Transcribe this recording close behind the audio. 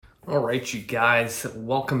All right, you guys,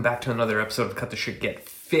 welcome back to another episode of Cut the Shit Get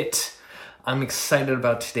Fit. I'm excited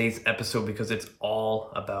about today's episode because it's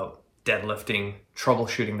all about deadlifting,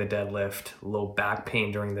 troubleshooting the deadlift, low back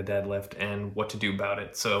pain during the deadlift, and what to do about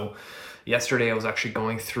it. So, yesterday I was actually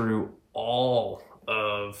going through all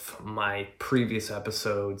of my previous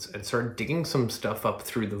episodes and started digging some stuff up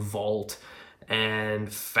through the vault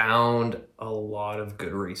and found a lot of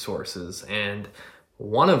good resources. And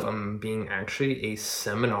one of them being actually a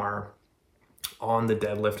seminar on the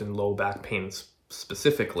deadlift and low back pain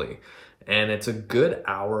specifically. And it's a good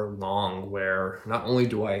hour long where not only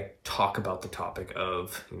do I talk about the topic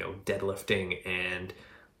of, deadlifting and,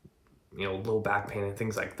 low back pain and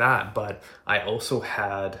things like that, but I also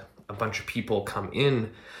had a bunch of people come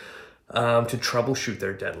in to troubleshoot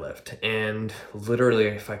their deadlift. And literally,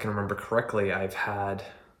 if I can remember correctly, I've had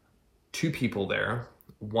two people there.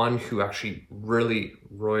 One who actually really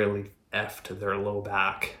royally effed their low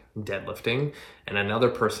back deadlifting, and another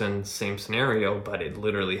person, same scenario, but it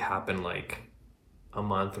literally happened like a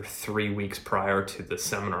month or 3 weeks prior to the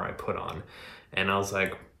seminar I put on. And I was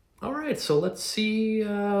like, all right, so let's see,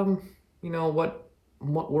 what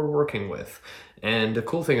we're working with. And the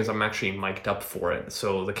cool thing is I'm actually mic'd up for it.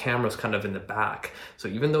 So the camera's kind of in the back. So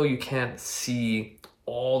even though you can't see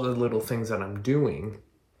all the little things that I'm doing,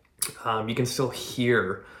 you can still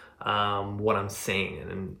hear what I'm saying.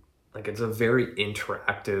 And like, it's a very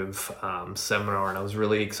interactive seminar. And I was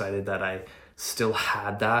really excited that I still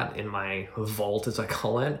had that in my vault, as I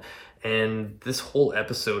call it. And this whole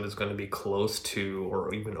episode is going to be close to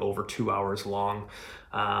or even over 2 hours long,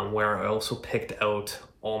 where I also picked out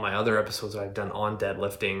all my other episodes that I've done on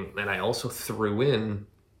deadlifting. And I also threw in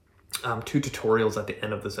two tutorials at the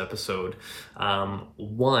end of this episode.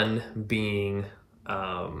 One being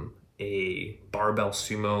a barbell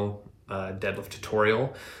sumo deadlift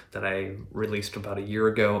tutorial that I released about a year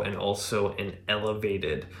ago, and also an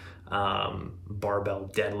elevated barbell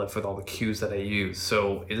deadlift with all the cues that I use.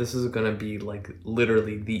 So this is going to be like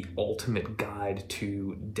literally the ultimate guide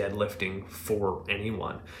to deadlifting for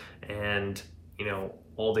anyone. And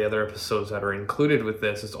all the other episodes that are included with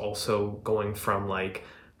this is also going from like,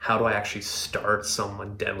 how do I actually start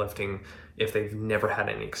someone deadlifting if they've never had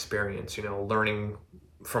any experience, learning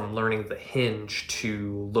the hinge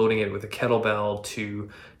to loading it with a kettlebell to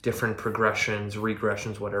different progressions,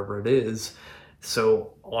 regressions, whatever it is.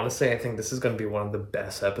 So honestly, I think this is going to be one of the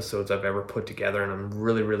best episodes I've ever put together, and I'm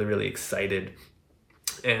really, really, really excited.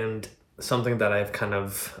 And something that I've kind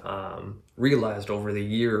of realized over the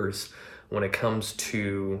years when it comes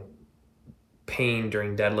to pain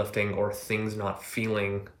during deadlifting or things not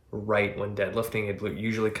feeling right when deadlifting, it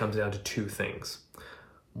usually comes down to two things.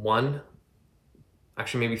 One,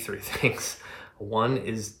 actually maybe three things. One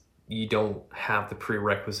is you don't have the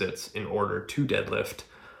prerequisites in order to deadlift,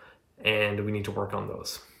 and we need to work on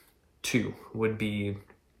those. Two would be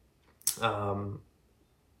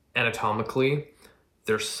anatomically,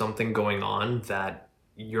 there's something going on that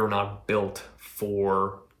you're not built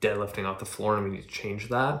for deadlifting off the floor, and we need to change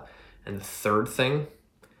that. And the third thing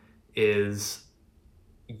is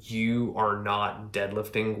you are not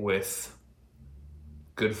deadlifting with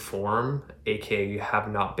good form, aka you have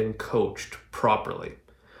not been coached properly.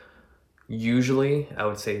 Usually, I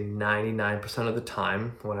would say 99% of the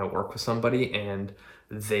time when I work with somebody and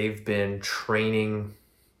they've been training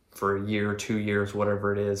for a year, 2 years,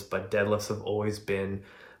 whatever it is, but deadlifts have always been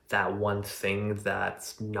that one thing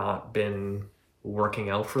that's not been working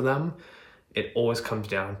out for them. It always comes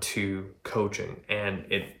down to coaching. And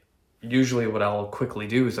it usually, what I'll quickly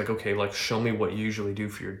do is like, okay, like show me what you usually do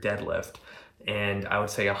for your deadlift. And I would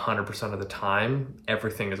say 100% of the time,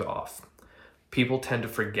 everything is off. People tend to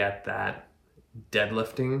forget that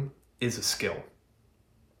deadlifting is a skill.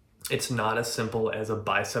 It's not as simple as a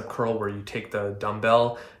bicep curl where you take the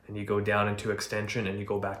dumbbell and you go down into extension and you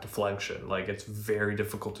go back to flexion. Like, it's very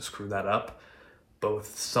difficult to screw that up.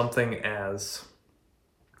 Both something as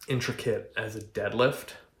intricate as a deadlift,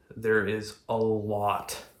 there is a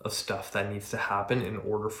lot of stuff that needs to happen in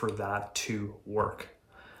order for that to work.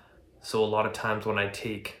 So a lot of times when I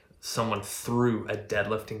take someone through a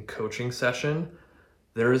deadlifting coaching session,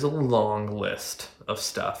 there is a long list of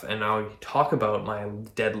stuff, and I'll talk about my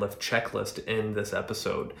deadlift checklist in this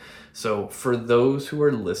episode. So for those who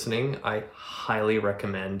are listening, I highly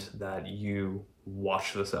recommend that you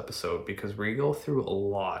watch this episode because we go through a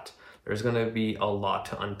lot. There's going to be a lot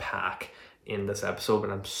to unpack in this episode,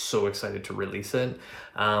 and I'm so excited to release it.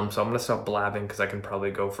 So I'm going to stop blabbing because I can probably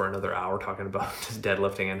go for another hour talking about just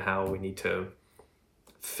deadlifting and how we need to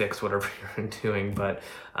fix whatever you're doing. But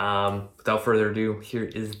without further ado, here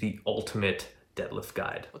is the ultimate deadlift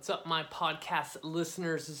guide. What's up, my podcast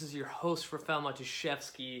listeners? This is your host, Rafael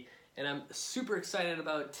Matuszewski, and I'm super excited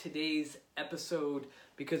about today's episode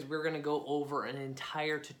because we're going to go over an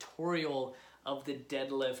entire tutorial of the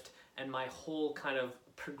deadlift and my whole kind of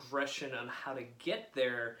progression on how to get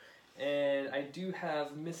there. And I do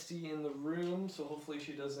have Misty in the room, so hopefully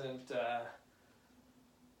she doesn't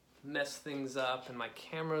mess things up. And my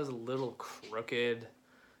camera's a little crooked.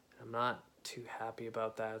 I'm not too happy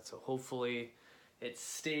about that, so hopefully it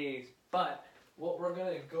stays. But what we're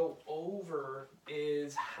gonna go over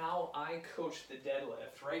is how I coach the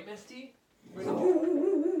deadlift, right, Misty?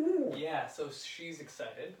 Yeah, so she's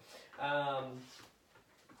excited. How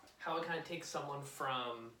I kind of take someone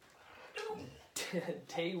from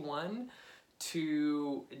day one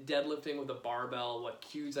to deadlifting with a barbell, what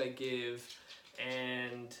cues I give,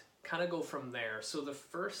 and kind of go from there. So the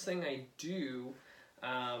first thing I do,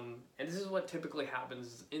 and this is what typically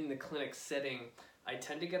happens in the clinic setting, I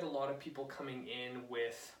tend to get a lot of people coming in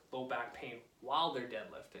with low back pain while they're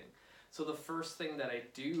deadlifting. So the first thing that I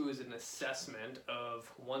do is an assessment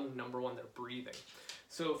of number one, their breathing.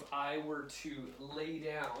 So if I were to lay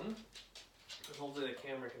down, hopefully the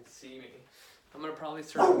camera can see me, I'm gonna probably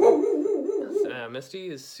start. Misty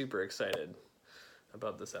is super excited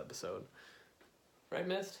about this episode, right,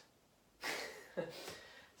 Mist?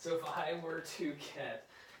 So if I were to get,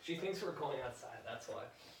 she thinks we're going outside, that's why.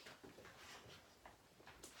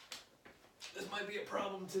 This might be a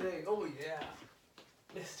problem today. Oh yeah,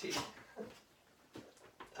 Misty.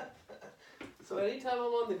 So anytime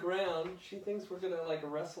I'm on the ground, she thinks we're gonna like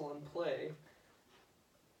wrestle and play.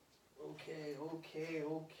 Okay.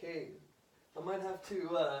 I might have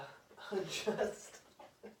to adjust.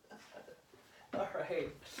 All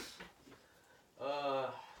right.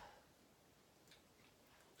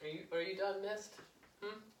 Are you done, Mist?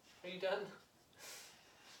 Are you done?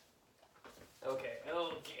 Okay.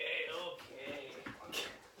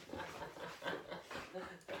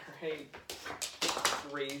 Alright.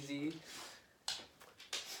 Crazy.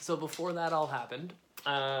 So before that all happened,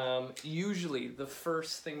 usually the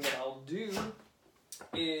first thing that I'll do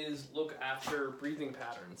is look after breathing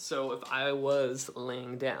patterns. So if I was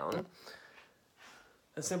laying down,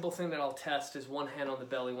 a simple thing that I'll test is one hand on the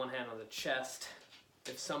belly, one hand on the chest.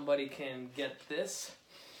 If somebody can get this,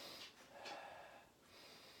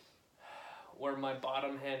 where my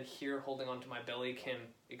bottom hand here holding onto my belly can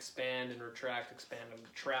expand and retract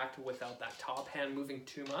without that top hand moving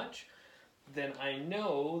too much, then I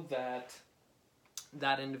know that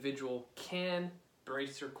that individual can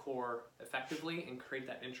brace their core effectively and create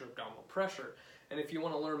that intra-abdominal pressure. And if you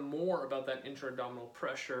want to learn more about that intra-abdominal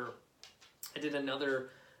pressure, I did another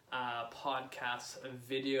podcast, a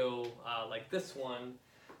video like this one,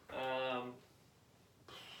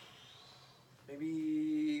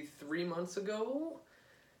 maybe 3 months ago,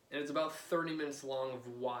 and it's about 30 minutes long of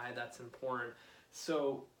why that's important.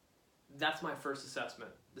 So that's my first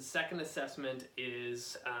assessment. The second assessment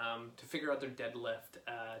is to figure out their deadlift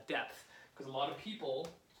depth, because a lot of people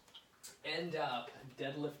end up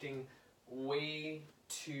deadlifting way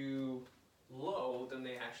too low than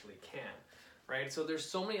they actually can. Right? So there's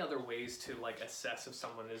so many other ways to like assess if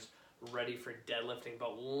someone is ready for deadlifting,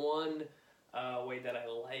 but one way that I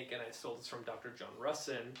like, and I stole this from Dr. John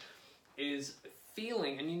Russin, is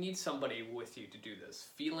feeling, and you need somebody with you to do this,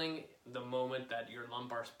 feeling the moment that your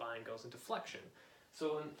lumbar spine goes into flexion.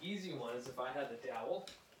 So an easy one is if I had the dowel,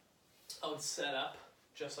 I would set up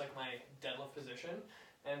just like my deadlift position,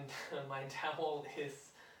 and my dowel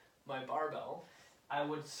is my barbell. I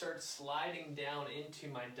would start sliding down into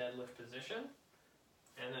my deadlift position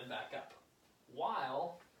and then back up,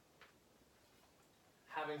 while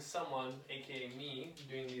having someone, aka me,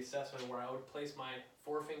 doing the assessment where I would place my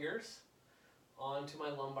forefingers onto my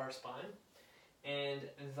lumbar spine, and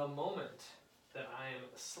the moment that I am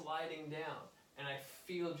sliding down and I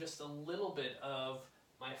feel just a little bit of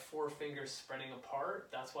my forefingers spreading apart,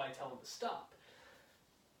 that's why I tell them to stop.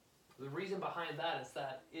 The reason behind that is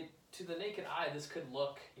that to the naked eye, this could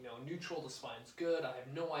look, neutral, the spine's good. I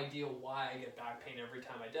have no idea why I get back pain every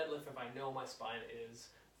time I deadlift if I know my spine is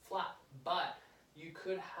flat. But you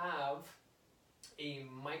could have a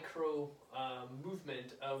micro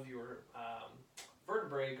movement of your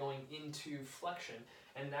vertebrae going into flexion,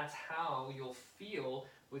 and that's how you'll feel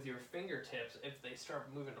with your fingertips if they start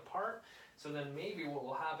moving apart. So then maybe what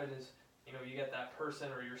will happen is, you get that person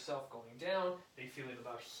or yourself going down, they feel it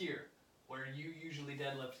about here, where you usually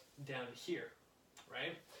deadlift down to here,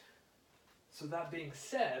 right? So that being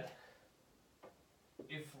said,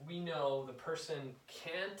 if we know the person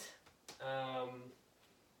can't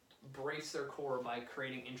brace their core by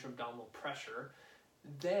creating intra-abdominal pressure,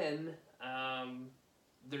 then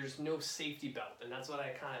there's no safety belt, and that's what I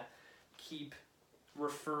kind of keep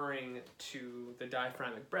referring to the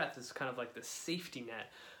diaphragmatic breath as kind of like the safety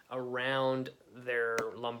net around their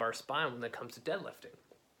lumbar spine when it comes to deadlifting.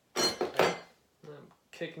 Right?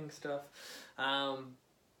 Kicking stuff.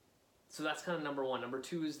 So that's kind of number one. Number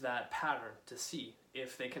two is that pattern, to see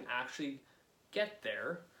if they can actually get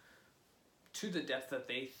there to the depth that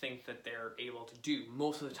they think that they're able to do.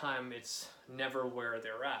 Most of the time, it's never where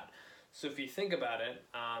they're at. So if you think about it,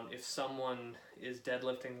 if someone is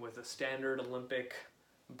deadlifting with a standard Olympic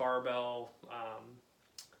barbell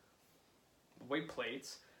weight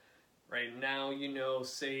plates, right now, you know,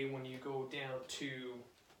 say when you go down to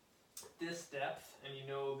this depth and you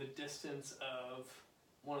know the distance of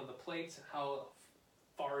one of the plates, how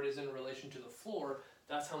far it is in relation to the floor,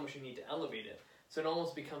 that's how much you need to elevate it. So it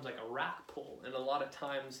almost becomes like a rack pull, and a lot of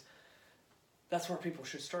times that's where people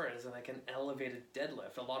should start, is like an elevated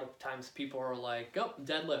deadlift. A lot of times people are like, oh,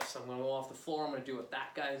 deadlifts, I'm gonna go off the floor, I'm gonna do what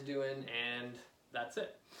that guy's doing, and that's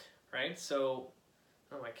it, right? So,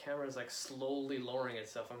 oh, my camera is like slowly lowering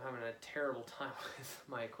itself. I'm having a terrible time with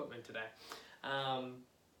my equipment today.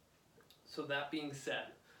 So that being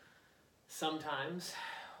said, sometimes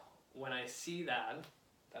when I see that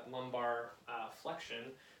lumbar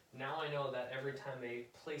flexion, now I know that every time they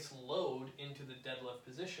place load into the deadlift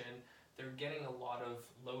position, they're getting a lot of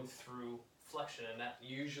load through flexion, and that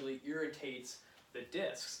usually irritates the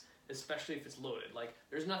discs, especially if it's loaded. Like,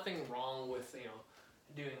 there's nothing wrong with, you know,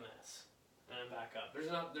 doing this and back up. There's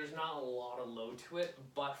not a lot of load to it,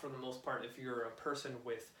 but for the most part, if you're a person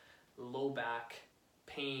with low back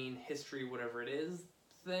pain history, whatever it is,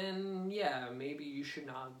 then yeah, maybe you should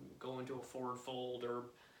not go into a forward fold, or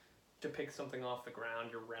to pick something off the ground,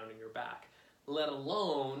 you're rounding your back. Let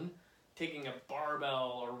alone taking a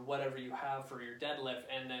barbell or whatever you have for your deadlift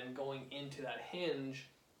and then going into that hinge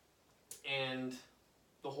and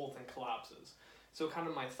the whole thing collapses. So kind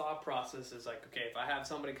of my thought process is like, okay, if I have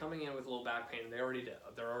somebody coming in with low back pain, they're already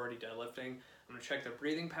deadlifting, I'm gonna check their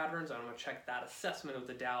breathing patterns, and I'm gonna check that assessment of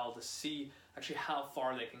the dowel to see actually how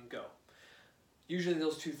far they can go. Usually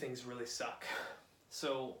those two things really suck.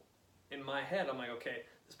 So in my head, I'm like, okay,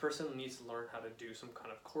 this person needs to learn how to do some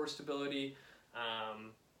kind of core stability,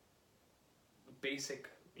 basic,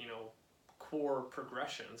 you know, core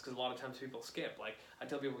progressions, because a lot of times people skip. Like, I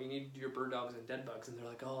tell people, you need to do your bird dogs and dead bugs, and they're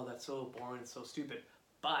like, oh, that's so boring, it's so stupid.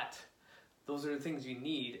 But those are the things you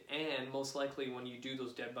need, and most likely when you do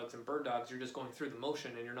those dead bugs and bird dogs, you're just going through the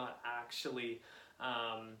motion, and you're not actually,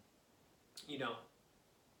 you know,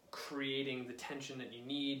 creating the tension that you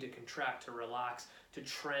need to contract, to relax, to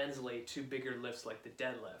translate to bigger lifts like the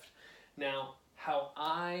deadlift. Now, how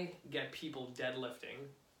I get people deadlifting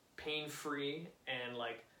pain-free and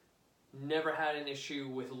like never had an issue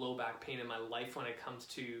with low back pain in my life when it comes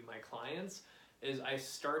to my clients is I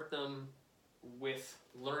start them with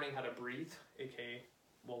learning how to breathe, aka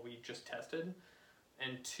what we just tested,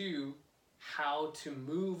 and two, how to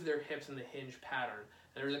move their hips in the hinge pattern.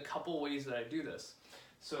 And there's a couple ways that I do this.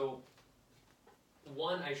 So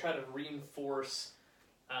one, I try to reinforce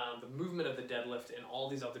the movement of the deadlift and all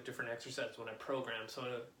these other different exercises when I program. So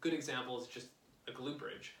a good example is just a glute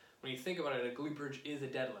bridge. When you think about it, a glute bridge is a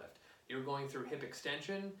deadlift. You're going through hip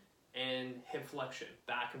extension and hip flexion,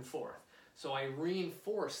 back and forth. So I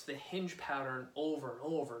reinforce the hinge pattern over and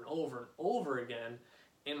over and over and over again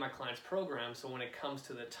in my client's program, so when it comes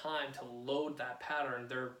to the time to load that pattern,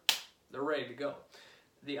 they're ready to go.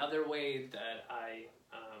 The other way that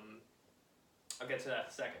I'll get to that in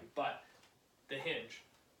a second, but the hinge.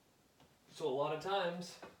 So a lot of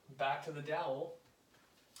times, back to the dowel,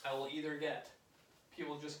 I will either get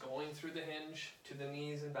people just going through the hinge to the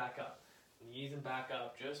knees and back up,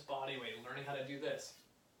 just body weight, learning how to do this.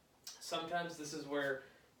 Sometimes this is where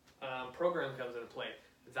program comes into play.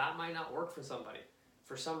 That might not work for somebody.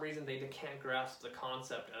 For some reason, they can't grasp the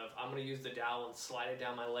concept of, I'm going to use the dowel and slide it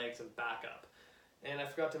down my legs and back up. And I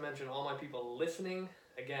forgot to mention, all my people listening,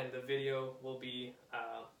 again, the video will be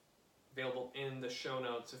available in the show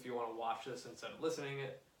notes if you want to watch this instead of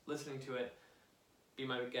listening to it. Be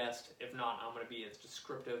my guest. If not, I'm going to be as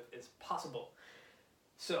descriptive as possible.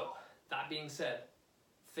 So, that being said,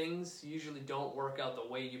 things usually don't work out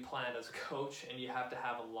the way you planned as a coach, and you have to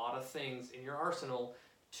have a lot of things in your arsenal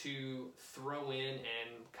to throw in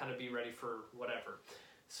and kind of be ready for whatever.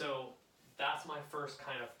 So that's my first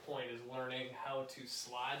kind of point, is learning how to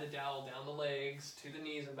slide the dowel down the legs to the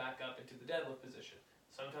knees and back up into the deadlift position.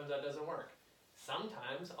 Sometimes that doesn't work.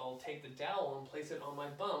 Sometimes I'll take the dowel and place it on my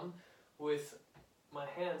bum with my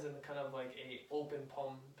hands in kind of like a open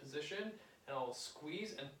palm position, and and I'll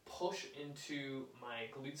squeeze and push into my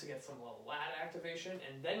glutes to get some little lat activation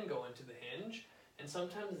and then go into the hinge. And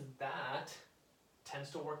sometimes that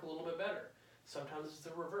tends to work a little bit better. Sometimes it's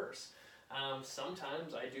the reverse.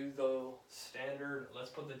 Sometimes I do the standard, let's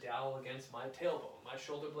put the dowel against my tailbone, my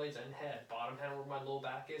shoulder blades and head, bottom hand where my low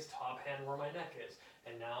back is, top hand where my neck is.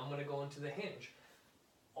 And now I'm going to go into the hinge.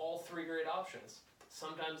 All three great options.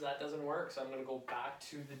 Sometimes that doesn't work, so I'm going to go back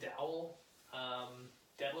to the dowel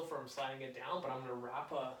deadlift where I'm sliding it down, but I'm going to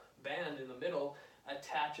wrap a band in the middle,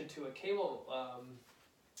 attach it to a cable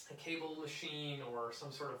machine or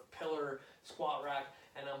some sort of pillar squat rack,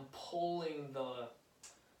 and I'm pulling the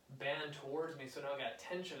band towards me, so now I got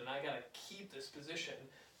tension and I got to keep this position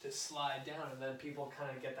to slide down, and then people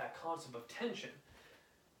kind of get that concept of tension.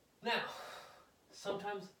 Now,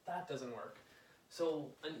 sometimes that doesn't work. So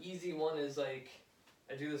an easy one is like,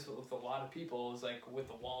 I do this with a lot of people, is like with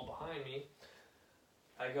the wall behind me,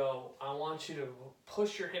 I go, I want you to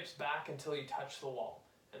push your hips back until you touch the wall.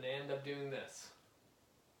 And they end up doing this.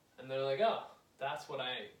 And they're like, oh, that's what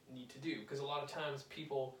I need to do. Because a lot of times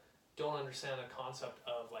people don't understand the concept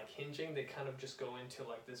of like hinging. They kind of just go into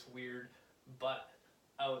like this weird butt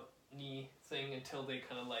out knee thing until they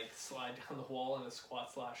kind of like slide down the wall in a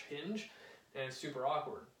squat / hinge. And it's super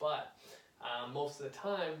awkward. But most of the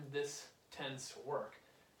time, this tends to work.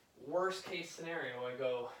 Worst case scenario, I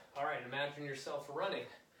go, all right, imagine yourself running.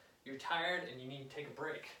 You're tired and you need to take a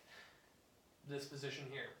break. This position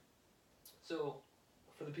here. So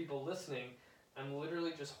for the people listening, I'm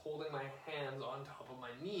literally just holding my hands on top of my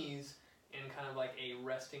knees in kind of like a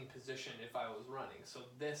resting position if I was running. So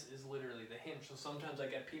this is literally the hinge. So sometimes I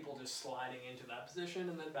get people just sliding into that position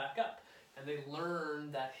and then back up. And they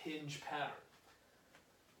learn that hinge pattern.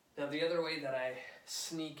 Now the other way that I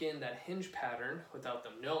sneak in that hinge pattern without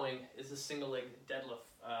them knowing is the single leg deadlift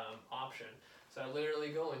option. So I literally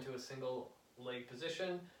go into a single leg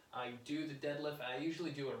position, I do the deadlift, I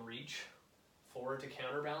usually do a reach forward to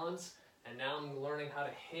counterbalance, and now I'm learning how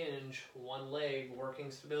to hinge one leg,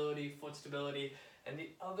 working stability, foot stability. And the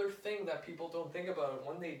other thing that people don't think about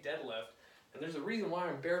when they deadlift, and there's a reason why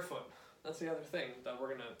I'm barefoot, that's the other thing that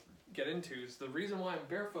we're gonna get into, is the reason why I'm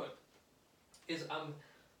barefoot is I'm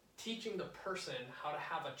teaching the person how to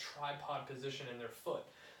have a tripod position in their foot.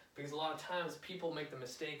 Because a lot of times people make the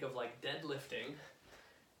mistake of like deadlifting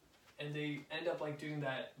and they end up like doing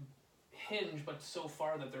that hinge but so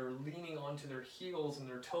far that they're leaning onto their heels and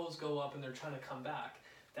their toes go up and they're trying to come back.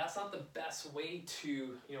 That's not the best way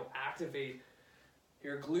to, activate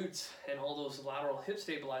your glutes and all those lateral hip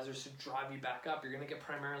stabilizers to drive you back up. You're going to get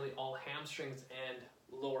primarily all hamstrings and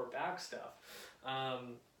lower back stuff.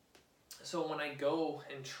 So when I go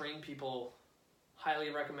and train people,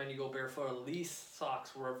 highly recommend you go barefoot, at least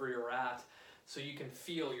socks wherever you're at, so you can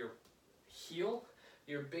feel your heel,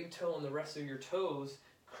 your big toe, and the rest of your toes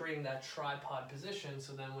creating that tripod position.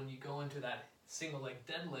 So then when you go into that single leg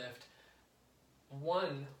deadlift,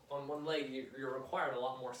 on one leg, you're required a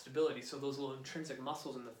lot more stability. So those little intrinsic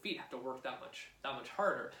muscles in the feet have to work that much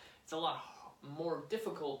harder. It's a lot more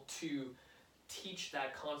difficult to teach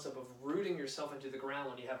that concept of rooting yourself into the ground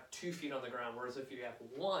when you have 2 feet on the ground, whereas if you have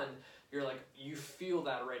one, you feel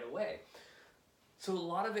that right away. So a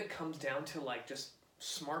lot of it comes down to like just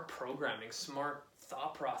smart programming, smart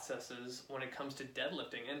thought processes when it comes to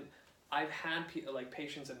deadlifting. And I've had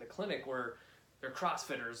patients in the clinic where they're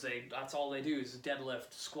CrossFitters, that's all they do is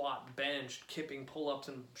deadlift, squat, bench, kipping, pull-ups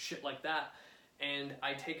and shit like that. And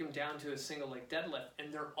I take them down to a single leg deadlift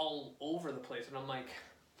and they're all over the place. And I'm like,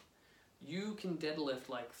 you can deadlift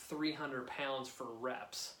like 300 pounds for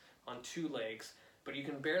reps on 2 legs, but you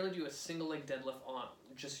can barely do a single leg deadlift on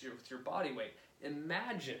just with your body weight.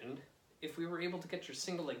 Imagine if we were able to get your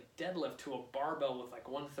single leg deadlift to a barbell with like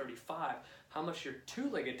 135, how much your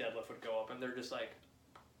 2-legged deadlift would go up, and they're just like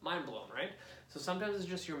mind blown, right? So sometimes it's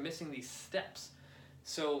just you're missing these steps.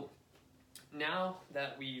 So now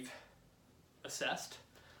that we've assessed,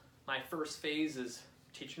 my first phase is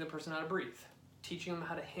teaching the person how to breathe, teaching them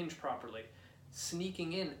how to hinge properly,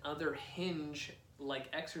 sneaking in other hinge-like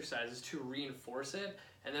exercises to reinforce it,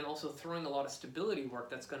 and then also throwing a lot of stability work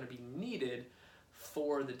that's going to be needed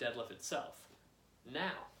for the deadlift itself.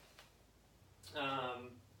 Now,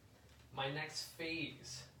 my next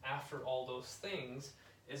phase after all those things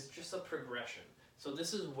is just a progression. So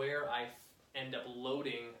this is where I end up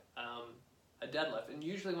loading a deadlift. And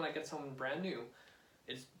usually when I get someone brand new,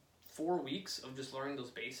 it's 4 weeks of just learning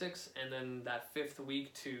those basics, and then that 5th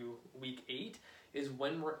week to week 8 is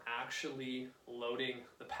when we're actually loading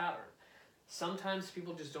the pattern. Sometimes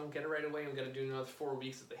people just don't get it right away and got to do another 4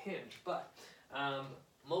 weeks of the hinge, but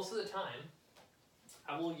most of the time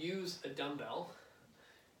I will use a dumbbell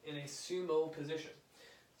in a sumo position.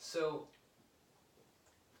 So,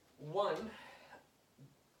 one,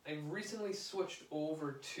 I recently switched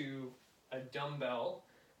over to a dumbbell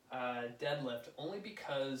deadlift only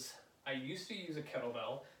because I used to use a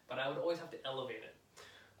kettlebell, but I would always have to elevate it,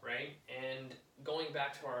 right? And going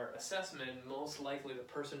back to our assessment, most likely the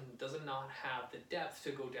person does not have the depth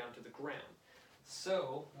to go down to the ground.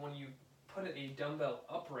 So when you put a dumbbell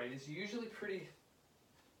upright, it's usually pretty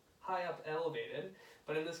high up elevated,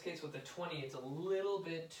 but in this case with the 20, it's a little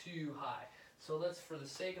bit too high. So let's, for the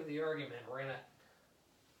sake of the argument, we're gonna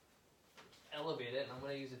elevate it, and I'm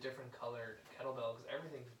gonna use a different colored kettlebell because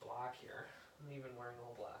everything's black here. I'm even wearing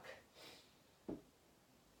all black.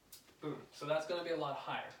 Boom. So that's gonna be a lot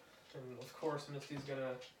higher. And of course, Misty's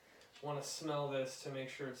gonna want to smell this to make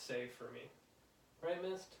sure it's safe for me. Right,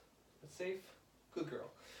 Mist? It's safe? Good girl.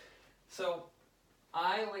 So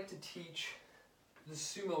I like to teach the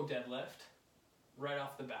sumo deadlift right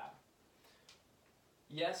off the bat.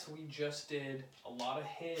 Yes, we just did a lot of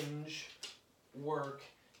hinge work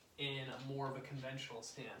in more of a conventional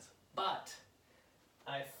stance, but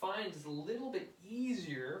I find it's a little bit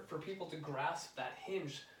easier for people to grasp that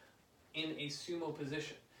hinge in a sumo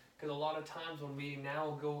position, because a lot of times when we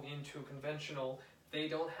now go into a conventional, they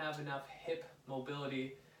don't have enough hip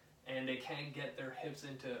mobility and they can't get their hips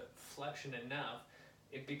into flexion enough.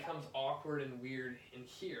 It becomes awkward and weird in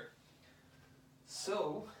here.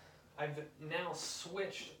 So I've now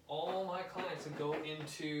switched all my clients to go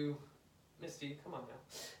into, Misty, come on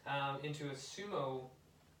now, into a sumo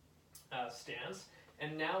stance,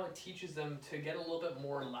 and now it teaches them to get a little bit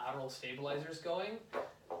more lateral stabilizers going.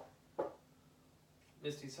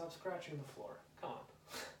 Misty, stop scratching the floor. Come on.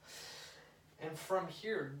 And from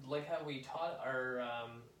here, like how we taught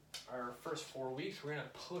our first 4 weeks, we're gonna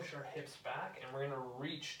push our hips back and we're gonna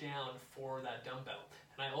reach down for that dumbbell.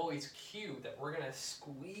 And I always cue that we're gonna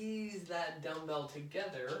squeeze that dumbbell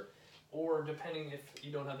together, or depending if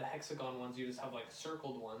you don't have the hexagon ones, you just have like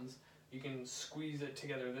circled ones, you can squeeze it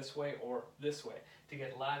together this way or this way to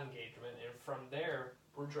get lat engagement. And from there,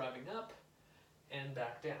 we're driving up and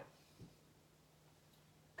back down.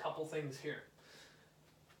 Couple things here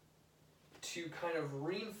to kind of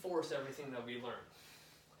reinforce everything that we learned.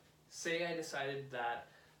 Say I decided that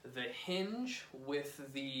the hinge with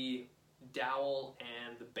the dowel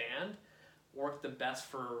and the band worked the best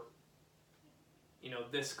for,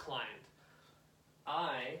 this client.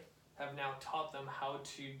 I have now taught them how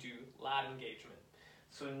to do lat engagement.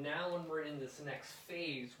 So now when we're in this next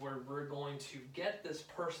phase where we're going to get this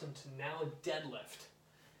person to now deadlift,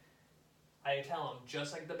 I tell them,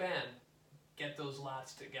 just like the band, get those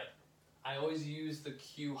lats together. I always use the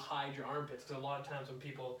cue, hide your armpits, because a lot of times when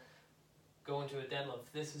people go into a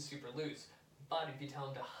deadlift, this is super loose. But if you tell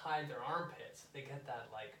them to hide their armpits, they get that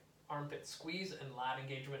like armpit squeeze and lat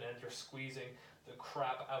engagement, and you're squeezing the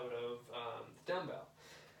crap out of the dumbbell.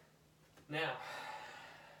 Now,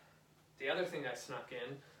 the other thing I snuck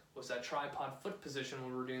in was that tripod foot position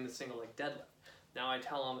when we're doing the single leg deadlift. Now I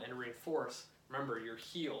tell them and reinforce, remember your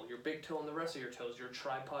heel, your big toe and the rest of your toes, your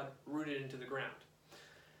tripod rooted into the ground.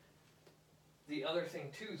 The other thing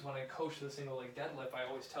too is when I coach the single leg deadlift, I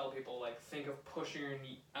always tell people, like, think of pushing your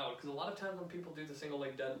knee out, because a lot of times when people do the single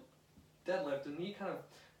leg deadlift, the knee kind of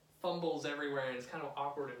fumbles everywhere and it's kind of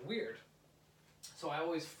awkward and weird. So I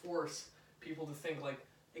always force people to think, like,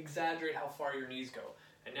 exaggerate how far your knees go.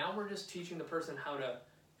 And now we're just teaching the person how to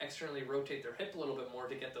externally rotate their hip a little bit more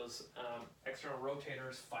to get those external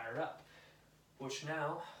rotators fired up, which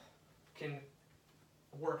now can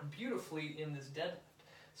work beautifully in this deadlift.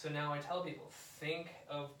 So now I tell people, think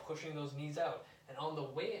of pushing those knees out, and on the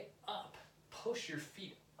way up, push your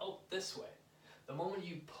feet out this way. The moment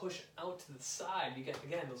you push out to the side, you get,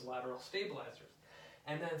 again, those lateral stabilizers.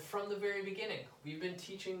 And then from the very beginning, we've been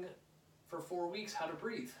teaching for 4 weeks how to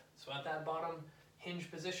breathe. So at that bottom hinge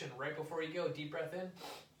position, right before you go, deep breath in,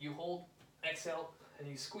 you hold, exhale, and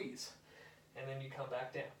you squeeze. And then you come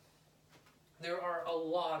back down. There are a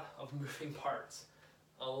lot of moving parts.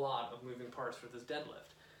 For this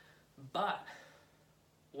deadlift. But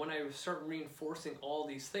when I start reinforcing all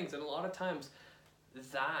these things, and a lot of times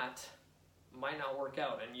that might not work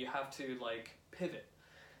out and you have to like pivot.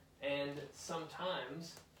 And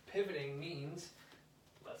sometimes pivoting means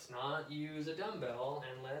let's not use a dumbbell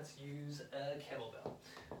and let's use a kettlebell.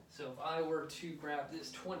 So if I were to grab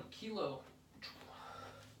this 20 kilo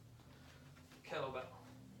kettlebell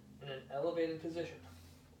in an elevated position,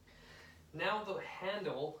 now the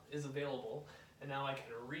handle is available, and now I can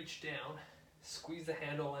reach down, squeeze the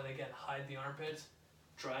handle, and again, hide the armpits,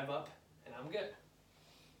 drive up, and I'm good,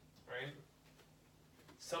 right?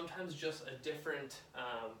 Sometimes just a different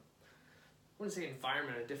wouldn't say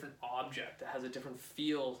environment, a different object that has a different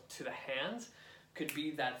feel to the hands could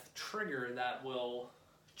be that trigger that will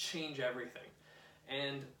change everything.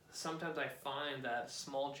 And sometimes I find that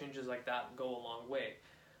small changes like that go a long way.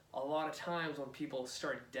 A lot of times when people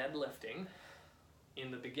start deadlifting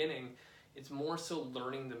in the beginning, it's more so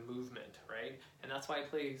learning the movement, right? And that's why I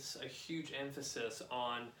place a huge emphasis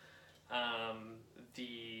on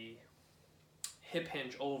the hip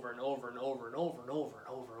hinge over and over and over and over and over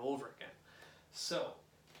and over and over again. So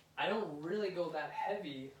I don't really go that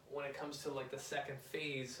heavy when it comes to like the second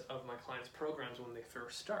phase of my clients' programs when they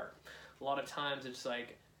first start. A lot of times it's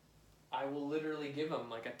like I will literally give them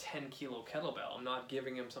like a 10 kilo kettlebell. I'm not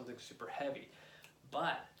giving them something super heavy.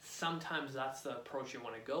 But sometimes that's the approach you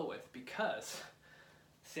want to go with, because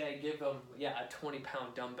say I give them, a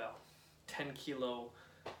 20-pound dumbbell, 10 kilo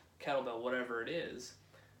kettlebell, whatever it is,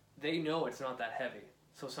 they know it's not that heavy.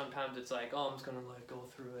 So sometimes it's like, oh, I'm just going to like go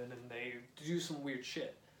through it, and they do some weird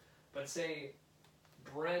shit. But say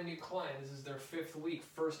brand new client, this is their 5th week,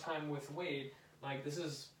 first time with weight, like this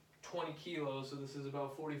is 20 kilos, so this is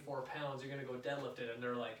about 44 pounds, you're going to go deadlift it, and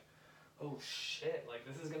they're like, oh shit, like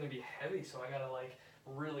this is going to be heavy, so I got to like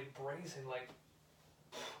really brace and like,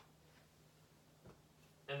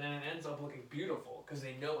 and then it ends up looking beautiful because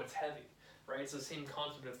they know it's heavy, right? It's the same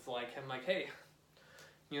concept of like, I'm like, hey,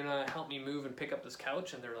 you know, help me move and pick up this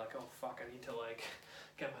couch, and they're like, oh fuck, I need to like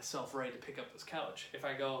get myself ready to pick up this couch. If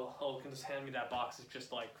I go, oh, can just hand me that box, it's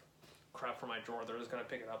just like crap from my drawer, they're just going to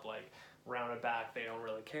pick it up like round and back, they don't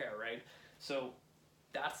really care, right? So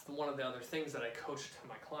that's one of the other things that I coach to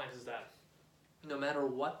my clients, is that no matter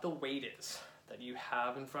what the weight is that you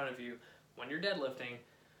have in front of you when you're deadlifting,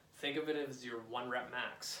 think of it as your 1 rep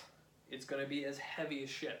max. It's going to be as heavy as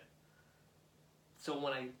shit. So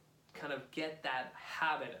when I kind of get that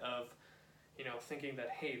habit of, you know, thinking that,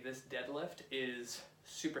 hey, this deadlift is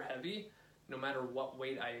super heavy, no matter what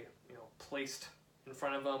weight I, you know, placed in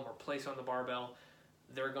front of them or placed on the barbell,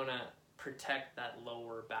 they're going to protect that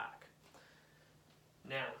lower back.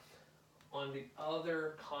 Now, on the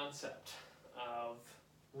other concept of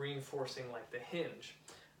reinforcing like the hinge,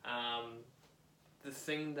 the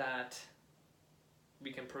thing that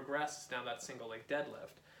we can progress is now that single leg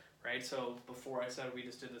deadlift, right? So before I said we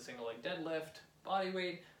just did the single leg deadlift, body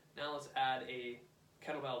weight. Now let's add a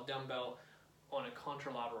kettlebell dumbbell on a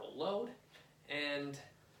contralateral load, and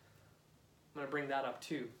I'm going to bring that up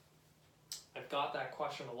too. I've got that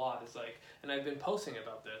question a lot. It's like, and I've been posting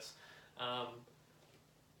about this.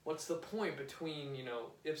 What's the point between, you know,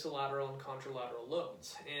 ipsilateral and contralateral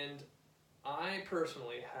loads? And I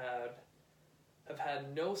personally have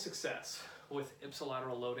had no success with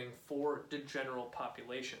ipsilateral loading for the general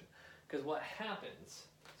population. Because what happens,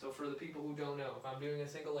 so for the people who don't know, if I'm doing a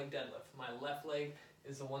single leg deadlift, my left leg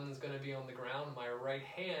is the one that's going to be on the ground, my right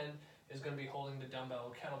hand is going to be holding the dumbbell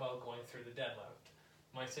or kettlebell going through the deadlift,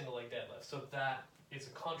 my single leg deadlift. So that is a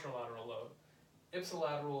contralateral load.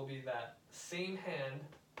 Ipsilateral will be that same hand,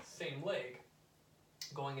 same leg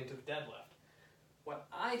going into the deadlift. What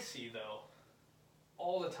I see though,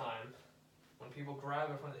 all the time, when people grab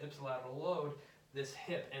it from the ipsilateral load, this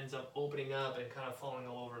hip ends up opening up and kind of falling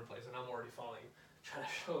all over in place, and I'm already falling, trying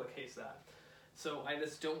to show the case that. So I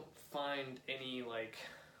just don't find any like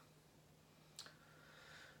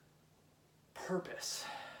purpose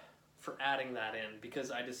for adding that in,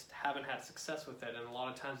 because I just haven't had success with it, and a lot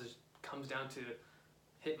of times it comes down to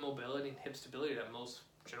hip mobility and hip stability that most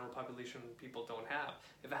general population people don't have.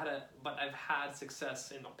 But I've had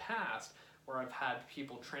success in the past where I've had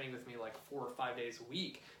people training with me like 4 or 5 days a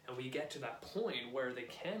week, and we get to that point where they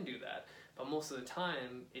can do that. But most of the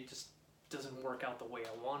time, it just doesn't work out the way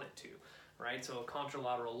I want it to, right? So a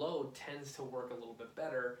contralateral load tends to work a little bit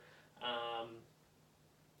better.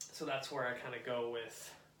 So that's where I kind of go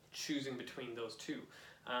with choosing between those two.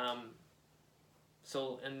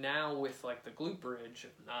 And now with like the glute bridge,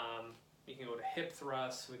 you can go to hip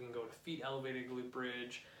thrust, we can go to feet elevated glute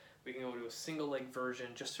bridge, we can go to a single leg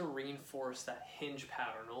version just to reinforce that hinge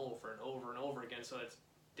pattern over and over and over again so it's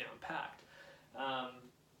down packed.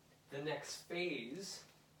 The next phase,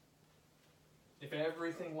 if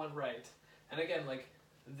everything went right, and again, like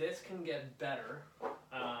this can get better,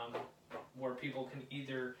 where people can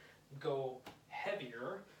either go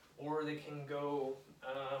heavier or they can go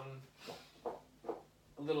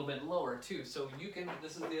a little bit lower too. So you can,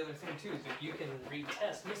 this is the other thing too, is if you can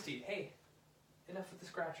retest. Misty, hey, enough with the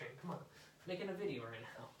scratching, come on, making a video right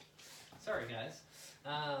now. Sorry guys.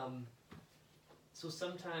 So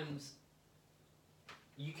sometimes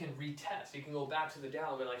you can retest, you can go back to the down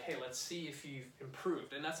and be like, hey, let's see if you've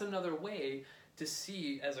improved. And that's another way to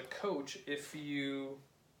see as a coach if you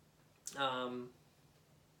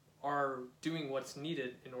are doing what's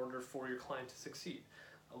needed in order for your client to succeed.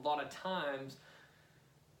 A lot of times,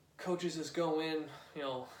 coaches just go in,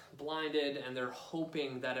 blinded, and they're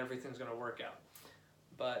hoping that everything's going to work out.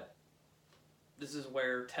 But this is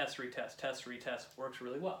where test, retest works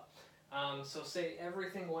really well. So say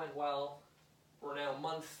everything went well, we're now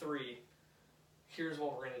month 3. Here's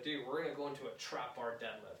what we're going to do. We're going to go into a trap bar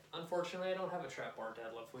deadlift. Unfortunately, I don't have a trap bar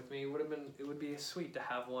deadlift with me. It would be sweet to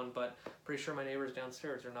have one, but pretty sure my neighbors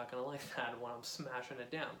downstairs are not going to like that when I'm smashing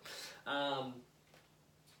it down.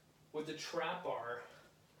 With the trap bar,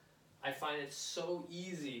 I find it so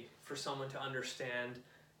easy for someone to understand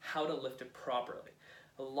how to lift it properly.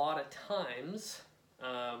 A lot of times,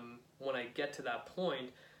 when I get to that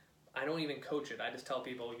point, I don't even coach it. I just tell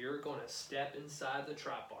people, you're going to step inside the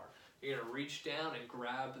trap bar. You're going to reach down and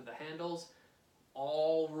grab the handles.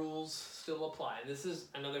 All rules still apply. And this is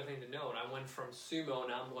another thing to note. I went from sumo,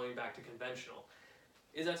 now I'm going back to conventional.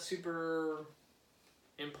 Is that super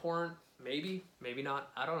important? Maybe, maybe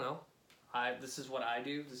not. I don't know. This is what I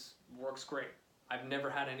do. This works great. I've never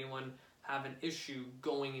had anyone have an issue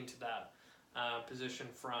going into that position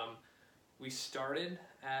from we started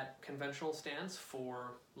at conventional stance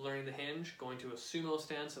for learning the hinge, going to a sumo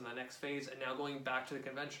stance in the next phase, and now going back to the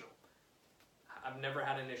conventional. I've never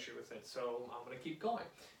had an issue with it, so I'm going to keep going.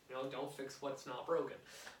 Don't fix what's not broken.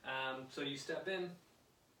 So you step in,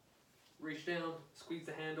 reach down, squeeze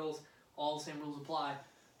the handles, all the same rules apply.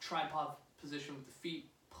 Tripod position with the feet,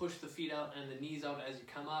 push the feet out and the knees out as you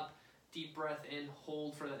come up. Deep breath in,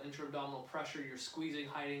 hold for the intra-abdominal pressure. You're squeezing,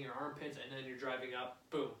 hiding your armpits, and then you're driving up.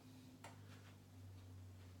 Boom.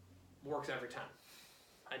 Works every time.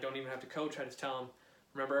 I don't even have to coach. I just tell them,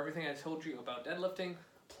 remember everything I told you about deadlifting?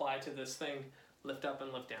 Apply to this thing. Lift up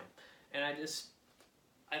and lift down. And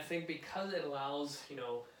I think because it allows,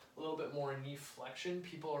 a little bit more knee flexion,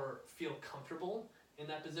 people feel comfortable in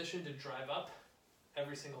that position to drive up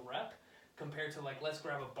every single rep, compared to let's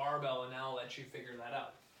grab a barbell and now I'll let you figure that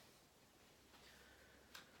out.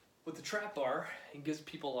 With the trap bar, it gives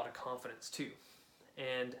people a lot of confidence too.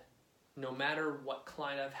 And no matter what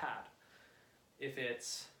client I've had, if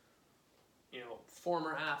it's,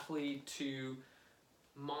 former athlete to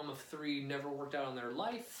mom of 3, never worked out in their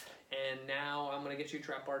life, and now I'm going to get you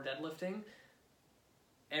trap bar deadlifting,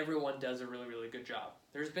 everyone does a really, really good job.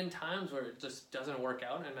 There's been times where it just doesn't work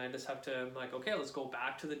out, and I just have to, okay, let's go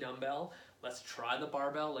back to the dumbbell, let's try the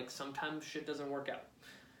barbell. Sometimes shit doesn't work out.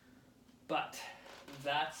 But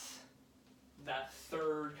that's that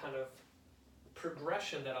third kind of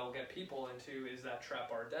progression that I'll get people into is that trap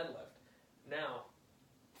bar deadlift. Now,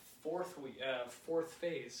 fourth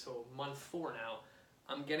phase, so month 4 now,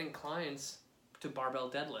 I'm getting clients to barbell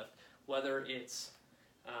deadlift, whether it's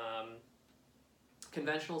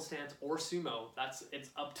conventional stance or sumo. It's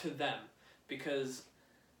up to them, because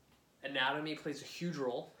anatomy plays a huge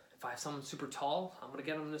role. If I have someone super tall, I'm going to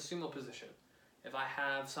get them in a sumo position. If I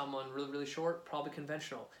have someone really, really short, probably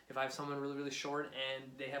conventional. If I have someone really, really short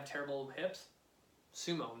and they have terrible hips,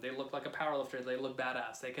 sumo. They look like a powerlifter. They look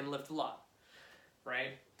badass. They can lift a lot,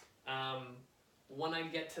 right? When I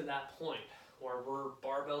get to that point where we're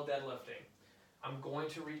barbell deadlifting, I'm going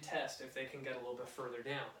to retest if they can get a little bit further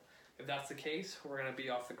down. If that's the case, we're going to be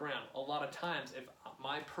off the ground. A lot of times, if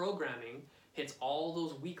my programming hits all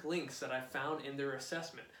those weak links that I found in their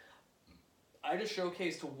assessment, I just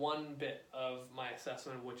showcased one bit of my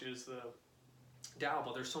assessment, which is the Dow,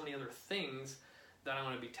 but there's so many other things that I'm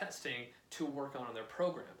going to be testing to work on in their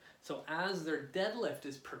program. So as their deadlift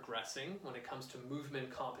is progressing, when it comes to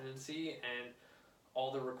movement competency and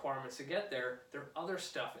all the requirements to get there, there are other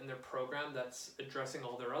stuff in their program that's addressing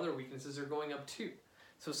all their other weaknesses are going up too.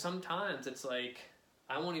 So sometimes it's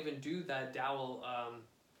I won't even do that dowel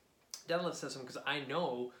deadlift system because I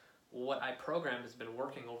know what I program has been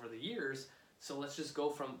working over the years. So let's just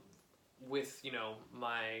go from with,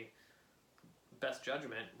 my best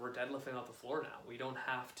judgment, we're deadlifting off the floor now. We don't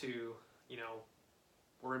have to,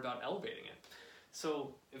 worry about elevating it.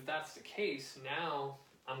 So if that's the case, now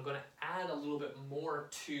I'm going to add a little bit more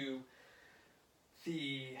to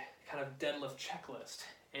the kind of deadlift checklist.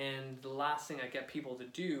 And the last thing I get people to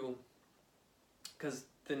do, because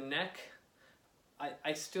the neck,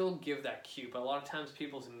 I still give that cue, but a lot of times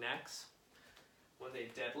people's necks, when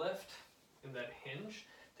they deadlift in that hinge,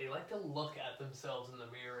 they like to look at themselves in the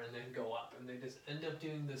mirror and then go up, and they just end up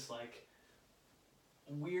doing this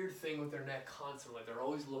weird thing with their neck constantly. They're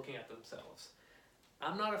always looking at themselves.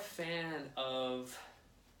 I'm not a fan of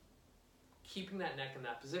keeping that neck in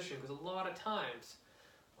that position, because a lot of times,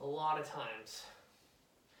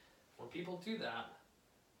 when people do that,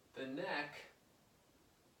 the neck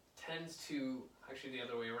tends to, actually the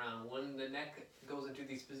other way around, when the neck goes into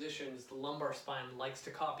these positions, the lumbar spine likes to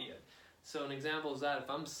copy it. So an example is that if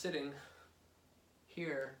I'm sitting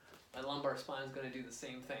here, my lumbar spine is going to do the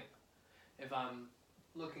same thing. If I'm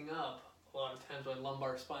looking up, a lot of times my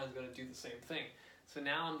lumbar spine is going to do the same thing. So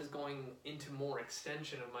now I'm just going into more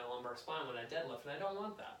extension of my lumbar spine when I deadlift, and I don't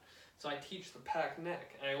want that. So I teach the packed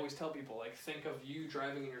neck, and I always tell people, like, think of you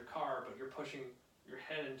driving in your car, but you're pushing your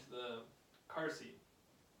head into the car seat,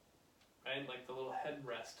 right? Like the little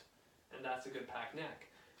headrest, and that's a good packed neck.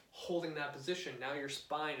 Holding that position, now your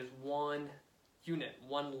spine is one unit,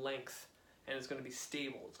 one length, and it's going to be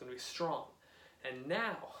stable, it's going to be strong. And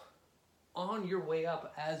now, on your way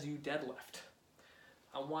up as you deadlift,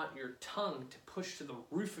 I want your tongue to push to the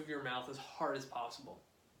roof of your mouth as hard as possible.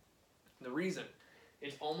 The reason,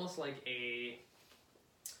 it's almost like a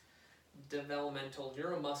developmental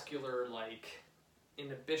neuromuscular like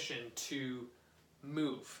inhibition to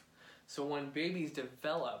move. So when babies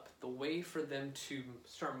develop, the way for them to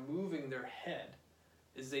start moving their head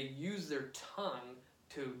is they use their tongue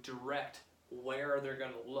to direct where they're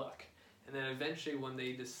going to look. And then eventually when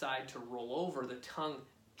they decide to roll over, the tongue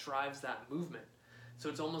drives that movement. So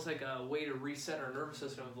it's almost like a way to reset our nervous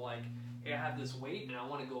system of like, hey, I have this weight and I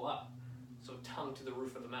want to go up. So tongue to the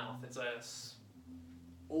roof of the mouth. It's a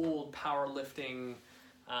old powerlifting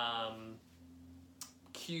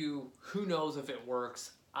cue. Who knows if it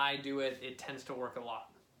works? I do it. It tends to work a lot.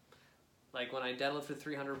 Like when I deadlifted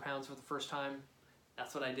 300 pounds for the first time,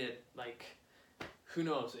 that's what I did. Like, who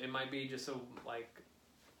knows? It might be just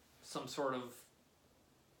some sort of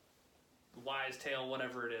wise tale,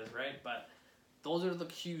 whatever it is, right? But those are the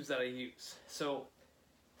cues that I use. So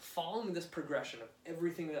following this progression of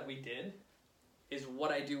everything that we did is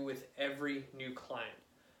what I do with every new client.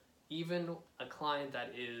 Even a client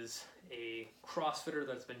that is a CrossFitter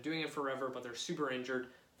that's been doing it forever, but they're super injured,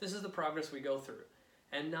 this is the progress we go through.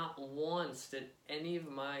 And not once did any of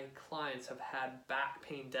my clients have had back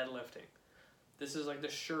pain deadlifting. This is like the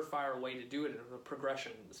surefire way to do it from a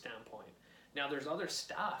progression standpoint. Now there's other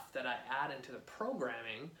stuff that I add into the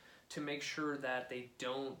programming to make sure that they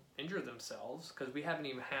don't injure themselves, because we haven't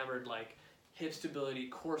even hammered like hip stability,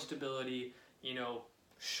 core stability,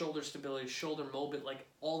 shoulder stability, shoulder mobility, like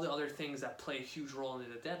all the other things that play a huge role in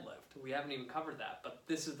the deadlift. We haven't even covered that, but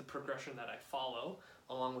this is the progression that I follow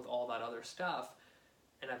along with all that other stuff.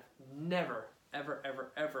 And I've never, ever,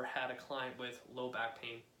 ever, ever had a client with low back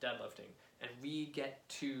pain deadlifting. And we get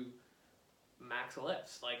to max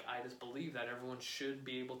lifts. Like, I just believe that everyone should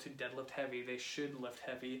be able to deadlift heavy. They should lift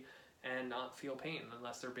heavy and not feel pain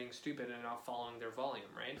unless they're being stupid and not following their volume,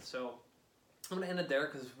 right? So I'm going to end it there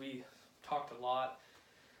because we talked a lot.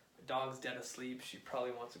 My dog's dead asleep. She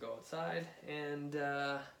probably wants to go outside. And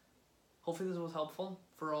hopefully this was helpful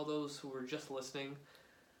for all those who were just listening.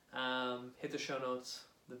 Hit the show notes.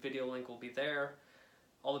 The video link will be there.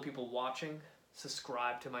 All the people watching,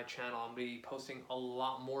 subscribe to my channel. I'm going to be posting a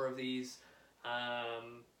lot more of these.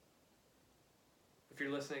 If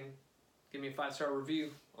you're listening, give me a 5-star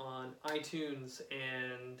review on iTunes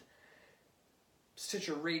and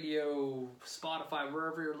Stitcher Radio, Spotify,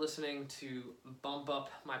 wherever you're listening, to bump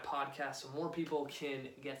up my podcast so more people can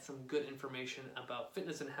get some good information about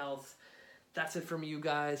fitness and health. That's it from you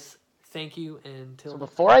guys. Thank you, and So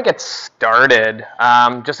before I get started,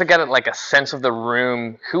 just to get like a sense of the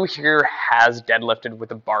room, who here has deadlifted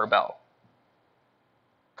with a barbell?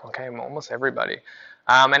 Okay, almost everybody.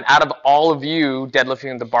 And out of all of you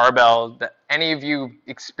deadlifting with the barbell, any of you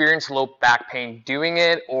experience low back pain doing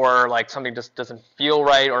it, or like something just doesn't feel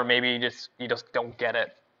right, or maybe you just don't get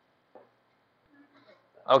it?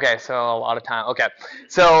 Okay, so a lot of time. Okay,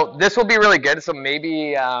 so this will be really good. So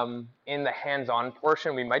maybe in the hands-on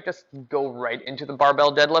portion, we might just go right into the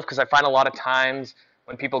barbell deadlift, because I find a lot of times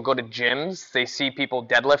when people go to gyms, they see people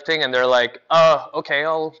deadlifting and they're like, oh, okay,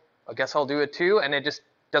 I guess I'll do it too, and it just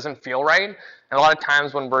doesn't feel right. And a lot of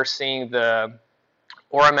times when we're seeing the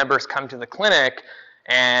Aura members come to the clinic,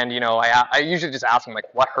 and I usually just ask them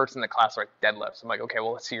like, what hurts in the class? Like deadlifts. I'm like, okay,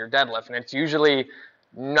 well, let's see your deadlift, and it's usually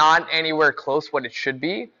not anywhere close what it should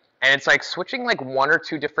be, and it's like switching like one or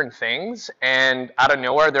two different things, and out of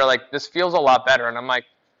nowhere they're like, this feels a lot better, and I'm like,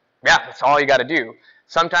 yeah, that's all you got to do.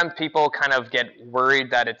 Sometimes people kind of get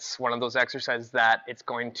worried that it's one of those exercises that it's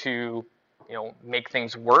going to make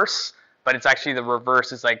things worse, but it's actually the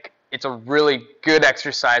reverse. Is like, it's a really good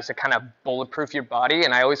exercise to kind of bulletproof your body,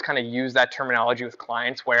 and I always kind of use that terminology with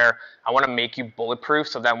clients where I want to make you bulletproof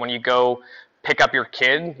so that when you go pick up your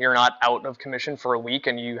kid, you're not out of commission for a week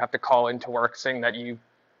and you have to call into work saying that you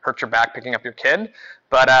hurt your back picking up your kid.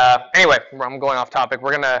 But anyway, I'm going off topic.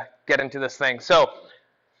 We're going to get into this thing. So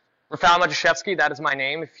Rafał Majaszewski, that is my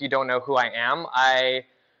name if you don't know who I am. I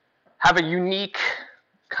have a unique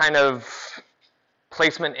kind of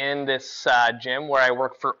placement in this gym where I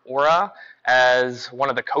work for Aura as one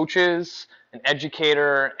of the coaches, an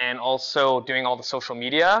educator, and also doing all the social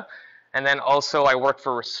media. And then also I work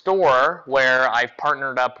for Restore, where I've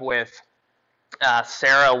partnered up with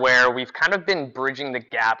Sarah, where we've kind of been bridging the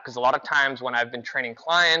gap, because a lot of times when I've been training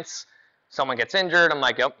clients, someone gets injured, I'm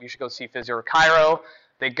like, oh, you should go see physio or chiro.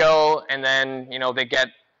 They go, and then, they get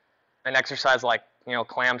an exercise like,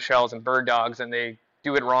 clamshells and bird dogs, and they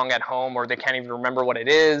do it wrong at home, or they can't even remember what it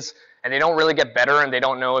is, and they don't really get better, and they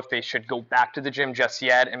don't know if they should go back to the gym just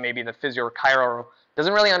yet, and maybe the physio or chiro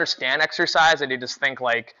doesn't really understand exercise, and they just think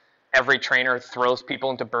like every trainer throws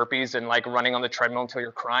people into burpees and like running on the treadmill until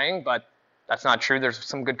you're crying, but that's not true. There's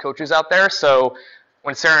some good coaches out there. So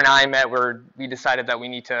when Sarah and I met, we decided that we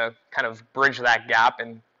need to kind of bridge that gap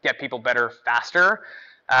and get people better faster.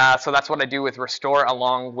 So that's what I do with Restore,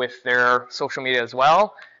 along with their social media as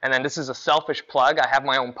well. And then this is a selfish plug. I have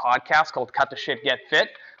my own podcast called Cut the Shit, Get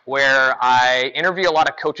Fit, where I interview a lot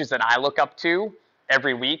of coaches that I look up to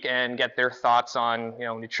every week and get their thoughts on,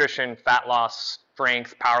 nutrition, fat loss,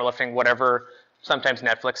 strength, powerlifting, whatever, sometimes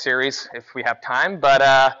Netflix series if we have time.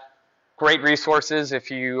 But great resources if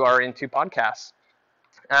you are into podcasts.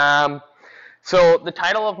 So the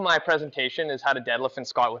title of my presentation is How to Deadlift and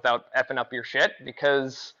Squat Without Effing Up Your Shit,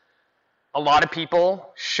 because a lot of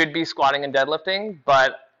people should be squatting and deadlifting,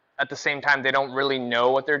 but at the same time, they don't really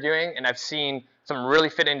know what they're doing. And I've seen some really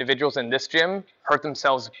fit individuals in this gym hurt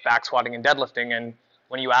themselves back squatting and deadlifting. And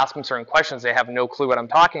when you ask them certain questions, they have no clue what I'm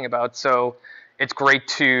talking about. So it's great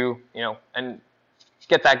to, and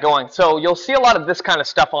get that going. So you'll see a lot of this kind of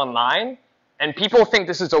stuff online, and people think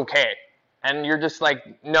this is okay. And you're just like,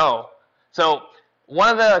 no. So one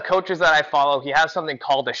of the coaches that I follow, he has something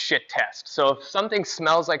called a shit test. So if something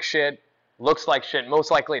smells like shit, looks like shit,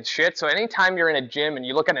 most likely it's shit. So anytime you're in a gym and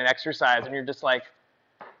you look at an exercise and you're just like,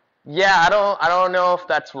 yeah, I don't know if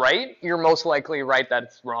that's right, you're most likely right that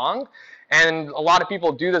it's wrong. And a lot of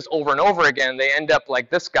people do this over and over again. They end up like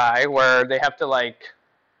this guy, where they have to like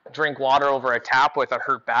drink water over a tap with a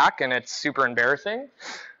hurt back, and it's super embarrassing.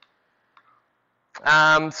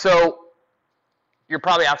 So you're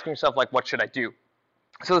probably asking yourself, like, what should I do?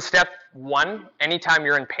 So step one, anytime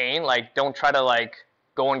you're in pain, like, don't try to like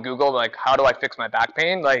go on Google, like, how do I fix my back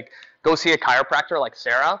pain? Like, go see a chiropractor like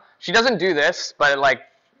Sarah. She doesn't do this, but like,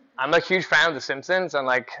 I'm a huge fan of The Simpsons, and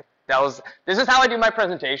like, this is how I do my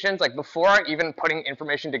presentations. Like, before even putting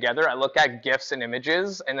information together, I look at GIFs and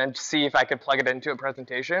images and then see if I could plug it into a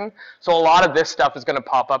presentation. So a lot of this stuff is going to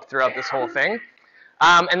pop up throughout this whole thing.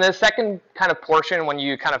 And the second kind of portion, when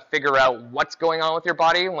you kind of figure out what's going on with your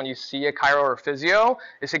body, when you see a chiro or physio,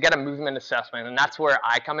 is to get a movement assessment. And that's where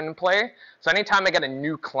I come into play. So anytime I get a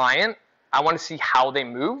new client, I want to see how they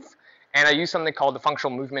move. And I use something called the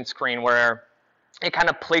functional movement screen, where it kind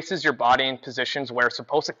of places your body in positions where it's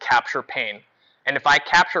supposed to capture pain. And if I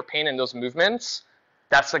capture pain in those movements,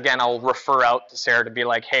 that's, again, I'll refer out to Sarah to be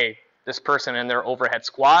like, hey, this person in their overhead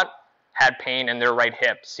squat had pain in their right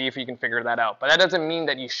hip. See if you can figure that out. But that doesn't mean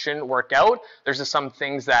that you shouldn't work out. There's just some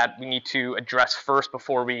things that we need to address first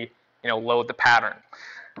before we, load the pattern.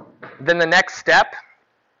 Then the next step,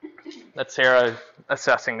 that's Sarah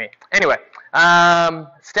assessing me. Anyway,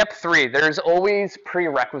 step 3, there's always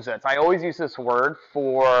prerequisites. I always use this word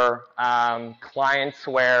for clients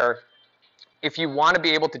where if you want to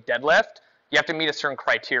be able to deadlift, you have to meet a certain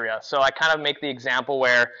criteria. So I kind of make the example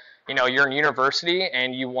where, you're in university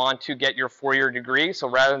and you want to get your 4-year degree. So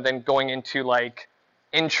rather than going into like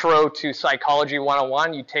Intro to Psychology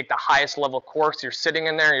 101, you take the highest level course, you're sitting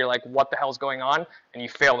in there, you're like, what the hell's going on? And you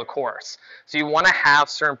fail the course. So you want to have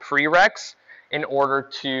certain prereqs in order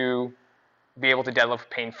to be able to deadlift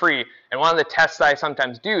pain-free. And one of the tests that I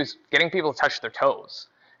sometimes do is getting people to touch their toes.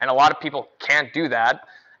 And a lot of people can't do that.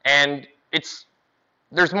 And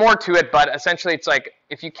there's more to it, but essentially it's like,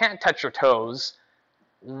 if you can't touch your toes,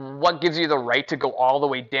 what gives you the right to go all the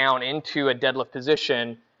way down into a deadlift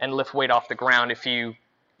position and lift weight off the ground if you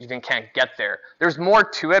even can't get there? There's more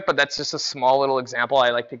to it, but that's just a small little example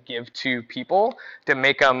I like to give to people to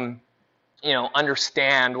make them,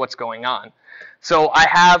 understand what's going on. So I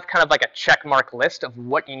have kind of like a check mark list of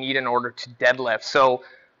what you need in order to deadlift. So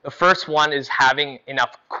the first one is having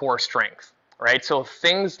enough core strength, right? So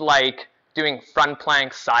things like doing front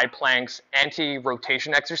planks, side planks,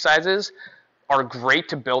 anti-rotation exercises are great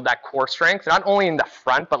to build that core strength, not only in the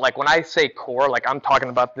front, but like when I say core, like I'm talking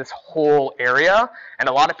about this whole area. And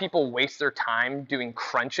a lot of people waste their time doing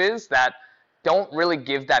crunches that don't really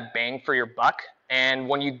give that bang for your buck And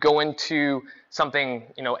when you go into something,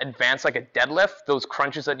 advanced like a deadlift, those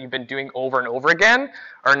crunches that you've been doing over and over again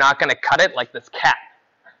are not going to cut it like this cat,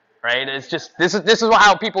 right? It's just, this is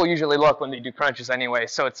how people usually look when they do crunches anyway.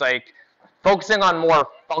 So it's like focusing on more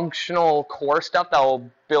functional core stuff that will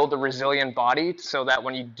build a resilient body so that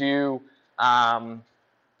when you do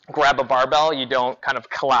grab a barbell, you don't kind of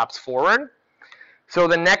collapse forward. So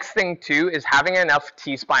the next thing too is having enough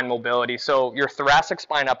T-spine mobility. So your thoracic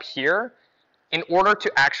spine up here, in order to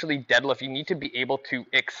actually deadlift, you need to be able to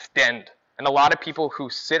extend. And a lot of people who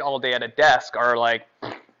sit all day at a desk are like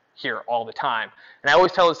here all the time. And I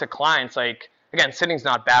always tell this to clients, like, again, sitting's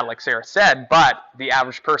not bad, like Sarah said, but the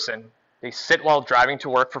average person, they sit while driving to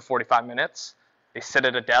work for 45 minutes. They sit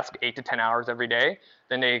at a desk 8 to 10 hours every day.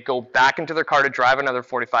 Then they go back into their car to drive another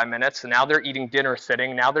 45 minutes. And now they're eating dinner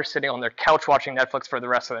sitting. Now they're sitting on their couch watching Netflix for the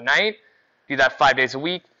rest of the night. Do that 5 days a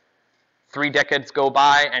week. 3 decades go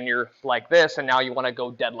by and you're like this, and now you want to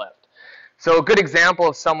go deadlift. So a good example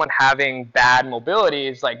of someone having bad mobility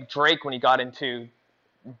is like Drake when he got into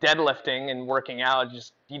deadlifting and working out.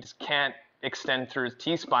 He just can't extend through his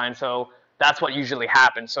T-spine. So that's what usually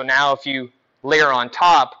happens. So now if you layer on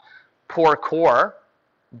top poor core,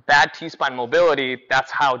 bad T-spine mobility, that's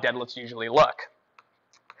how deadlifts usually look.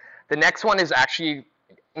 The next one is actually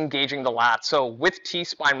engaging the lats. So with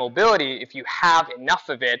T-spine mobility, if you have enough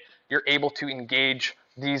of it, you're able to engage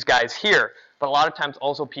these guys here. But a lot of times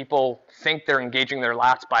also people think they're engaging their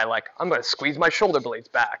lats by like, I'm going to squeeze my shoulder blades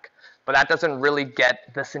back. But that doesn't really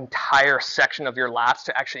get this entire section of your lats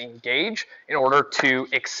to actually engage in order to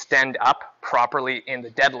extend up properly in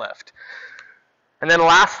the deadlift. And then the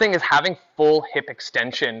last thing is having full hip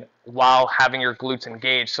extension while having your glutes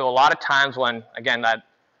engaged. So a lot of times when, again, that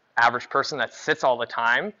average person that sits all the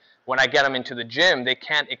time, when I get them into the gym, they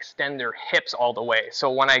can't extend their hips all the way.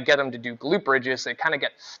 So when I get them to do glute bridges, they kind of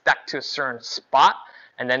get stuck to a certain spot,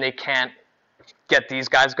 and then they can't get these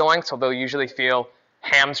guys going. So they'll usually feel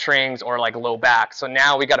hamstrings or like low back. So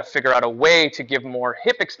now we got to figure out a way to give more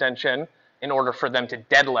hip extension in order for them to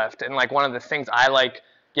deadlift. And like one of the things I like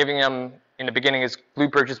giving them in the beginning is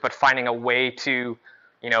glute bridges, but finding a way to,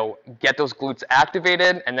 get those glutes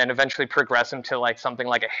activated and then eventually progress them to like something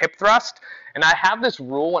like a hip thrust. And I have this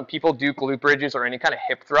rule when people do glute bridges or any kind of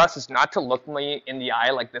hip thrust is not to look me in the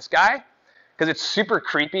eye like this guy, because it's super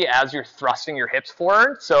creepy as you're thrusting your hips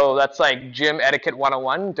forward. So that's like gym etiquette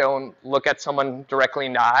 101. Don't look at someone directly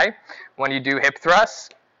in the eye when you do hip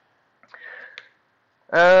thrusts.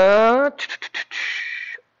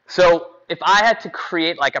 So if I had to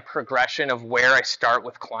create like a progression of where I start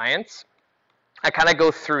with clients, I kind of go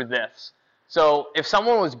through this. So if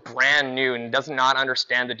someone was brand new and does not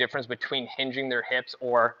understand the difference between hinging their hips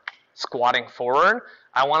or squatting forward,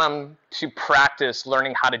 I want them to practice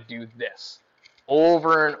learning how to do this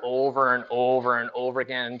over and over and over and over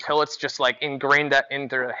again until it's just like ingrained that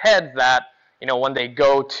into their head that, when they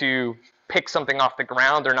go to pick something off the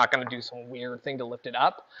ground, they're not going to do some weird thing to lift it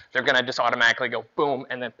up. They're going to just automatically go boom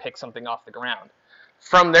and then pick something off the ground.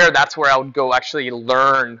 From there, that's where I would go actually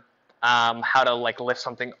learn how to like lift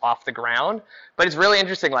something off the ground. But it's really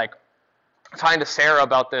interesting, like talking to Sarah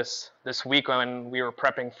about this week when we were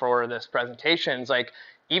prepping for this presentation. It's like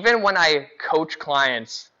even when I coach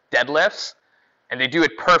clients deadlifts and they do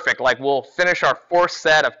it perfect, like we'll finish our 4th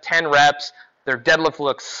set of 10 reps, their deadlift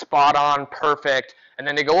looks spot on, perfect, and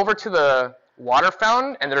then they go over to the water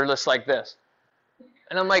fountain and they're just like this.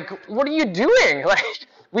 And I'm like, what are you doing? Like,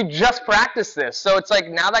 we just practiced this. So it's like,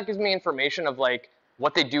 now that gives me information of like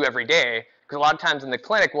what they do every day. Because a lot of times in the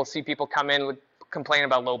clinic, we'll see people come in with complaining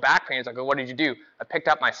about low back pain. It's like, well, what did you do? I picked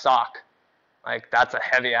up my sock. Like, that's a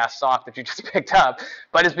heavy ass sock that you just picked up.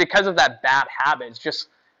 But it's because of that bad habit. It's just,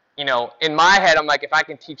 in my head, I'm like, if I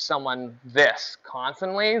can teach someone this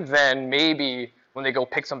constantly, then maybe when they go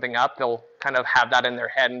pick something up, they'll kind of have that in their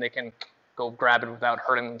head and they can go grab it without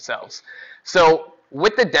hurting themselves. So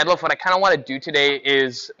with the deadlift, what I kind of want to do today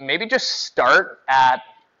is maybe just start at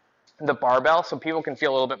the barbell so people can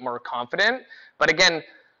feel a little bit more confident. But again,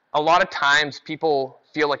 a lot of times people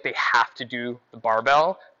feel like they have to do the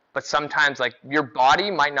barbell, but sometimes like your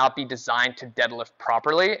body might not be designed to deadlift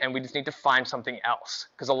properly, and we just need to find something else.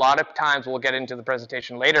 Because a lot of times, we'll get into the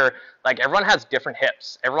presentation later, like everyone has different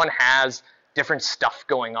hips. Everyone has different stuff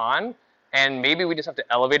going on, and maybe we just have to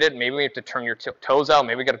elevate it. Maybe we have to turn your toes out.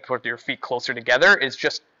 Maybe we got to put your feet closer together. It's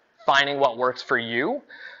just finding what works for you.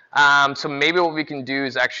 So maybe what we can do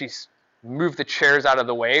is actually move the chairs out of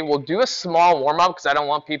the way. We'll do a small warm-up because I don't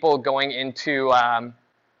want people going into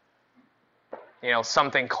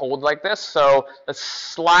something cold like this. So let's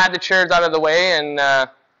slide the chairs out of the way and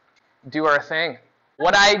do our thing.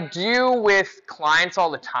 What I do with clients all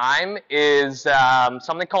the time is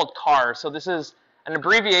something called CAR. So this is an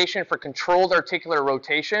abbreviation for controlled articular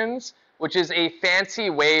rotations, which is a fancy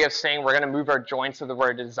way of saying we're going to move our joints the way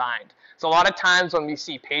we're designed. So a lot of times when we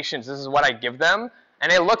see patients, this is what I give them,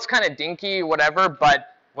 and it looks kind of dinky, whatever,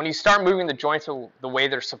 but when you start moving the joints the way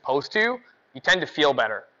they're supposed to, you tend to feel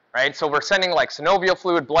better, right? So we're sending like synovial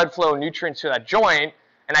fluid, blood flow, nutrients to that joint,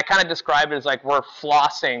 and I kind of describe it as like we're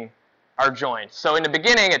flossing our joints. So in the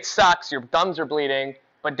beginning, it sucks, your gums are bleeding,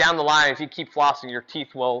 but down the line, if you keep flossing, your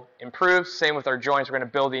teeth will improve. Same with our joints, we're going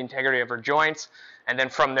to build the integrity of our joints, and then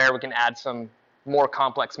from there, we can add some more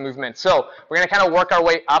complex movements. So we're going to kind of work our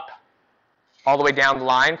way up all the way down the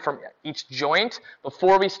line from each joint.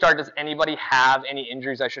 Before we start, does anybody have any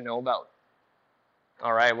injuries I should know about?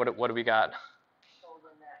 All right, what do we got?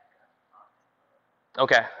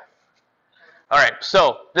 Okay. All right,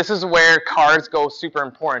 so this is where CARs go super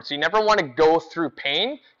important. So you never want to go through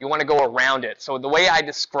pain, you want to go around it. So the way I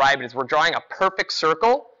describe it is we're drawing a perfect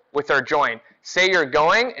circle with our joint. Say you're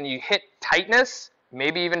going and you hit tightness,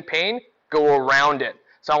 maybe even pain, go around it.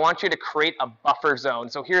 So I want you to create a buffer zone.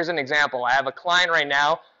 So here's an example. I have a client right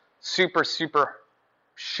now, super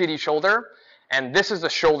shitty shoulder, and this is the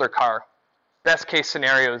shoulder CAR. Best case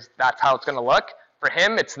scenario is that's how it's going to look. For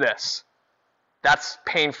him, it's this. That's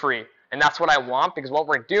pain-free. And that's what I want, because what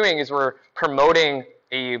we're doing is we're promoting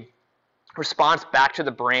a response back to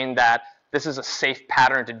the brain that this is a safe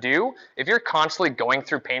pattern to do. If you're constantly going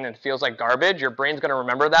through pain and it feels like garbage, your brain's going to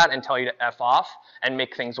remember that and tell you to F off and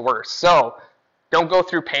make things worse. So don't go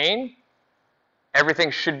through pain.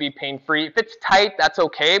 Everything should be pain-free. If it's tight, that's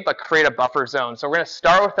okay, but create a buffer zone. So we're going to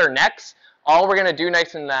start with our necks. All we're going to do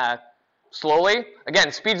nice and slowly. Again,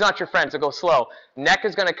 speed's not your friend, so go slow. Neck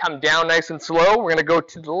is going to come down nice and slow. We're going to go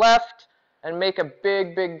to the left and make a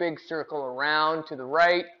big circle around to the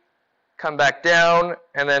right. Come back down,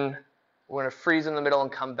 and then we're going to freeze in the middle and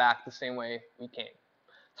come back the same way we came.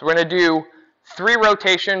 So we're going to do 3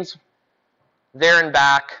 rotations, there and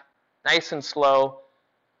back, nice and slow,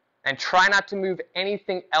 and try not to move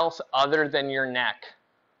anything else other than your neck.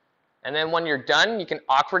 And then when you're done, you can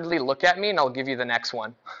awkwardly look at me, and I'll give you the next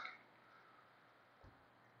one.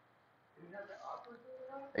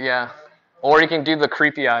 Yeah. Or you can do the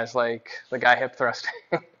creepy eyes like the guy hip thrusting.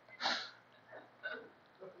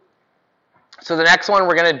 So the next one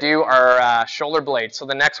we're going to do are shoulder blades. So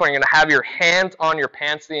the next one, you're going to have your hands on your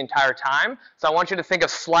pants the entire time. So I want you to think of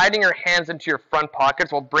sliding your hands into your front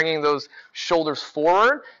pockets while bringing those shoulders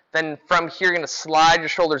forward. Then from here, you're going to slide your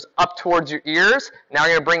shoulders up towards your ears. Now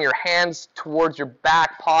you're going to bring your hands towards your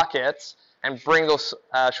back pockets and bring those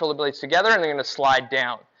shoulder blades together, and you're going to slide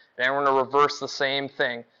down. Then we're going to reverse the same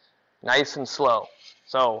thing, nice and slow.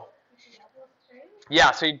 So,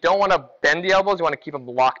 yeah, so you don't want to bend the elbows. You want to keep them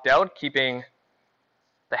locked out, keeping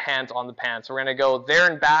the hands on the pants. So we're going to go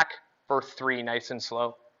there and back for 3, nice and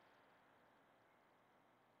slow.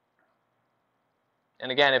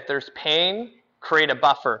 And again, if there's pain, create a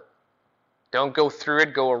buffer. Don't go through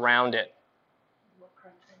it, go around it.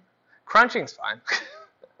 Crunching's fine.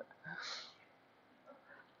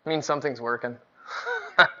 Means something's working.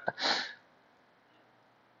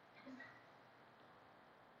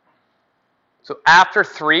 So after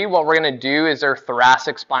 3, what we're going to do is our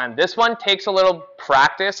thoracic spine. This one takes a little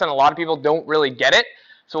practice, and a lot of people don't really get it.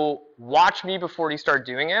 So watch me before you start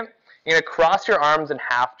doing it. You're going to cross your arms in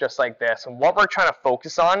half just like this. And what we're trying to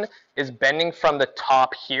focus on is bending from the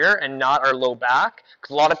top here and not our low back.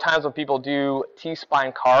 Because a lot of times when people do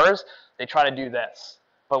T-spine CARs, they try to do this.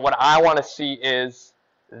 But what I want to see is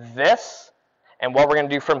this. And what we're going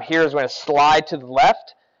to do from here is we're going to slide to the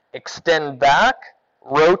left, extend back,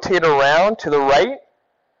 rotate around to the right,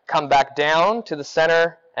 come back down to the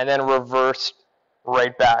center, and then reverse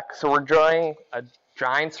right back. So we're drawing a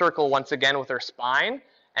giant circle once again with our spine.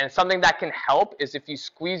 And something that can help is if you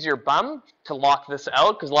squeeze your bum to lock this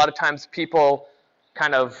out, because a lot of times people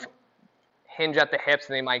kind of hinge at the hips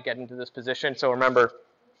and they might get into this position. So remember,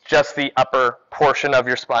 just the upper portion of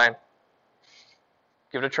your spine.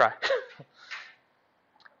 Give it a try.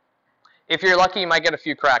 If you're lucky, you might get a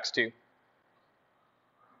few cracks too.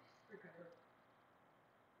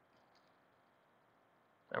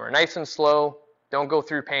 And we're nice and slow. Don't go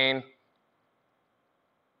through pain.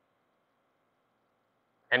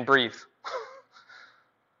 And breathe.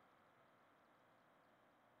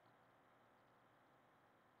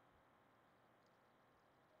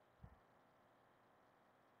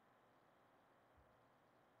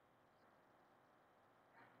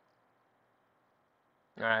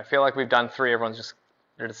 All right, I feel like we've done 3. Everyone's just,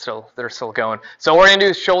 they're still going. So what we're going to do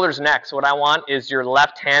is shoulders next. What I want is your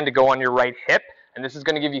left hand to go on your right hip. And this is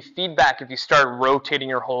going to give you feedback if you start rotating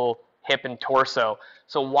your whole hip and torso.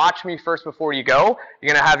 So watch me first before you go.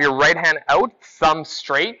 You're going to have your right hand out, thumb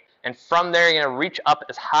straight, and from there you're going to reach up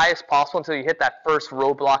as high as possible until you hit that first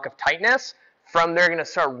roadblock of tightness. From there you're going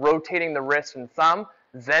to start rotating the wrist and thumb,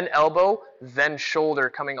 then elbow, then shoulder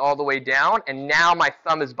coming all the way down, and now my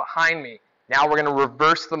thumb is behind me. Now we're going to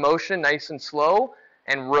reverse the motion nice and slow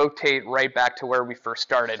and rotate right back to where we first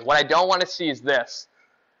started. What I don't want to see is this.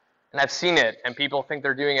 And I've seen it, and people think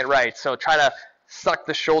they're doing it right. So try to suck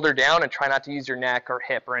the shoulder down and try not to use your neck or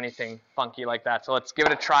hip or anything funky like that. So let's give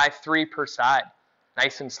it a try, 3 per side,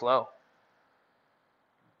 nice and slow.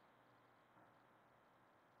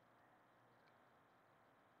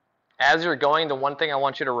 As you're going, the one thing I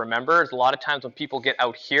want you to remember is a lot of times when people get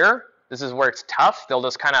out here, this is where it's tough. They'll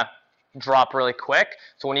just kind of drop really quick.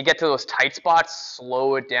 So when you get to those tight spots,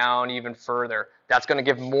 slow it down even further. That's going to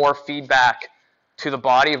give more feedback to the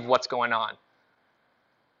body of what's going on.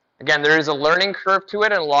 Again, there is a learning curve to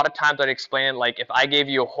it, and a lot of times I'd explain it like if I gave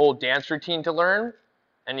you a whole dance routine to learn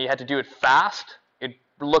and you had to do it fast, it'd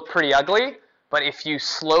look pretty ugly. But if you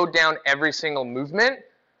slowed down every single movement,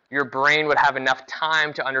 your brain would have enough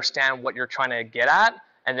time to understand what you're trying to get at,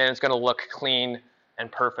 and then it's going to look clean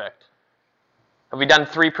and perfect. Have we done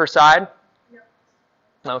 3 per side?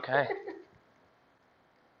 No. Okay.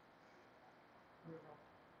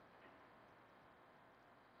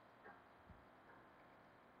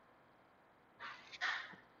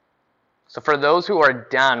 So for those who are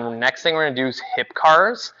done, next thing we're going to do is hip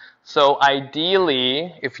cars. So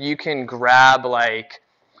ideally, if you can grab like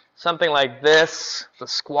something like this, the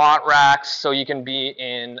squat racks, so you can be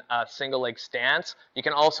in a single leg stance. You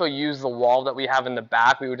can also use the wall that we have in the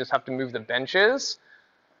back. We would just have to move the benches,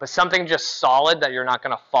 but something just solid that you're not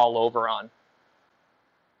going to fall over on.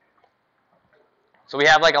 So we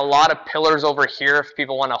have like a lot of pillars over here if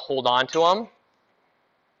people want to hold on to them.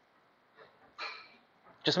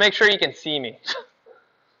 Just make sure you can see me.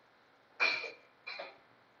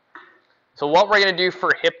 So what we're going to do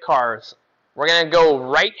for hip cars, we're going to go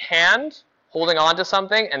right hand holding on to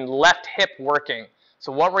something and left hip working.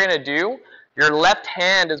 So what we're going to do, your left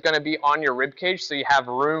hand is going to be on your rib cage so you have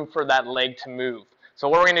room for that leg to move. So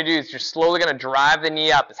what we're going to do is you're slowly going to drive the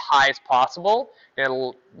knee up as high as possible. You're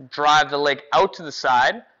going to drive the leg out to the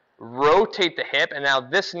side, rotate the hip, and now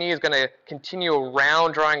this knee is going to continue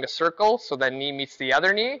around drawing a circle so that knee meets the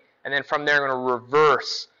other knee, and then from there we're going to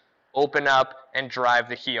reverse, open up, and drive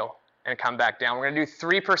the heel and come back down. We're going to do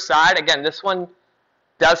 3 per side. Again, this one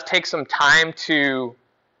does take some time to,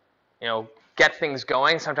 get things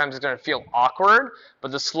going. Sometimes it's going to feel awkward,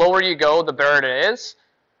 but the slower you go, the better it is.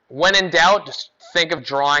 When in doubt, just think of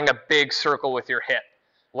drawing a big circle with your hip.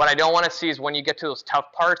 What I don't want to see is when you get to those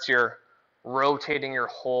tough parts, you're rotating your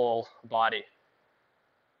whole body.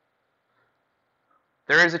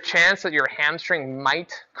 There is a chance that your hamstring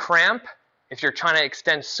might cramp if you're trying to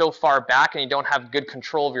extend so far back and you don't have good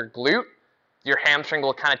control of your glute. Your hamstring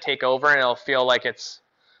will kind of take over and it'll feel like it's,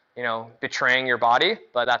 betraying your body,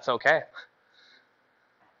 but that's okay.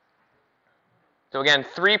 So again,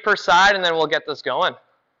 3 per side, and then we'll get this going.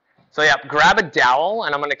 So yeah, grab a dowel,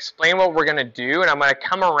 and I'm going to explain what we're going to do, and I'm going to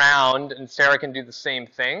come around, and Sarah can do the same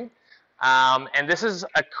thing. And this is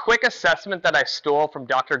a quick assessment that I stole from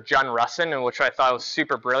Dr. John Russin, and which I thought was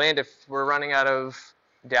super brilliant. If we're running out of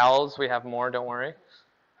dowels, we have more, don't worry.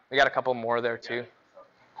 We got a couple more there too.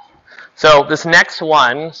 So this next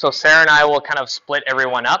one, so Sarah and I will kind of split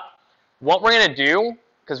everyone up. What we're going to do,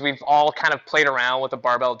 because we've all kind of played around with the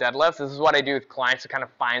barbell deadlifts, this is what I do with clients to kind of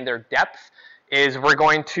find their depth, is we're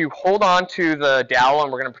going to hold on to the dowel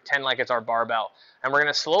and we're going to pretend like it's our barbell. And we're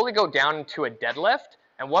going to slowly go down into a deadlift.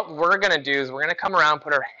 And what we're going to do is we're going to come around,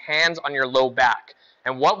 put our hands on your low back.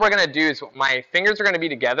 And what we're going to do is my fingers are going to be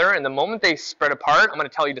together, and the moment they spread apart, I'm going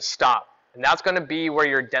to tell you to stop. And that's going to be where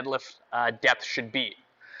your deadlift depth should be.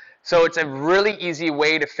 So it's a really easy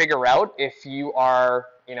way to figure out if you are,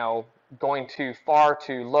 going too far,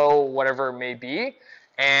 too low, whatever it may be.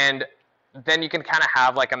 And then you can kind of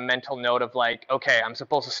have like a mental note of like, okay, I'm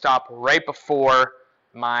supposed to stop right before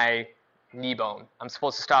my knee bone. I'm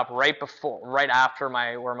supposed to stop right after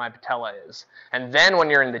where my patella is. And then when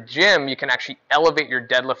you're in the gym, you can actually elevate your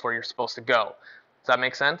deadlift where you're supposed to go. Does that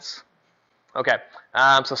make sense? Okay.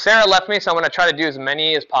 So Sarah left me, so I'm going to try to do as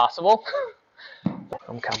many as possible.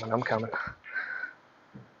 I'm coming.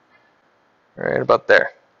 Right about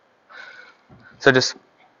there. So just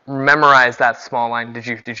memorize that small line. Did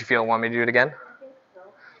you feel want me to do it again? I think so.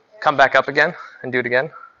 Yeah. Come back up again and do it again.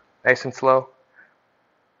 Nice and slow.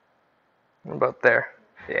 About there.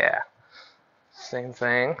 Yeah. Same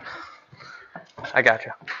thing. I got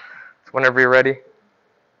you. So whenever you're ready.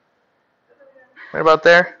 Right about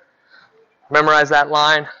there. Memorize that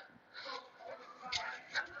line.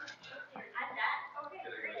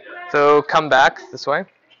 So come back this way.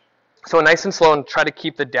 So nice and slow, and try to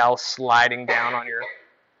keep the dowel sliding down on your,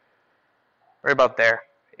 right about there.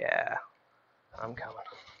 Yeah, I'm coming.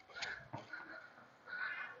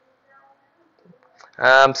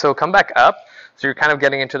 So come back up. So you're kind of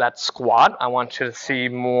getting into that squat. I want you to see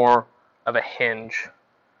more of a hinge.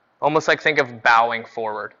 Almost like think of bowing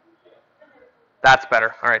forward. That's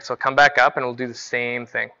better. All right, so come back up and we'll do the same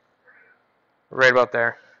thing. Right about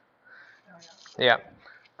there. Yeah.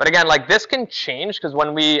 But again, like this can change because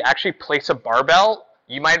when we actually place a barbell,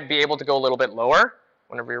 you might be able to go a little bit lower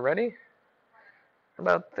whenever you're ready.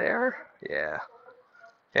 About there. Yeah.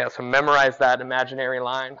 Yeah, so memorize that imaginary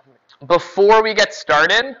line. Before we get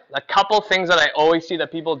started, a couple things that I always see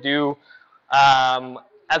that people do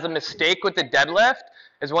as a mistake with the deadlift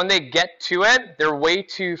is when they get to it, they're way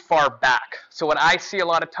too far back. So what I see a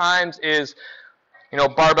lot of times is, you know,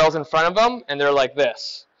 barbells in front of them, and they're like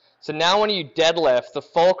this. So now when you deadlift, the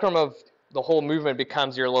fulcrum of the whole movement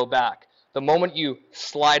becomes your low back. The moment you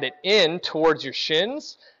slide it in towards your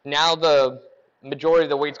shins, now the majority of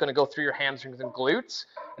the weight's going to go through your hamstrings and glutes,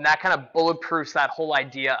 and that kind of bulletproofs that whole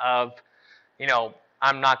idea of, you know,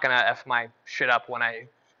 I'm not going to F my shit up when I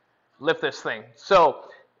lift this thing. So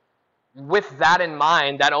with that in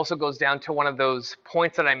mind, that also goes down to one of those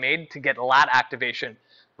points that I made to get lat activation.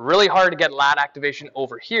 Really hard to get lat activation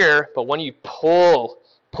over here, but when you pull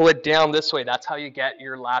it down this way, that's how you get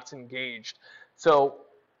your lats engaged. So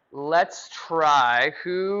let's try,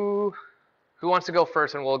 who wants to go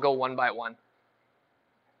first, and we'll go one by one.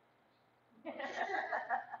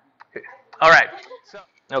 All right.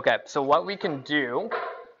 So what we can do,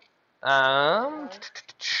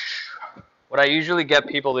 what I usually get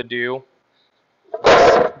people to do,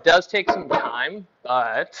 does take some time,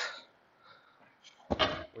 but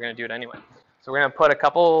we're going to do it anyway. So we're going to put a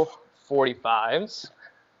couple 45s.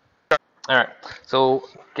 All right, so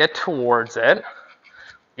get towards it,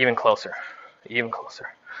 even closer, even closer.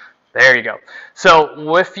 There you go.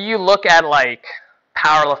 So if you look at like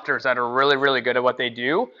powerlifters that are really, really good at what they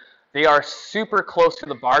do, they are super close to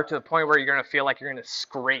the bar to the point where you're going to feel like you're going to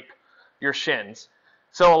scrape your shins.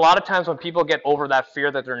 So a lot of times when people get over that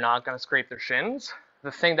fear that they're not going to scrape their shins,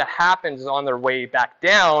 the thing that happens is on their way back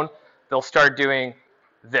down, they'll start doing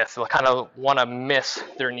this. They'll kind of want to miss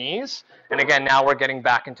their knees. And again, now we're getting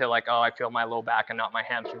back into like, oh, I feel my low back and not my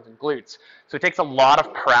hamstrings and glutes. So it takes a lot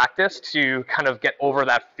of practice to kind of get over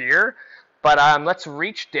that fear. But let's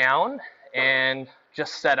reach down and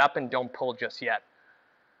just set up and don't pull just yet.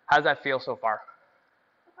 How does that feel so far?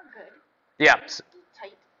 Good. Yeah.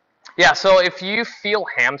 Tight. Yeah, so if you feel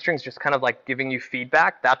hamstrings just kind of like giving you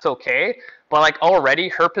feedback, that's okay. But like already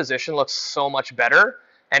her position looks so much better.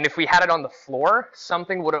 And if we had it on the floor,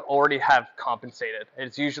 something would have already have compensated.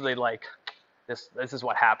 It's usually like this is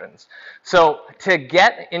what happens. So to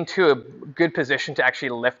get into a good position to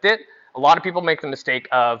actually lift it, a lot of people make the mistake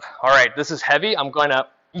of, all right, this is heavy, I'm going to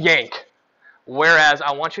yank. Whereas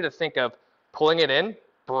I want you to think of pulling it in,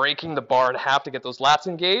 breaking the bar in half to get those lats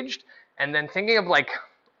engaged, and then thinking of like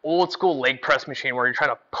old school leg press machine where you're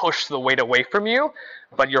trying to push the weight away from you,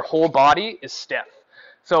 but your whole body is stiff.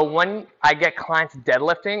 So when I get clients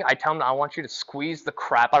deadlifting, I tell them I want you to squeeze the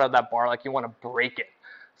crap out of that bar like you want to break it.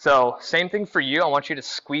 So same thing for you. I want you to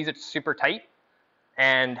squeeze it super tight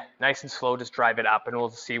and nice and slow, just drive it up, and we'll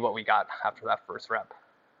see what we got after that first rep.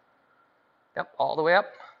 Yep, all the way up,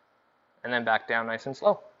 and then back down nice and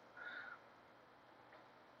slow.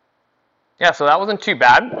 Yeah, so that wasn't too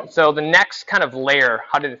bad. So the next kind of layer,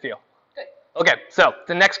 how did it feel? Good. Okay, so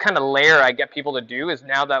the next kind of layer I get people to do is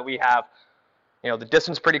now that we have, you know, the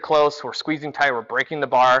distance pretty close, we're squeezing tight, we're breaking the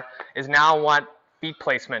bar, is now I want feet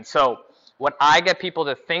placement. So what I get people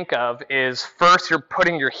to think of is first you're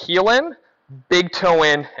putting your heel in, big toe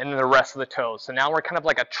in, and then the rest of the toes. So now we're kind of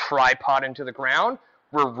like a tripod into the ground.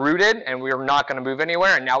 We're rooted and we're not going to move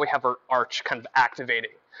anywhere, and now we have our arch kind of activating.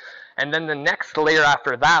 And then the next layer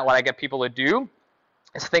after that, what I get people to do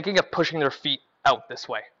is thinking of pushing their feet out this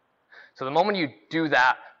way. So the moment you do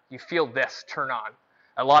that, you feel this turn on.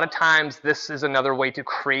 A lot of times this is another way to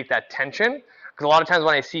create that tension, because a lot of times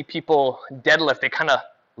when I see people deadlift, they kind of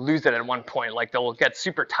lose it at one point. Like they'll get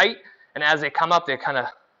super tight, and as they come up, they kind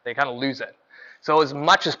of lose it. So as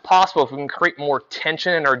much as possible, if we can create more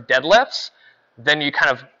tension in our deadlifts, then you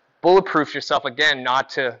kind of bulletproof yourself again not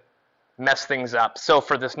to mess things up. So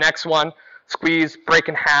for this next one, squeeze, break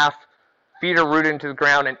in half, feet are rooted into the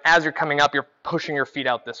ground, and as you're coming up, you're pushing your feet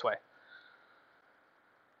out this way.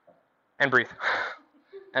 And breathe.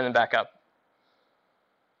 And then back up.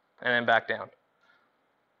 And then back down.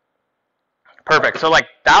 Perfect. So like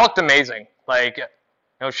that looked amazing. Like, you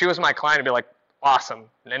know, if she was my client, I'd be like, awesome.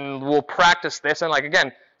 And we'll practice this. And like,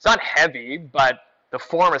 again, it's not heavy, but the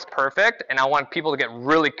form is perfect. And I want people to get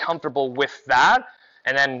really comfortable with that.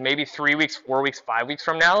 And then maybe 3 weeks, 4 weeks, 5 weeks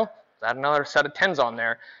from now, add another set of 10s on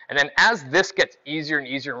there. And then as this gets easier and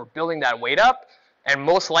easier, we're building that weight up. And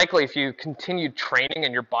most likely, if you continue training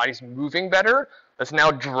and your body's moving better, let's now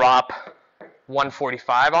drop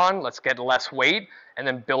 145 on. Let's get less weight and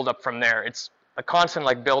then build up from there. It's a constant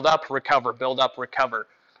like build up, recover, build up, recover.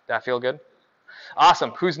 Does that feel good?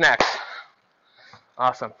 Awesome. Who's next?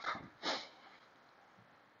 Awesome.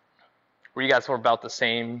 Were you guys for about the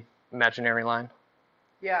same imaginary line?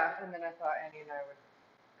 Yeah, and then I thought Andy and I would,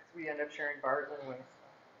 because we end up sharing bars anyway.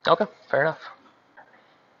 Okay, fair enough.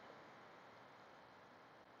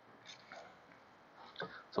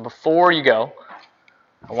 So before you go,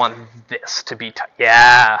 I want this to be tight.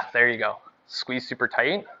 Yeah, there you go. Squeeze super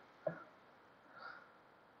tight.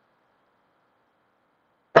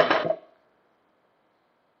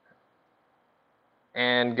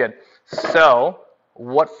 And good. So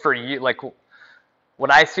what for you, like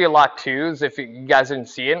what I see a lot too is if you guys didn't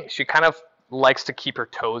see it, she kind of likes to keep her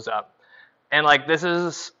toes up. And like this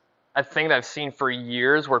is a thing that I've seen for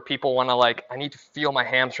years where people want to like, I need to feel my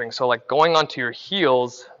hamstrings. So like going onto your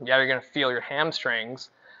heels, yeah, you're going to feel your hamstrings.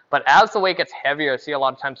 But as the weight gets heavier, I see a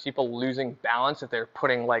lot of times people losing balance if they're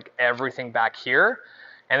putting like everything back here.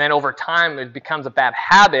 And then over time, it becomes a bad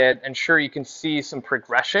habit. And sure, you can see some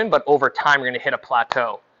progression, but over time, you're going to hit a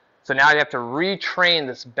plateau. So now you have to retrain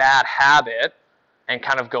this bad habit and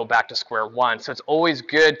kind of go back to square one. So it's always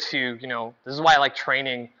good to, you know, this is why I like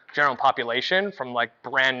training general population from like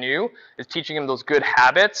brand new, is teaching them those good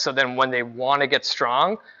habits. So then when they want to get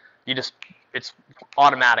strong, it's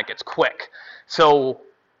automatic, it's quick. So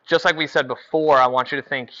just like we said before, I want you to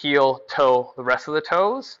think heel, toe, the rest of the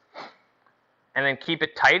toes, and then keep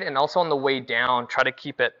it tight. And also on the way down, try to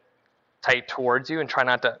keep it tight towards you and try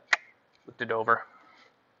not to lift it over.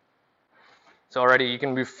 So already you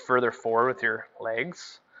can move further forward with your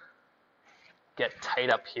legs. Get tight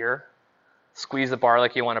up here. Squeeze the bar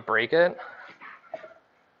like you want to break it.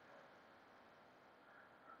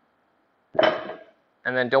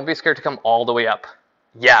 And then don't be scared to come all the way up.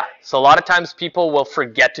 Yeah, so a lot of times people will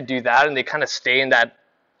forget to do that and they kind of stay in that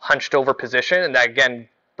hunched over position, and that again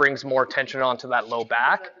brings more tension onto that low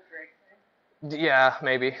back. Yeah,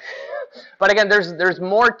 maybe. But again, there's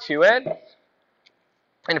more to it.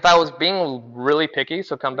 And if I was being really picky,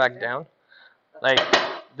 so come back down, like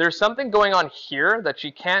there's something going on here that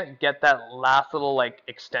she can't get that last little like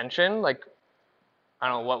extension. Like, I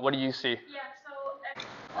don't know, what do you see? Yeah,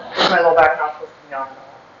 so My low back not supposed to be on.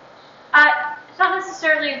 it's not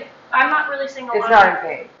necessarily. I'm not really seeing a lot. It's not in of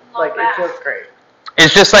pain. low Like back. it feels great.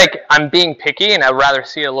 It's just like I'm being picky and I'd rather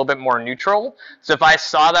see it a little bit more neutral. So if I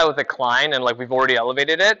saw that with a client and like we've already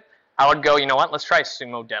elevated it, I would go, you know what, let's try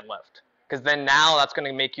sumo deadlift. Because then now that's going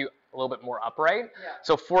to make you a little bit more upright. Yeah.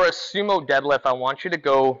 So for a sumo deadlift, I want you to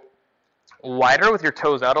go wider with your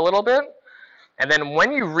toes out a little bit. And then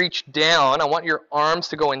when you reach down, I want your arms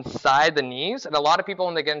to go inside the knees. And a lot of people,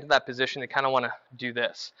 when they get into that position, they kind of want to do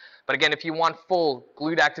this. But again, if you want full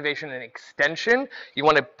glute activation and extension, you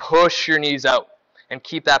want to push your knees out and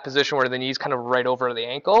keep that position where the knee's kind of right over the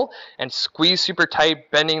ankle, and squeeze super tight,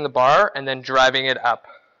 bending the bar, and then driving it up.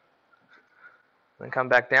 Then come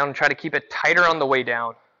back down and try to keep it tighter on the way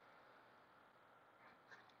down.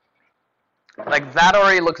 Like that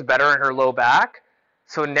already looks better in her low back.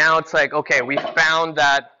 So now it's like, okay, we found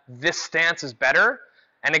that this stance is better.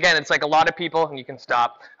 And again, it's like a lot of people, and you can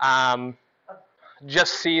stop,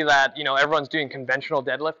 just see that, you know, everyone's doing conventional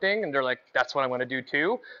deadlifting and they're like, that's what I'm going to do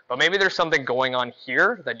too. But maybe there's something going on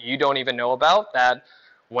here that you don't even know about, that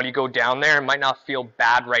when you go down there, it might not feel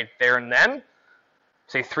bad right there and then.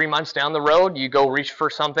 Say 3 months down the road, you go reach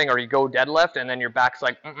for something or you go deadlift and then your back's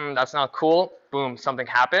like, that's not cool. Boom, something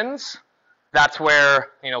happens. That's where,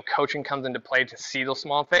 you know, coaching comes into play to see those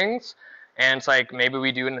small things. And it's like, maybe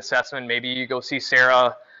we do an assessment, maybe you go see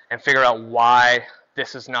Sarah and figure out why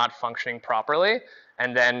this is not functioning properly.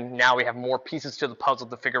 And then now we have more pieces to the puzzle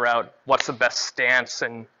to figure out what's the best stance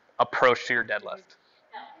and approach to your deadlift.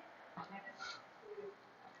 Hey,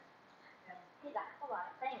 that's a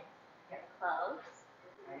lot of things. Close.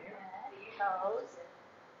 Close.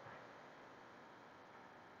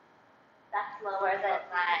 That's lower than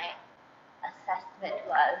my assessment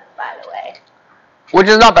was, by the way. Which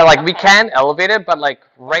is not bad. Like, we can elevate it, but like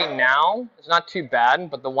right now, it's not too bad.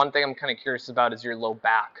 But the one thing I'm kind of curious about is your low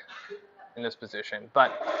back in this position.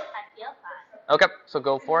 But I feel fine. okay, so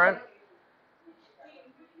go for it.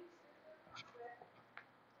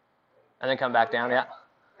 And then come back down, yeah.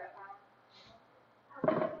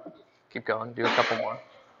 Keep going. Do a couple more.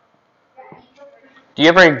 Do you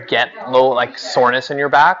ever get low, like soreness in your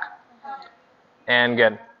back? And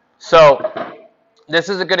good. So this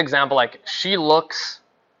is a good example. Like she looks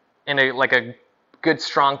in a good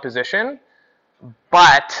strong position,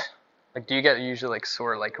 but like, do you get usually like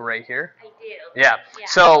sore like right here? I do. Yeah.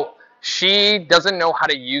 So she doesn't know how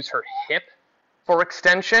to use her hip for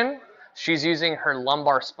extension. She's using her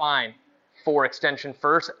lumbar spine for extension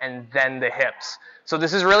first and then the hips. So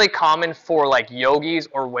this is really common for like yogis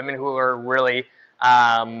or women who are really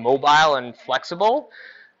mobile and flexible.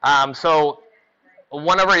 So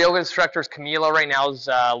one of our yoga instructors, Camila, right now is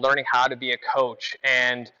learning how to be a coach,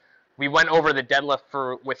 and we went over the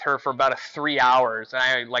deadlift with her for about 3 hours. And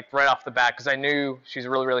I like right off the bat, because I knew she's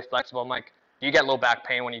really, really flexible. I'm like, do you get low back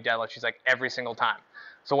pain when you deadlift? She's like, every single time.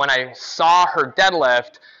 So when I saw her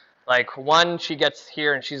deadlift, like she gets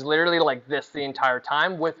here and she's literally like this the entire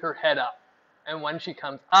time with her head up. And when she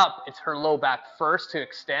comes up, it's her low back first to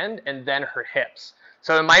extend and then her hips.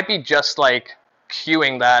 So it might be just like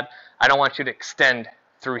cueing that I don't want you to extend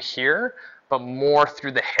through here, but more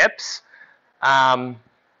through the hips.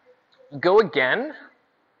 Go again.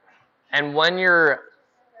 And when you're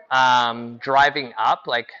driving up,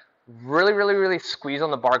 like really, really, really squeeze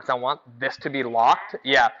on the bar because I want this to be locked.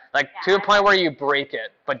 Yeah, like to the point where you break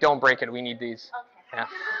it, but don't break it. We need these. Okay. Yeah.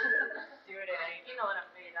 Do it in. You know what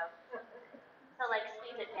I'm made of. So like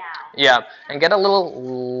squeeze it down. Yeah, and get a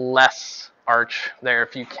little less arch there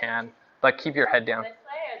if you can, but keep your head down. This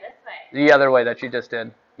way or this way? The other way that you just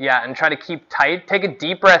did. Yeah, and try to keep tight. Take a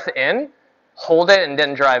deep breath in, hold it, and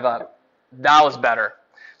then drive up. That was better.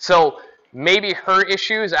 So maybe her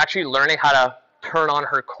issue is actually learning how to turn on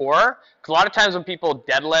her core. Because a lot of times when people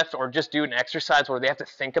deadlift or just do an exercise where they have to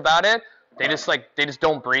think about it, they just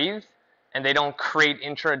don't breathe and they don't create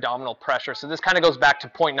intra-abdominal pressure. So this kind of goes back to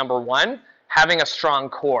point number 1, having a strong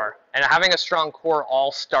core. And having a strong core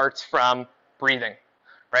all starts from breathing,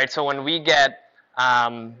 right? So when we get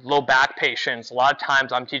low back patients, a lot of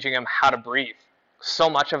times I'm teaching them how to breathe. So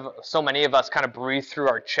many of us kind of breathe through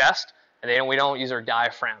our chest, and we don't use our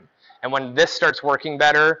diaphragm. And when this starts working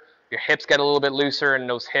better, your hips get a little bit looser, and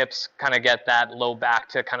those hips kind of get that low back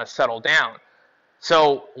to kind of settle down.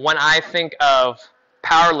 So when I think of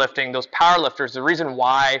powerlifting, those powerlifters, the reason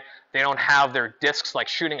why they don't have their discs like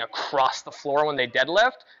shooting across the floor when they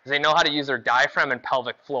deadlift is they know how to use their diaphragm and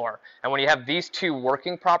pelvic floor. And when you have these two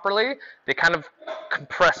working properly, they kind of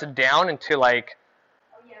compress it down into like,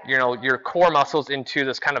 your core muscles into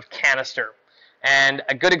this kind of canister. And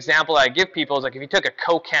a good example that I give people is like if you took a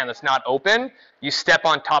Coke can that's not open, you step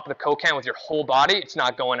on top of the Coke can with your whole body, it's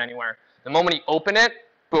not going anywhere. The moment you open it,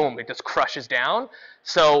 boom, it just crushes down.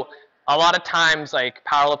 So a lot of times like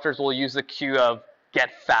powerlifters will use the cue of get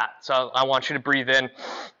fat. So I want you to breathe in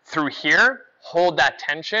through here, hold that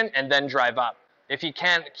tension, and then drive up. If you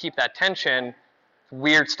can't keep that tension,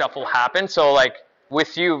 weird stuff will happen. So like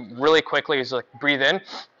with you really quickly is like breathe in,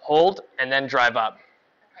 hold, and then drive up.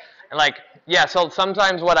 And like, yeah, so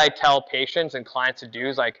sometimes what I tell patients and clients to do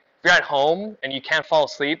is like, if you're at home and you can't fall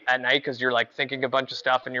asleep at night because you're like thinking a bunch of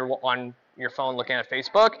stuff and you're on your phone looking at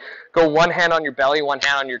Facebook, go one hand on your belly, one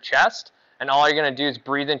hand on your chest, and all you're going to do is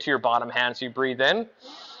breathe into your bottom hand. So you breathe in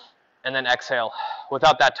and then exhale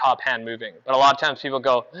without that top hand moving. But a lot of times people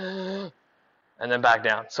go and then back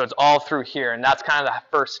down. So it's all through here, and that's kind of the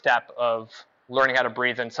first step of learning how to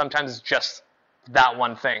breathe, and sometimes it's just that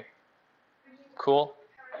one thing. Cool?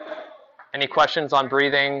 Any questions on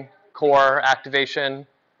breathing, core activation?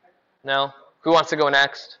 No? Who wants to go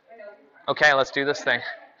next? Okay, let's do this thing.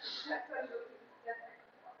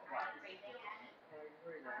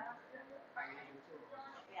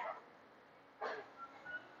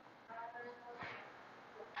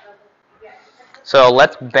 So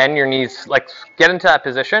let's bend your knees, like get into that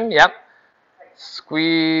position. Yep.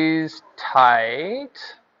 Squeeze tight.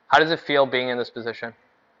 How does it feel being in this position?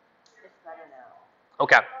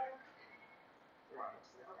 Okay.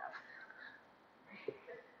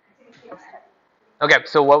 Okay,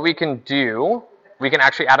 so what we can do, we can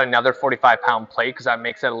actually add another 45-pound plate because that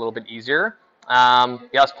makes it a little bit easier. Yeah,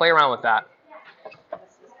 let's play around with that.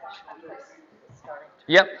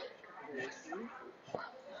 Yep.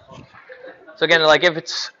 So again, like if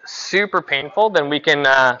it's super painful, then we can,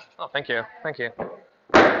 oh, thank you.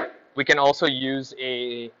 We can also use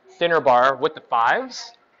a thinner bar with the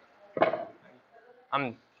 5s.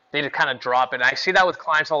 They just kind of drop it. I see that with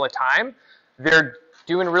clients all the time. They're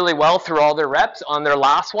doing really well through all their reps. On their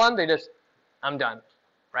last one, I'm done,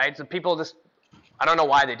 right? So people just, I don't know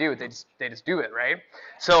why they do it. They just do it, right?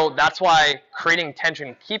 So that's why creating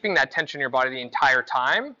tension, keeping that tension in your body the entire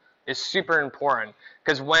time is super important.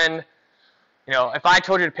 Because when You know, if I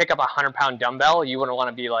told you to pick up a 100-pound dumbbell, you wouldn't want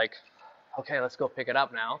to be like, okay, let's go pick it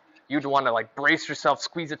up now. You'd want to like brace yourself,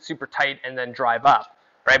 squeeze it super tight, and then drive up,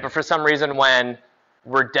 right? But for some reason, when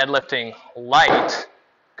we're deadlifting light,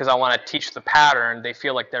 because I want to teach the pattern, they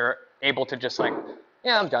feel like they're able to just like,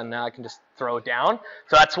 yeah, I'm done now. I can just throw it down.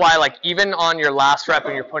 So that's why, like, even on your last rep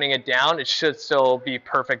when you're putting it down, it should still be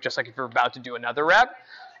perfect, just like if you're about to do another rep.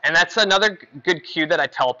 And that's another good cue that I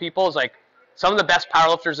tell people is like, some of the best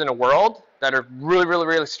powerlifters in the world that are really, really,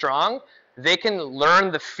 really strong, they can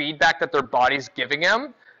learn the feedback that their body's giving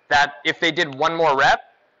them, that if they did one more rep,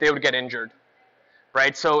 they would get injured,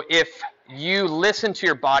 right? So if you listen to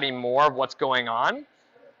your body more of what's going on,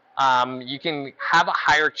 you can have a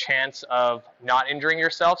higher chance of not injuring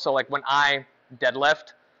yourself. So like when I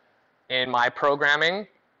deadlift in my programming,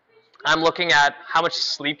 I'm looking at how much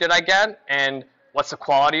sleep did I get and what's the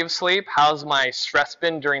quality of sleep, how's my stress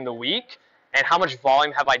been during the week, and how much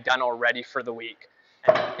volume have I done already for the week.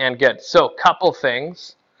 And good. So couple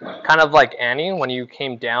things, kind of like Annie, when you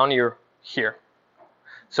came down, you're here.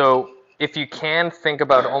 So if you can, think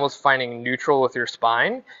about almost finding neutral with your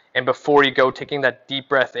spine, and before you go, taking that deep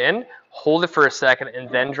breath in, hold it for a second, and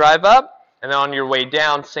then drive up. And then on your way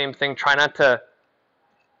down, same thing, try not to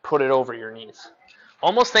put it over your knees.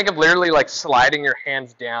 Almost think of literally like sliding your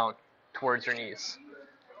hands down towards your knees.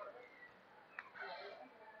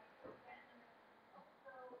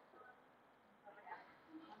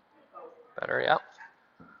 Better, yeah.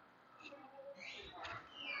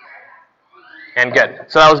 And good.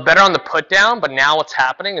 So that was better on the put down, but now what's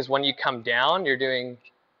happening is when you come down, you're doing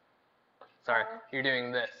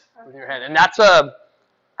this with your head. And that's a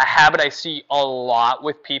habit I see a lot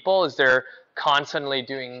with people, is they're constantly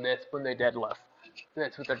doing this when they deadlift.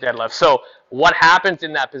 This with their deadlift. So what happens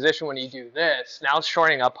in that position when you do this, now it's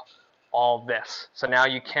shortening up all this. So now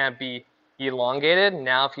you can't be elongated.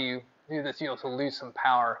 Now if you do this, you also lose some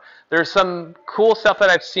power. There's some cool stuff that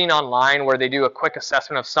I've seen online where they do a quick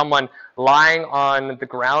assessment of someone lying on the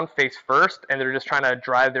ground face first, and they're just trying to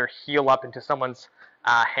drive their heel up into someone's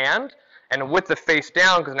hand. And with the face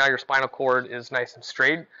down, because now your spinal cord is nice and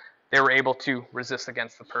straight, they were able to resist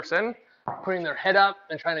against the person. Putting their head up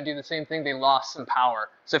and trying to do the same thing, they lost some power.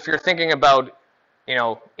 So if you're thinking about, you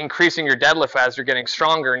know, increasing your deadlift as you're getting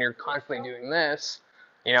stronger and you're constantly doing this,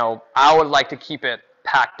 you know, I would like to keep it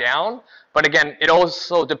packed down. But again, it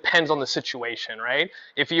also depends on the situation, right?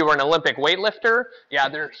 If you were an Olympic weightlifter, yeah,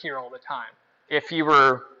 they're here all the time. If you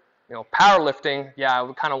were, you know, powerlifting, yeah, I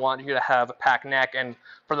would kind of want you to have a packed neck. And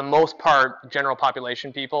for the most part, general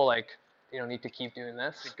population people, like, you don't need to keep doing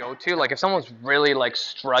this to go to. Like if someone's really like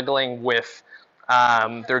struggling with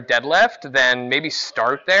their deadlift, then maybe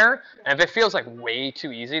start there. And if it feels like way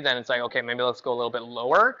too easy, then it's like, okay, maybe let's go a little bit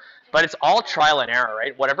lower. But it's all trial and error,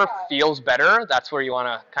 right? Whatever feels better, that's where you want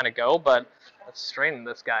to kind of go. But let's straighten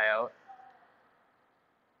this guy out.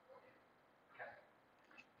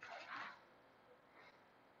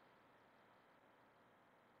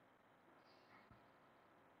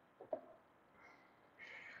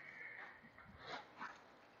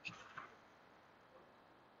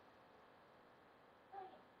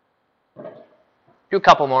 Do a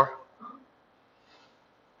couple more.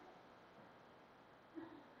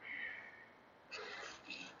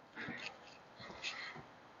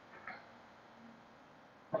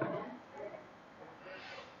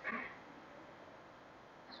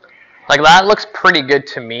 Like that looks pretty good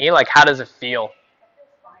to me. Like how does it feel?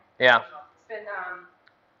 Yeah. It's been,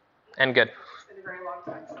 And good. it's been a very long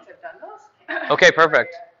time since I've done those. Okay,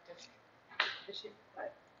 perfect. Issue,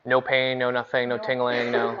 but No pain, no nothing, no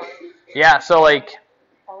tingling, no. Yeah, so like.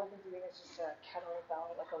 all I've been doing is just a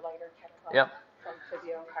kettlebell, like a lighter kettlebell Yep. from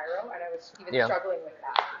Physio Cairo, and I was even Yeah. struggling with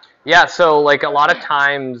that. Yeah, so like a lot of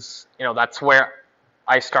times, you know, that's where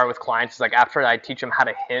I start with clients. Is like after I teach them how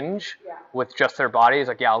to hinge Yeah. with just their bodies,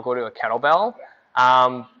 like, yeah, I'll go to a kettlebell.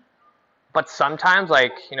 But sometimes,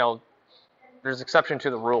 like, you know, there's exception to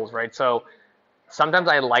the rules, right? So sometimes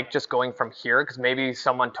I like just going from here because maybe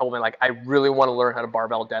someone told me, like, I really want to learn how to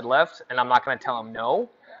barbell deadlift, and I'm not going to tell them no.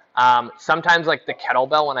 Sometimes, like, the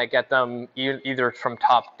kettlebell, when I get them either from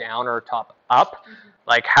top down or top up,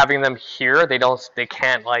 like, having them here, they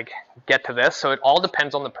can't, like, get to this. So it all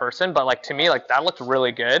depends on the person. But, like, to me, like, that looked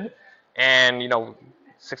really good. And, you know,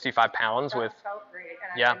 65 pounds That with, felt great,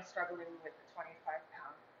 and yeah. I've been struggling with the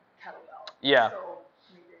 25-pound kettlebell. Yeah. So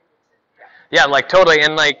maybe I need to, yeah. Yeah, like, totally.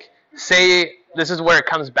 And, like, say this is where it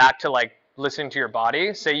comes back to, like, listening to your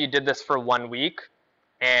body. Say you did this for 1 week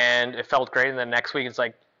and it felt great, and the next week it's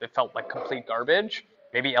like it felt like complete garbage.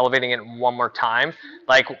 Maybe elevating it one more time.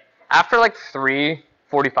 Like after like 3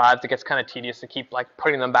 45s, it gets kind of tedious to keep like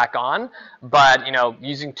putting them back on. But you know,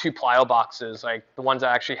 using 2 plyo boxes, like the ones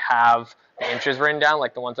that actually have the inches written down,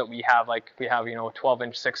 like the ones that we have, you know,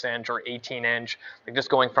 12-inch, 6-inch, or 18-inch, like just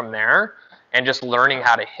going from there and just learning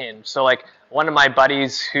how to hinge. So like one of my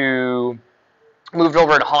buddies who moved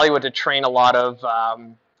over to Hollywood to train a lot of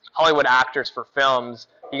Hollywood actors for films,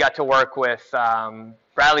 he got to work with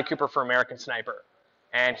Bradley Cooper for American Sniper.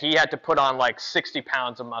 And he had to put on like 60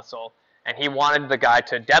 pounds of muscle, and he wanted the guy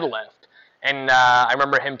to deadlift. And I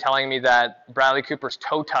remember him telling me that Bradley Cooper's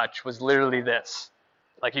toe touch was literally this.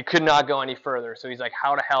 Like, you could not go any further. So he's like,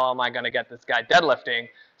 how the hell am I going to get this guy deadlifting?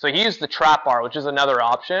 So he used the trap bar, which is another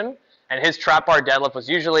option. And his trap bar deadlift was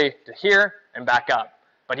usually to here and back up.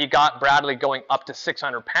 But he got Bradley going up to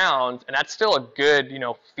 600 pounds, and that's still a good, you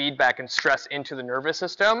know, feedback and stress into the nervous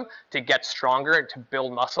system to get stronger and to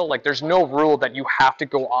build muscle. Like, there's no rule that you have to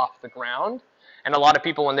go off the ground. And a lot of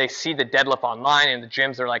people, when they see the deadlift online in the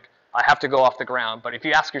gyms, they're like, I have to go off the ground. But if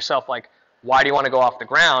you ask yourself, like, why do you want to go off the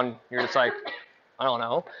ground? You're just like, I don't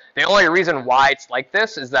know. The only reason why it's like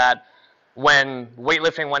this is that when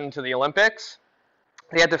weightlifting went into the Olympics,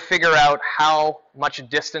 they had to figure out how much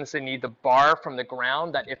distance they need the bar from the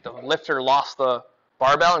ground, that if the lifter lost the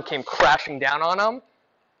barbell and came crashing down on them,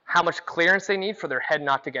 how much clearance they need for their head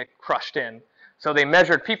not to get crushed in. So they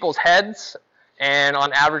measured people's heads, and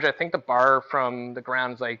on average, I think the bar from the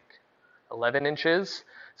ground is like 11 inches.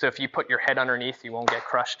 So if you put your head underneath, you won't get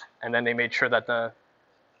crushed. And then they made sure that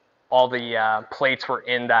all the plates were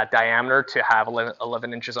in that diameter to have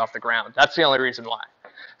 11 inches off the ground. That's the only reason why.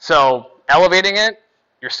 So elevating it,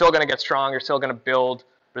 you're still going to get strong. You're still going to build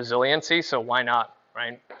resiliency. So why not,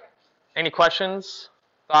 right? Any questions,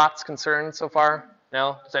 thoughts, concerns so far?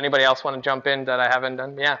 No? Does anybody else want to jump in that I haven't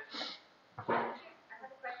done? Yeah.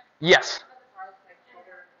 Yes.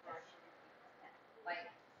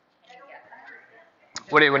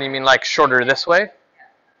 What do you mean, like shorter this way?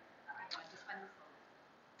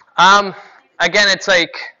 Again, it's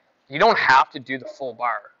like you don't have to do the full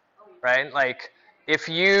bar, right? Like if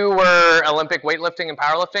you were Olympic weightlifting and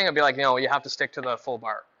powerlifting, I'd be like, no, you have to stick to the full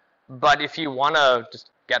bar. But if you want to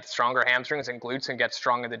just get stronger hamstrings and glutes and get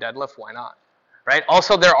strong in the deadlift, why not, right?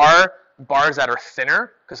 Also, there are bars that are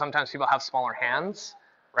thinner because sometimes people have smaller hands,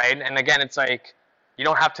 right? And again, it's like you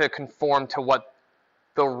don't have to conform to what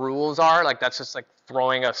the rules are. Like that's just like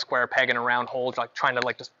throwing a square peg in a round hole, like trying to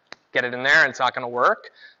like just get it in there, and it's not going to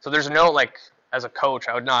work. So there's no, like, as a coach,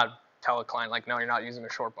 I would not tell a client, like, no, you're not using a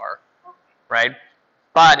short bar, right?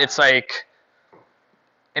 But it's like,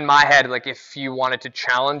 in my head, like, if you wanted to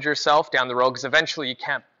challenge yourself down the road, because eventually you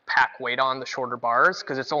can't pack weight on the shorter bars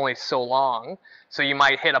because it's only so long. So you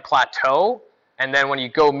might hit a plateau, and then when you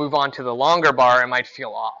go move on to the longer bar, it might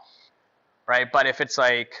feel off, right? But if it's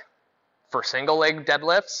like for single leg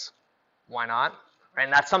deadlifts, why not? Right?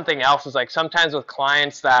 And that's something else, is like sometimes with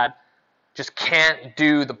clients that just can't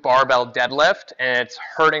do the barbell deadlift and it's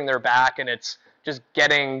hurting their back and it's just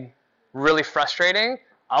getting really frustrating,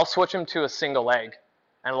 I'll switch them to a single leg.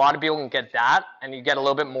 And a lot of people can get that, and you get a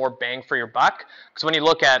little bit more bang for your buck. Because when you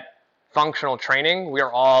look at functional training, we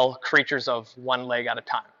are all creatures of one leg at a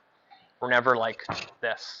time. We're never like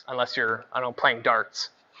this, unless you're, I don't know, playing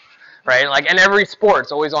darts, right? Like, and every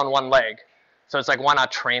sport's always on one leg. So it's like, why not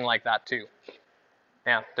train like that too?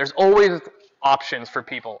 Yeah, there's always options for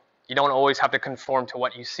people. You don't always have to conform to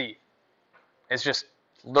what you see. It's just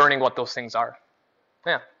learning what those things are.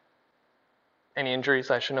 Yeah. Any injuries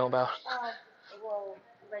I should know about? Well,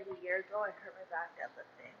 like a year ago, I hurt my back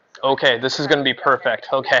deadlifting. So Okay, this is going to be perfect.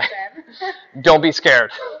 Okay. Don't be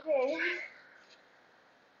scared. Okay.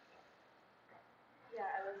 Yeah,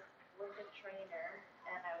 I was with a trainer,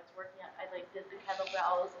 and I was working up, I like did the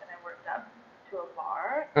kettlebells, and I worked up to a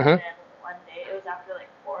bar, and then one day, it was after like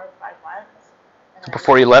 4 or 5 months. And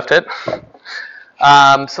Before you left it.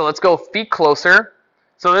 So let's go feet closer.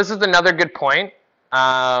 So this is another good point.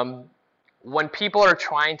 When people are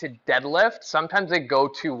trying to deadlift, sometimes they go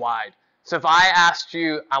too wide. So if I asked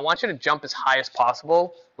you, I want you to jump as high as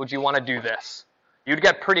possible, would you want to do this? You'd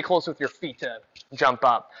get pretty close with your feet to jump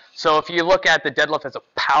up. So if you look at the deadlift as a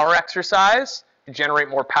power exercise, to generate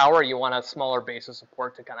more power, you want a smaller base of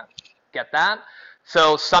support to kind of get that.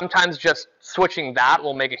 So sometimes just switching that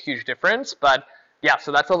will make a huge difference. But yeah,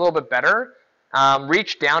 so that's a little bit better.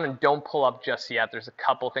 Reach down and don't pull up just yet. There's a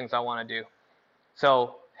couple things I want to do.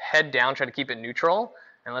 So head down, try to keep it neutral.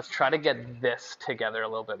 And let's try to get this together a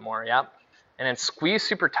little bit more. Yep. And then squeeze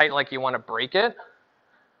super tight like you want to break it.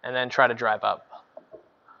 And then try to drive up.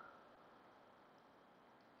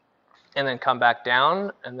 And then come back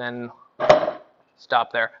down and then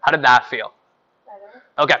stop there. How did that feel? better.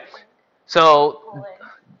 Okay. So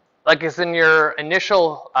like it's in your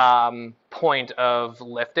initial point of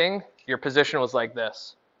lifting, your position was like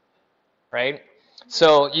this, right?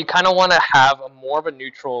 So you kind of want to have a more of a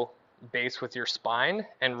neutral base with your spine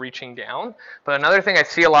and reaching down. But another thing I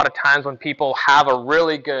see a lot of times when people have a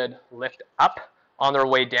really good lift up on their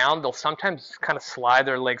way down, they'll sometimes kind of slide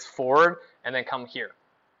their legs forward and then come here,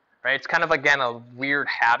 right? It's kind of, again, a weird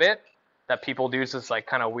habit that people do. It's this like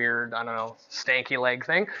kind of weird, I don't know, stanky leg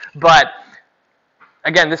thing. But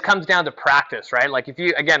again, this comes down to practice, right? Like if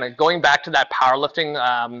you, again, going back to that powerlifting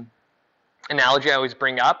analogy I always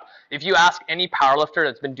bring up, if you ask any powerlifter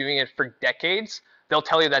that's been doing it for decades, they'll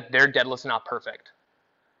tell you that their deadlift's not perfect,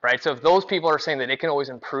 right? So if those people are saying that they can always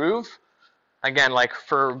improve, again, like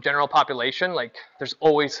for general population, like there's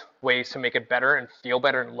always ways to make it better and feel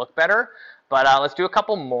better and look better. But let's do a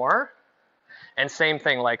couple more. And same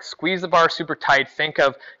thing, like squeeze the bar super tight. Think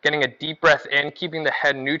of getting a deep breath in, keeping the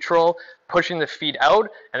head neutral, pushing the feet out,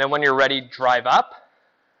 and then when you're ready, drive up.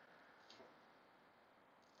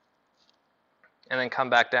 And then come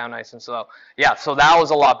back down nice and slow. Yeah, so that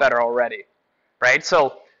was a lot better already, right?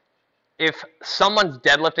 So if someone's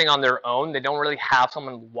deadlifting on their own, they don't really have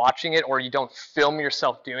someone watching it, or you don't film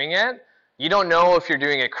yourself doing it, you don't know if you're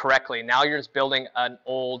doing it correctly. Now you're just building an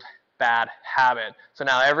old bad habit. So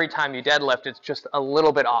now every time you deadlift, it's just a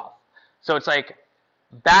little bit off. So it's like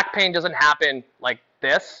back pain doesn't happen like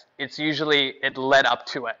this. It's usually it led up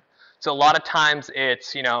to it. So a lot of times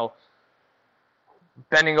it's, you know,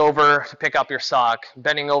 bending over to pick up your sock,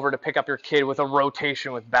 bending over to pick up your kid with a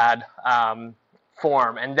rotation with bad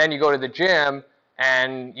form. And then you go to the gym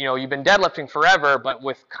and, you know, you've been deadlifting forever, but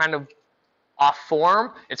with kind of off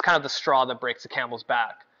form, it's kind of the straw that breaks the camel's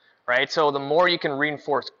back, right? So the more you can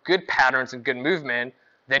reinforce good patterns and good movement,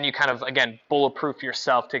 then you kind of, again, bulletproof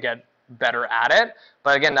yourself to get better at it.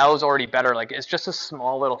 But again, that was already better. Like, it's just a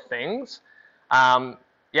small little things.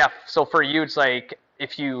 Yeah, so for you, it's like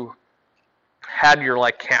if you had your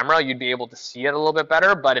like camera, you'd be able to see it a little bit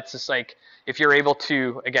better. But it's just like if you're able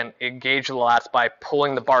to, again, engage the lats by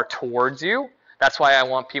pulling the bar towards you. That's why I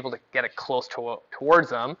want people to get it close towards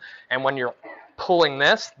them. And when you're pulling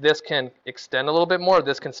this can extend a little bit more.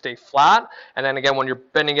 This can stay flat. And then again, when you're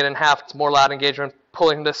bending it in half, it's more lat engagement.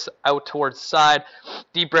 Pulling this out towards the side.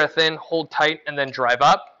 Deep breath in, hold tight, and then drive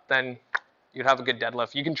up. Then you'd have a good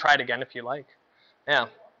deadlift. You can try it again if you like. Yeah.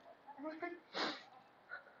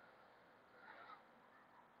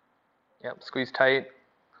 Yep, squeeze tight.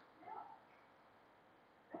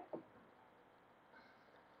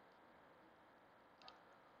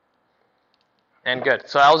 And good.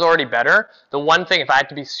 So that was already better. The one thing, if I had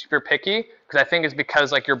to be super picky, because I think it's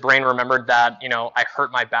because like your brain remembered that, you know, I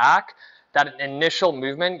hurt my back, that initial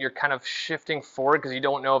movement, you're kind of shifting forward because you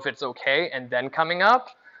don't know if it's okay, and then coming up.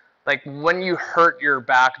 Like when you hurt your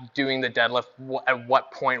back doing the deadlift, at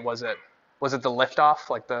what point was it? Was it the lift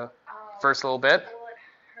off, like the first little bit? Well, it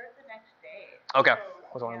hurt the next day. Okay,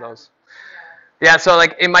 So, was one of yeah. those. Yeah, so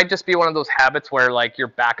like it might just be one of those habits where like your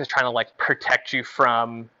back is trying to like protect you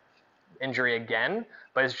from injury again,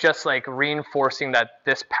 but it's just like reinforcing that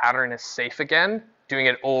this pattern is safe again, doing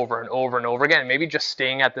it over and over and over again, and maybe just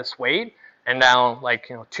staying at this weight. And now, like,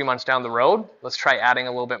 you know, 2 months down the road, let's try adding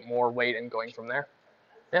a little bit more weight and going from there.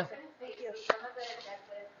 Yeah. Some of the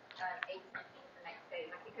deadlift aches and pains the next day,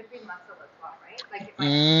 like it could be muscle as well, right? Like if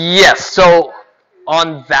Yes. So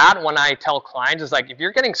on that, when I tell clients, is like if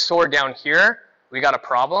you're getting sore down here, we got a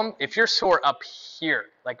problem. If you're sore up here,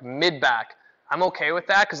 like mid back, I'm okay with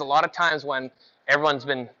that, because a lot of times when everyone's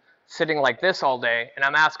been sitting like this all day and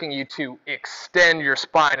I'm asking you to extend your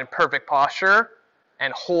spine in perfect posture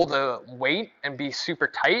and hold the weight and be super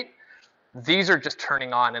tight, these are just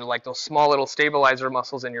turning on, and like those small little stabilizer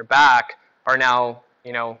muscles in your back are now,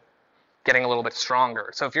 you know, getting a little bit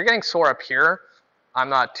stronger. So if you're getting sore up here, I'm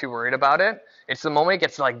not too worried about it. It's the moment it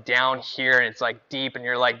gets like down here and it's like deep and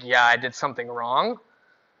you're like, yeah, I did something wrong,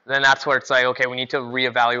 then that's where it's like, okay, we need to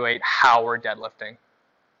reevaluate how we're deadlifting.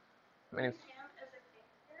 I mean,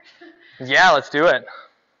 yeah, let's do it.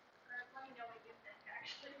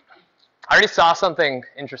 I already saw something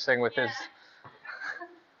interesting with his.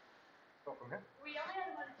 We only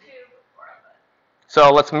had 1 2 before, but So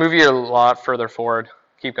let's move you a lot further forward.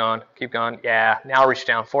 Keep going, keep going. Yeah, now reach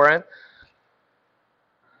down for it.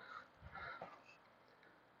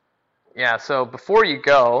 Yeah, so before you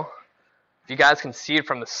go, if you guys can see it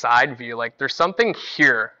from the side view, like there's something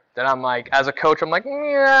here that I'm like, as a coach, I'm like,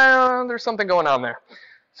 yeah, there's something going on there.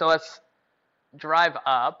 So let's drive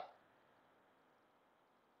up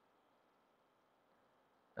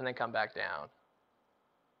and then come back down.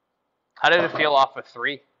 How did it feel off of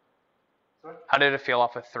 3? How did it feel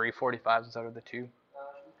off of 3 45s instead of the 2?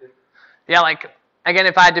 Yeah, like again,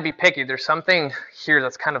 if I had to be picky, there's something here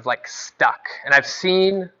that's kind of like stuck. And I've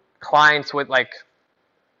seen clients with like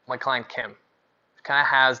my client Kim, kind of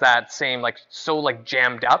has that same like so like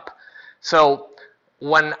jammed up. So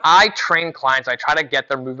when I train clients, I try to get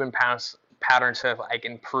their movement patterns to like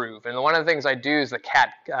improve. And one of the things I do is the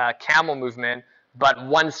camel movement, but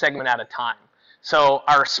one segment at a time. So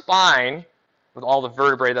our spine, with all the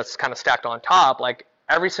vertebrae that's kind of stacked on top, like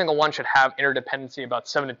every single one should have interdependency about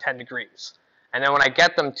 7 to 10 degrees. And then when I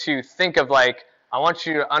get them to think of like, I want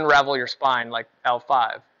you to unravel your spine like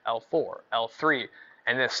L5, L4, L3,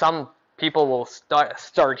 and then some people will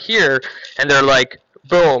start here and they're like,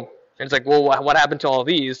 boom. And it's like, well, what happened to all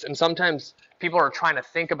these? And sometimes people are trying to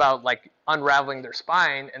think about like unraveling their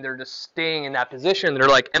spine and they're just staying in that position. They're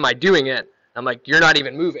like, am I doing it? I'm like, you're not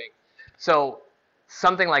even moving. So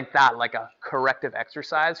something like that, like a corrective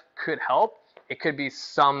exercise could help. It could be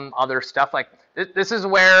some other stuff. Like this is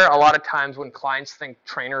where a lot of times when clients think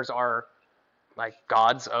trainers are like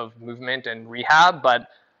gods of movement and rehab, but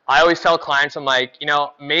I always tell clients, I'm like, you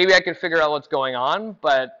know, maybe I can figure out what's going on,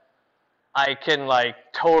 but I can like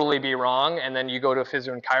totally be wrong. And then you go to a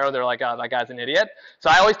physio and chiro, they're like, oh, that guy's an idiot. So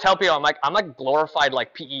I always tell people, I'm like glorified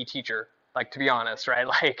like PE teacher, like to be honest, right?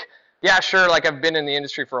 Like, yeah, sure, like I've been in the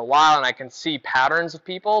industry for a while and I can see patterns of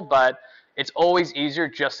people, but it's always easier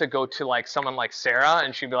just to go to like someone like Sarah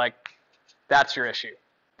and she'd be like, that's your issue.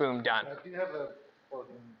 Boom, done. I do have a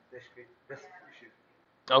this issue.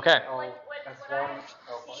 Okay. Like what I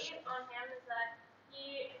see on him is that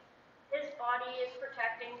his body is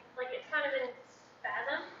protecting, like it's kind of in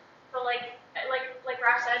spasm. So like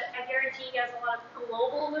Raf said, I guarantee he has a lot of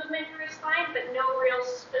global movement through his spine, but no real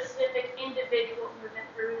specific individual movement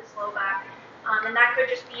through his low back. And that could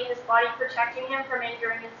just be his body protecting him from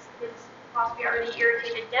injuring his possibly already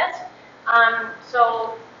irritated disc.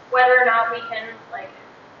 So whether or not we can like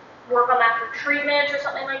work on that for treatment or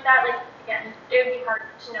something like that, like again, it would be hard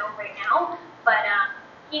to know right now, but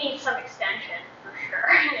he needs some extension for sure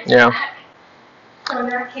in his back. So in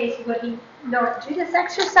that case, would he not do this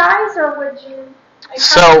exercise, or would you? Like,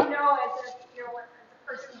 So, how do you know as a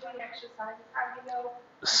person doing exercises, how do you know?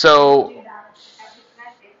 So, to do that?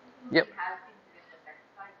 Yep.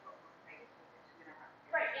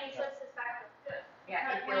 Right, and he says his back looks good.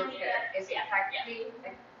 Yeah, it feels good. It's actually,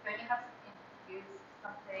 like, when you have use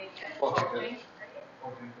something as Okay.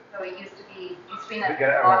 bulging, so it used to be We like get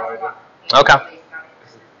it lots right. of Okay.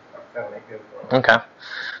 Okay.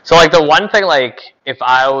 So like the one thing, like if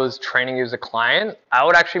I was training you as a client, I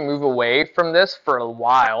would actually move away from this for a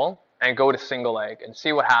while and go to single leg and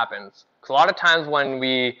see what happens. Because a lot of times when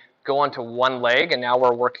we go onto one leg and now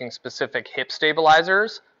we're working specific hip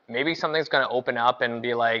stabilizers, maybe something's going to open up and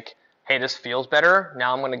be like, hey, this feels better.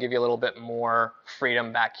 Now I'm going to give you a little bit more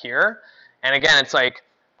freedom back here. And again, it's like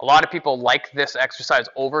a lot of people like this exercise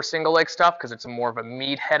over single leg stuff because it's more of a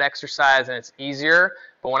meathead exercise and it's easier.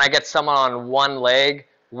 But when I get someone on one leg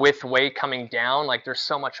with weight coming down, like there's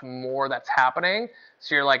so much more that's happening.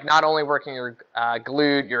 So you're like not only working your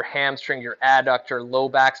glute, your hamstring, your adductor, low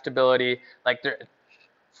back stability, like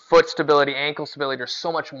foot stability, ankle stability, there's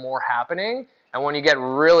so much more happening. And when you get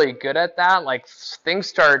really good at that, like things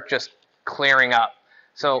start just clearing up.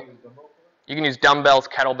 So you can use dumbbells,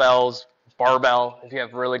 kettlebells, barbell if you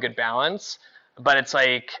have really good balance. But it's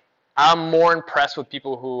like I'm more impressed with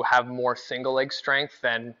people who have more single leg strength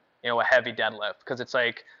than, you know, a heavy deadlift, because it's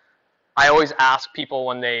like I always ask people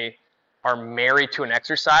when they are married to an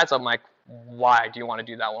exercise, I'm like, why do you want to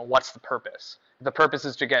do that one? What's the purpose? If the purpose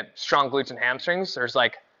is to get strong glutes and hamstrings, there's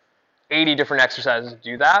like 80 different exercises to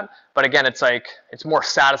do that. But again, it's like it's more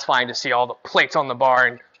satisfying to see all the plates on the bar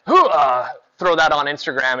and throw that on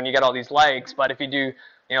Instagram and you get all these likes. But if you do,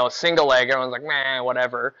 you know, a single leg, everyone's like, man,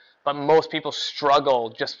 whatever. But most people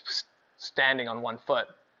struggle just standing on one foot.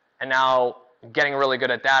 And now getting really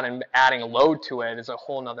good at that and adding load to it is a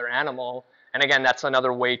whole nother animal. And again, that's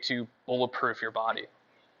another way to bulletproof your body.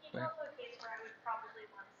 It's also a case where I would probably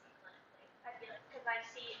want to see clinically. I feel like, because I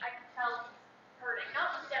can tell he's hurting.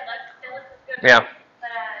 Not deadlift is good. Yeah.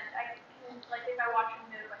 But I can, like, if I watch him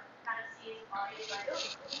move, I can kind of see his body, like, oh,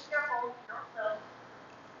 he's careful, you know, so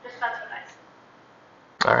just that's what I see.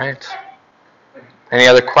 All right. Any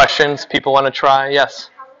other questions people want to try?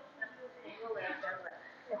 Yes.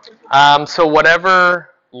 So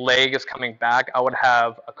whatever leg is coming back, I would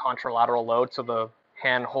have a contralateral load, so the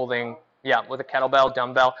hand holding, with a kettlebell,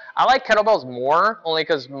 dumbbell. I like kettlebells more, only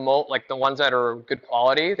because like the ones that are good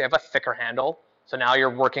quality, they have a thicker handle. So now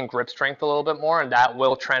you're working grip strength a little bit more, and that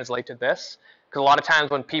will translate to this. Because a lot of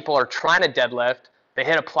times when people are trying to deadlift, they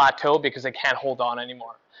hit a plateau because they can't hold on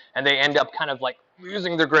anymore. And they end up kind of like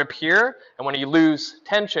losing their grip here. And when you lose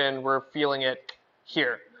tension, we're feeling it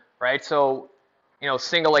here, right? So,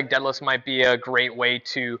 single leg deadlifts might be a great way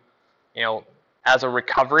to, as a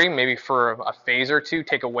recovery, maybe for a phase or two,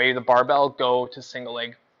 take away the barbell, go to single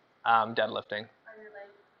leg deadlifting.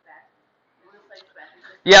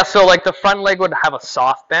 Yeah, so like the front leg would have a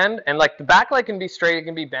soft bend, and like the back leg can be straight, it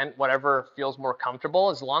can be bent, whatever feels more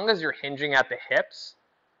comfortable. As long as you're hinging at the hips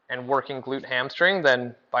and working glute hamstring,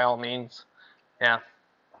 then by all means, yeah.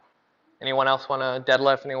 Anyone else want to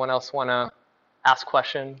deadlift? Anyone else want to ask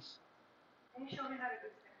questions? Can you show me how to do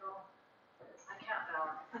single? I can't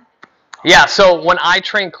balance. Yeah, so when I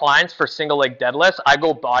train clients for single leg deadlifts, I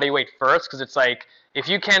go body weight first, because it's like, if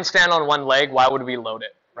you can stand on one leg, why would we load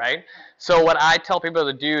it, right? So what I tell people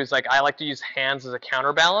to do is, like, I like to use hands as a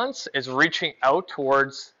counterbalance, is reaching out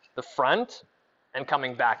towards the front and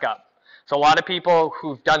coming back up. So a lot of people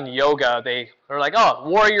who've done yoga, they're like, oh,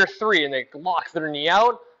 warrior 3, and they lock their knee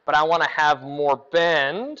out, but I want to have more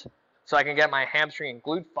bend so I can get my hamstring and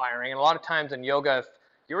glute firing. And a lot of times in yoga, if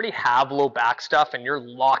you already have low back stuff and you're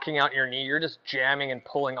locking out your knee, you're just jamming and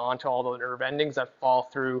pulling onto all the nerve endings that fall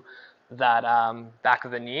through that back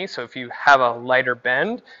of the knee. So if you have a lighter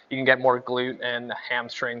bend, you can get more glute and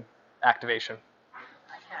hamstring activation.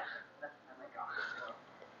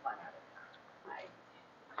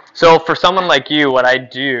 So for someone like you, what I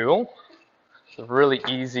do is really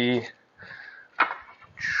easy.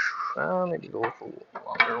 Maybe go with a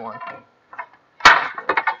longer one.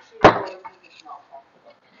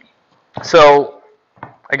 So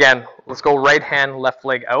again, let's go right hand, left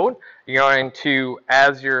leg out. You're going to,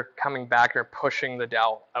 as you're coming back, you're pushing the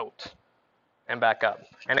dowel out and back up.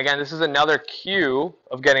 And again, this is another cue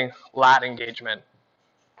of getting lat engagement.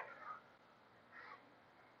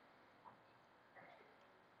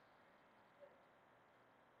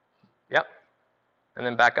 Yep. And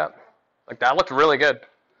then back up. Like that looked really good.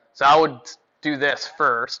 So I would do this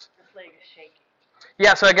first. This leg is shaky.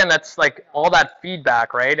 Yeah, so again, that's like all that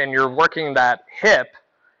feedback, right? And you're working that hip.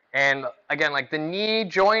 And again, like the knee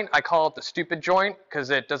joint, I call it the stupid joint because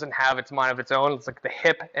it doesn't have its mind of its own. It's like the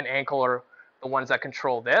hip and ankle are the ones that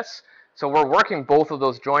control this. So we're working both of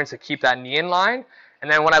those joints to keep that knee in line.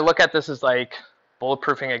 And then when I look at this as like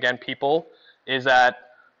bulletproofing again, people, is that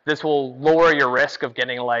this will lower your risk of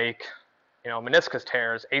getting like, meniscus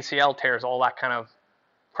tears, ACL tears, all that kind of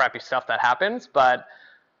crappy stuff that happens. But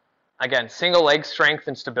again, single leg strength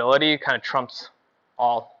and stability kind of trumps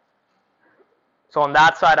all. So on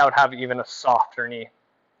that side, I would have even a softer knee.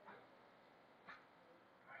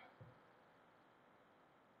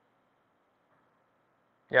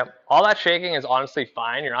 Yep. All that shaking is honestly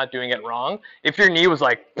fine. You're not doing it wrong. If your knee was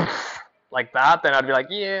like that, then I'd be like,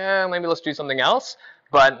 yeah, maybe let's do something else.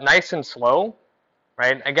 But nice and slow,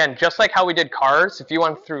 right? Again, just like how we did cars, if you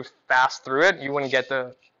went fast through it, you wouldn't get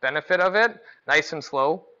the benefit of it. Nice and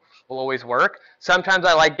slow will always work. Sometimes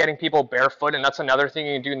I like getting people barefoot, and that's another thing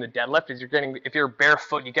you can do in the deadlift is if you're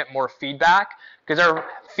barefoot, you get more feedback because our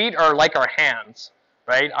feet are like our hands,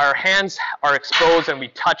 right? Our hands are exposed and we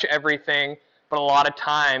touch everything, but a lot of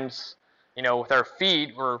times, with our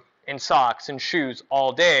feet, we're in socks and shoes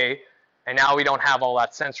all day, and now we don't have all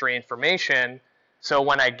that sensory information. So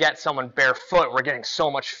when I get someone barefoot, we're getting so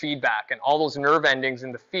much feedback, and all those nerve endings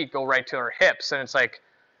in the feet go right to our hips, and it's like,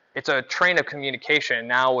 it's a train of communication.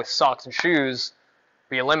 Now with socks and shoes,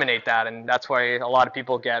 we eliminate that, and that's why a lot of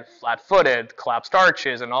people get flat-footed, collapsed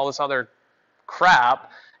arches, and all this other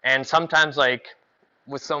crap. And sometimes, like,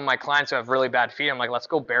 with some of my clients who have really bad feet, I'm like, let's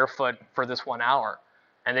go barefoot for this 1 hour.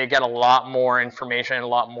 And they get a lot more information and a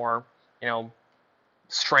lot more,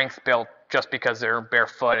 strength built just because they're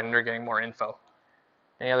barefoot and they're getting more info.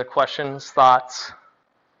 Any other questions, thoughts?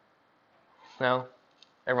 No?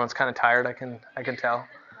 Everyone's kind of tired, I can tell.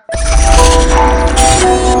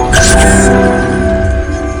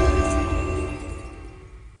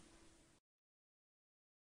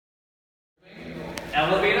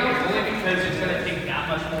 Elevate them only because it's going to take that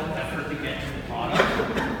much more effort to get to the bottom.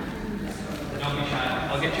 Don't be shy.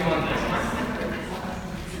 I'll get you on this one.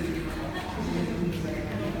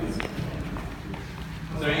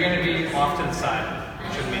 So you're going to be off to the side.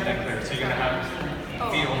 Should make that clear. So you're going to have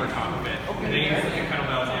feet over top of it. And then you put your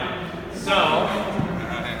kettlebell down. So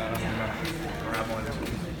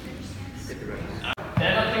the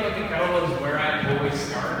other thing with the kettlebell is where I always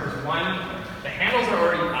start. Is one, the handles are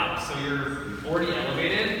already up, so you're already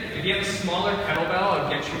elevated. If you have a smaller kettlebell, I'll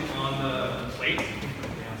get you on the plate.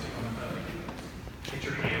 Get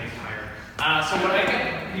your hands higher. So what I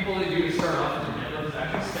get people to do to start off with the deadlift is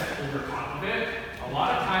actually step over top of it. A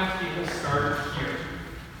lot of times people start here.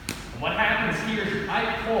 And what happens here is if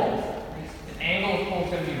I pull, the angle of pull is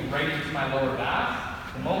going to be right into my lower back.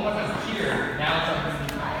 The moment I'm here, now it's up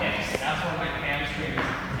into my hips. That's where my hamstring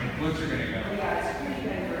hamstrings and glutes are going to go. Yeah, it's pretty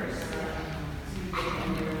diverse.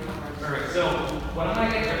 Perfect. So what I'm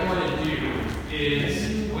going to get everyone to do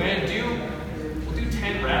is we'll do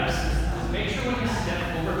 10 reps. Just make sure when you step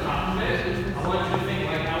over top of it, I want you to think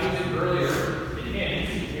like how we did earlier in hinge.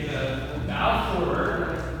 You're going to bow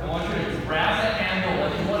forward. I want you to grab the handle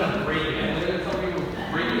and you want to break it. I'm going to tell you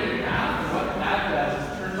break it in half. And what that does is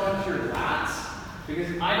it turns onto your lats. Because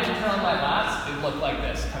if I didn't turn on my lats, it would look like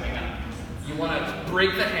this coming up. You want to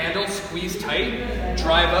break the handle, squeeze tight,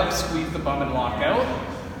 drive up, squeeze the bum and lock out.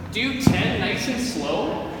 Do 10 nice and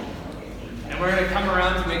slow. And we're going to come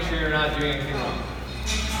around to make sure you're not doing anything wrong.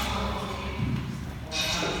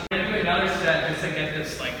 We're going to do another set just to get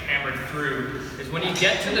this like hammered through. Is when you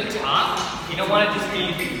get to the top, you don't want to just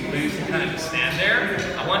be loose and kind of just stand there.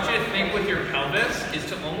 I want you to think with your pelvis is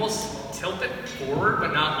to almost tilt it forward,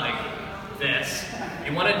 but not like this.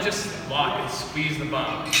 You want to just lock and squeeze the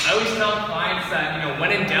bum. I always tell clients that, you know,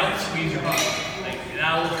 when in doubt, squeeze your bum. Like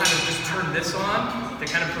that will kind of just turn this on to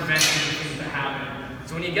kind of prevent anything from happening.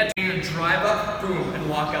 So when you get to your drive up, boom, and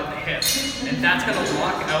walk out the hip. And that's going to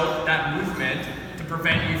lock out that movement to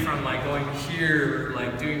prevent you from like going here,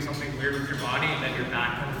 like doing something weird with your body and then your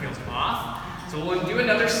back kind of feels off. So we'll do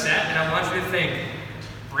another set and I want you to think,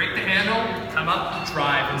 break the handle, come up,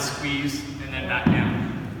 drive and squeeze, and then back down.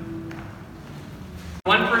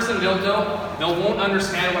 One person they won't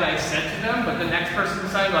understand what I said to them, but the next person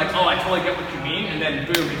beside like, oh, I totally get what you mean, and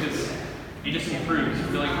then boom, it just improves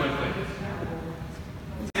really quickly.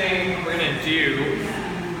 Thing we're gonna do,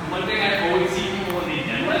 one thing I always see people when they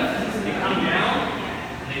deadlift, they come down,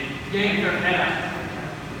 and they yank their head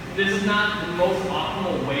up. This is not the most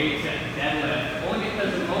optimal way to deadlift, only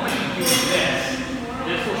because the moment you do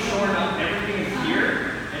this will shorten up everything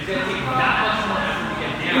here, and it's gonna take that much more effort to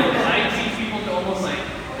get down. I teach people to almost like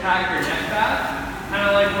pack your neck back. Kind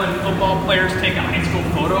of like when football players take a high school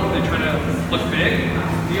photo, they try to look big.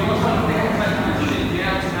 You almost want to think of like pushing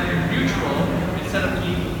down so now you're neutral instead of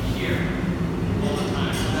being here all the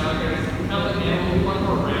time. Now you're going to come in, we'll do one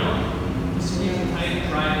more round. Squeezing tight,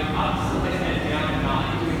 driving up, slip the head down and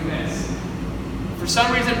not doing this. For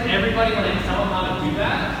some reason, everybody when I tell them how to do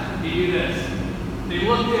that, they do this. They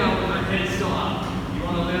look down with their head still up. You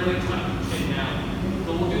want to literally tuck your chin down.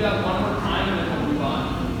 So we'll do that one more time and then we'll move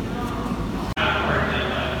on.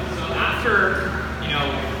 So after, you know,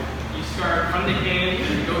 you start from the hinge,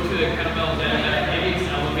 you go to the kettlebell deadlift, maybe it's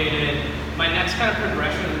elevated. My next kind of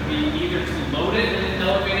progression would be either to load it in an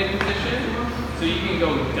elevated position. So you can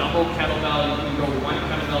go double kettlebell, you can go one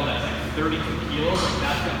kettlebell that's like 32 kilos, like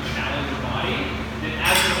that's going to challenge your body. Then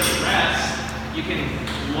as you progress, you can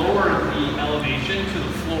lower the elevation to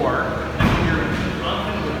the floor. And when you're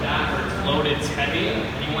confident with that, where it's loaded, it's heavy, and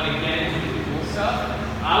you want to get into the cool stuff,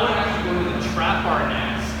 I would actually go to the trap bar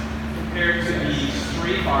next compared to the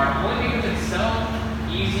straight bar. Only because it's so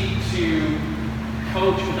easy to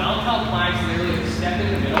coach. Because I'll tell clients literally to step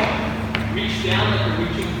in the middle, reach down like you're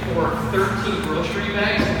reaching for 13 grocery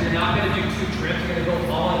bags. Because you're not going to do 2 trips, you're going to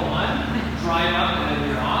go all in one, drive up, and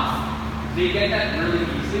then you're off. They get that really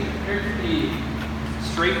easily compared to the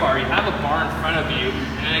straight bar. You have a bar in front of you,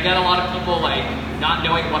 and I got a lot of people like not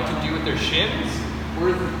knowing what to do with their shins.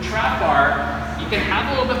 Whereas the trap bar, you can have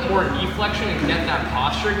a little bit more knee flexion and get that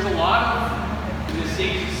posture. Because a lot of the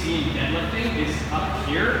mistakes you see in deadlifting is up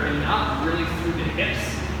here and not really through the hips.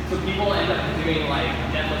 So people end up doing like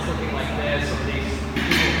deadlifts looking like this, or people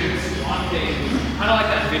do squat things, kind of like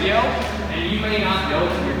that video, and you may not know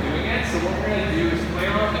if you're doing it. So what we're going to do is play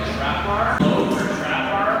around with the trap bar, load for trap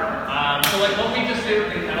bar. So like what we just did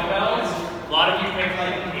with the kettlebells, a lot of you pick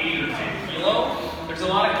like 8 or 10 kilo. There's a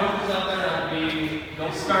lot of coaches out there that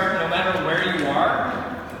they'll start no matter where you are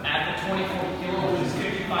at the 24 kilo, which is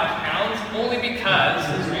 55 pounds, only because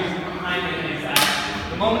the reason behind it is that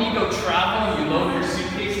the moment you go travel and you load your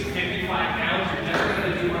suitcase at 55 pounds, you're never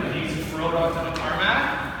going to do one of these and throw it onto the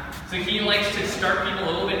tarmac. So he likes to start people a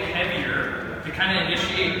little bit heavier to kind of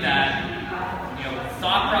initiate that, you know,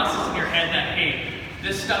 thought process in your head that, hey,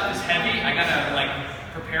 this stuff is heavy, I gotta like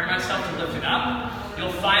prepare myself to lift it up.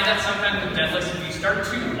 You'll find that sometimes with deadlifts, if you start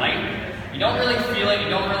too light, you don't really feel it, you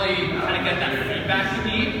don't really kind of get that feedback you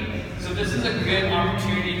need. So this is a good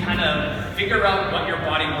opportunity to kind of figure out what your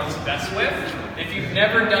body works best with. If you've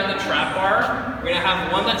never done the trap bar, we're gonna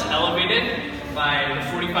have one that's elevated by the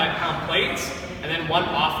 45-pound plates, and then one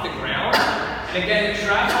off the ground. And again, the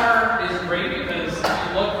trap bar is great because if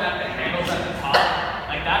you look at the handles at the top,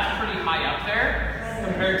 like that's pretty high up there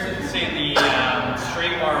compared to say the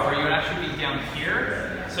straight bar where you would actually be down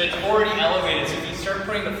here. So it's already elevated, so if you start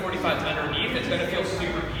putting the 45s underneath, it's gonna feel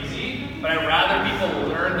super easy. But I'd rather people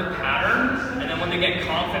learn the pattern, and then when they get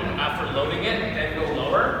confident after loading it, then go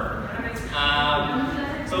lower.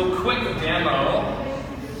 So quick demo.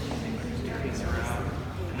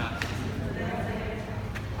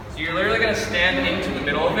 So you're literally gonna stand into the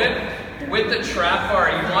middle of it. With the trap bar,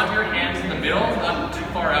 you want your hands in the middle, not too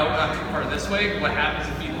far out, not too far this way. What happens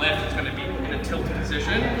if you lift, it's gonna be in a tilted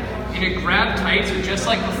position. You're gonna grab tight, so just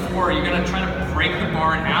like before, you're gonna try to break the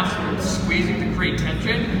bar in half, so you're squeezing to create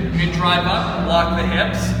tension. You're gonna drive up, lock the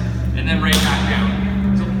hips, and then right back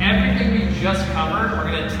down. So everything we just covered, we're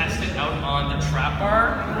gonna test it out on the trap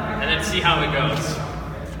bar, and then see how it goes.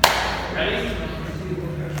 Ready?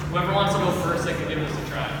 Whoever wants to go first, they can give this a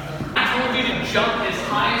try. I told you to jump as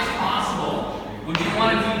high as possible. Would you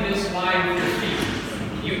want to be this wide with your feet?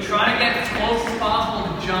 You try to get as close as possible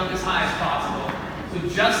to jump as high as possible. So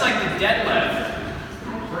just like the deadlift,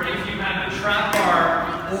 where if you have a trap bar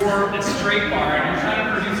or a straight bar and you're trying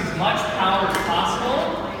to produce as much power as possible,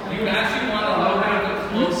 you would actually want a little bit of a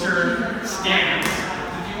closer stance.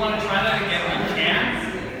 If you want to try that again, you can.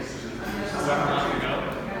 Whoever wants to go.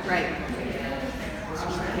 Right.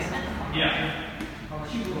 Yeah.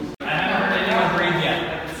 I haven't heard anyone breathe yet.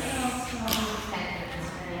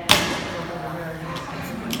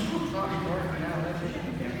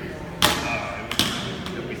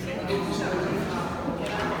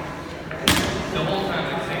 The whole time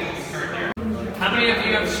I'm saying start here. How many of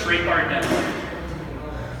you have straight bar deadlift?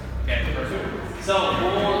 Okay, perfect. So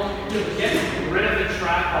we'll get rid of the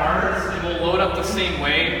trap bars and we'll load up the same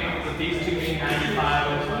way with these two being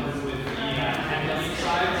 95 ones with the 10 on each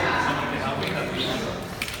side. So someone can help me.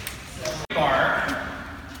 Bar,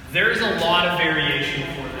 there's a lot of variation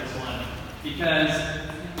for this one because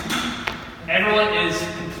everyone is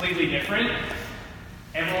completely different.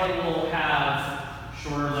 Everyone will have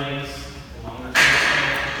shorter legs, longer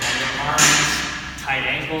arms, tight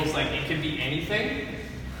ankles, like it could be anything.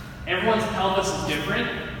 Everyone's pelvis is different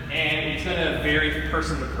and it's going to vary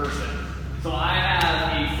person to person. So I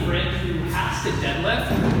have a friend who has to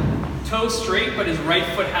deadlift, toes straight, but his right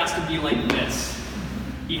foot has to be like this.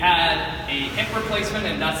 He had a hip replacement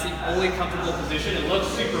and that's the only comfortable position. It looks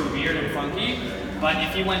super weird and funky, but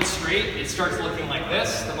if he went straight, it starts looking like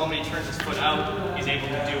this. The moment he turns his foot out, he's able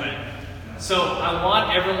to do it. So I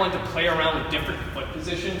want everyone to play around with different foot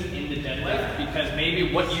positions in the deadlift because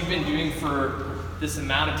maybe what you've been doing for this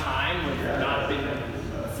amount of time would not have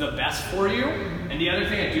been the best for you. And the other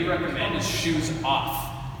thing I do recommend is shoes off.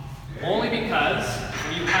 Only because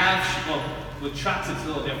when you have, well, with trucks it's a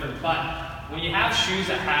little different, but when you have shoes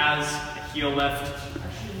that has a heel lift,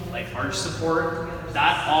 like arch support,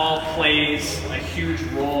 that all plays a huge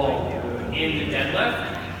role in the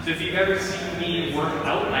deadlift. So if you've ever seen me work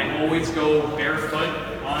out, I always go barefoot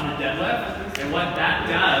on the deadlift. And what that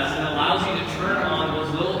does, it allows you to turn on those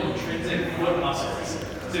little intrinsic foot muscles.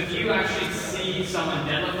 So if you actually see someone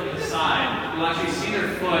deadlift from the side, you'll actually see their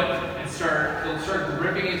foot and they'll start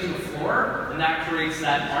gripping into the floor, and that creates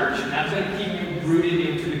that arch, and that's going to keep you rooted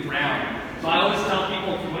into the ground. So I always tell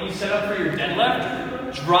people, when you set up for your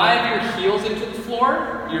deadlift, drive your heels into the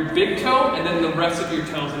floor, your big toe, and then the rest of your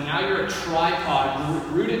toes. And now you're a tripod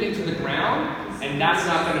rooted into the ground, and that's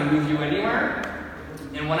not going to move you anywhere.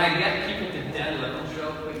 And when I get people to deadlift, I'll show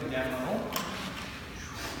a quick demo.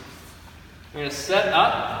 You're going to set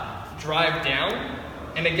up, drive down,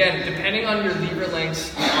 and again, depending on your lever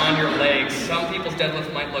lengths on your legs, some people's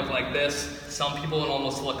deadlift might look like this, some people will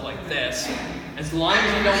almost look like this. As long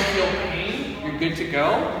as you don't feel pain, you're good to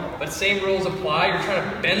go. But same rules apply. You're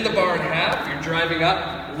trying to bend the bar in half, you're driving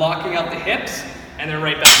up, locking out the hips, and then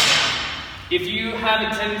right back down. If you have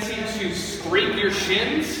a tendency to scrape your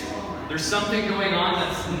shins, there's something going on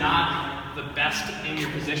that's not the best in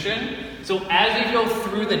your position. So as you go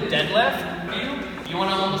through the deadlift view, you want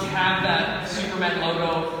to almost have that Superman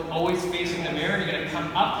logo always facing the mirror. You're going to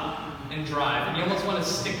come up and drive. And you almost want to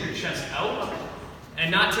stick your chest out. And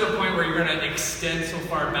not to a point where you're going to extend so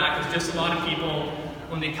far back. Because just a lot of people,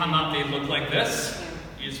 when they come up, they look like this.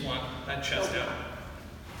 You just want that chest out.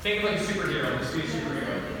 Think like a superhero. Just be a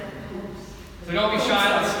superhero. So don't be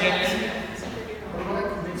shy. Let's get in.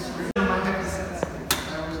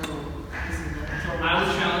 I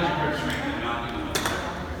would challenge your grip strength and not do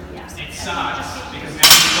it. It sucks because then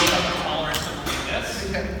you build up a tolerance something like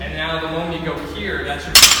this, and now the moment you go here, that's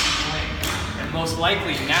your swing. And most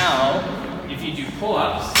likely now, if you do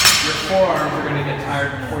pull-ups, your forearms are going to get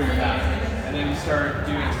tired before your back, and then you start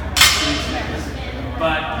doing these things.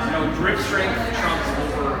 But you know, grip strength trumps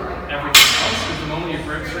over everything else because the moment your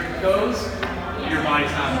grip strength goes, your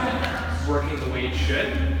body's not working the way it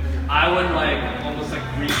should. I would like almost like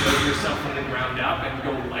rebuild yourself from the ground up and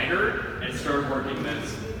go lighter and start working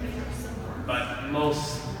this. But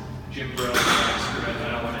most gym bros are like, screw it,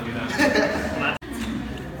 I don't want to do that.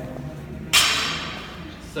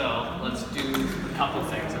 So let's do a couple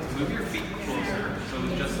things. Let's move your feet closer. So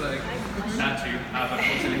it's just like that two, but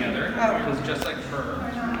closer together. So it's just like her.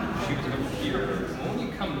 She was over here. When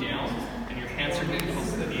you come down and your hands are getting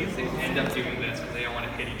close to the knees, they end up doing this because they don't want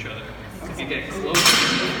to hit each other. So if you get closer,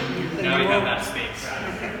 now you have that space.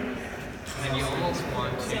 And then you almost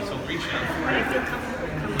want to, so reach up. Bring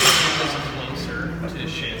this closer to the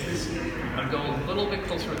shins. I'm going a little bit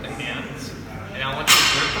closer with the hands. And I want you to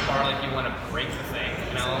grip the bar like you want to break the thing.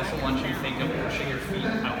 And I also want you to think of pushing your feet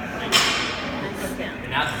out.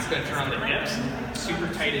 And now it's going to turn on the hips. Super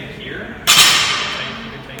tight in here.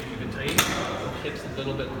 Keep it tight, keep it tight. Hips a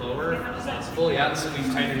little bit lower if possible. Yeah,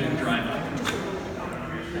 squeeze tighter and drive up.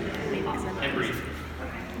 And breathe.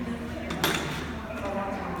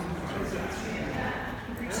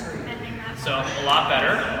 So a lot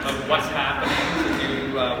better. But what's happening, to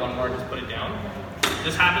do one more, just put it down.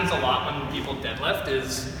 This happens a lot when people deadlift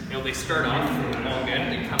is, you know, they start off all good,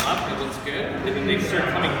 they come up, it looks good, and then they start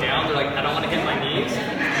coming down, they're like, I don't want to hit my knees,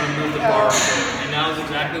 I'm going to move the bar forward. And that was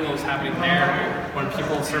exactly what was happening there. When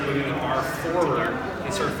people start moving the bar forward, they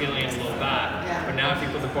start feeling a low back. But now if you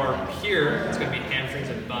put the bar up here, it's going to be hamstrings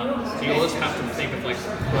and butt. So you always have to think of like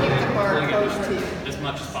pulling it as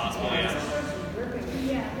much as possible, yeah.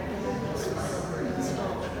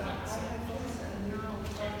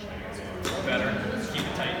 Better. Keep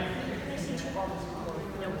it tight.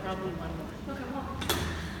 No problem.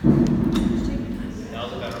 That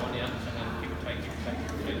was a better one, yeah. And then keep it tight, keep it tight,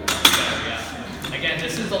 keep it tight. Better, yeah. Again,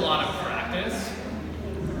 this is a lot of practice.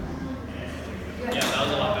 Yeah, that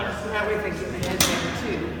was a lot better. Now we think in the head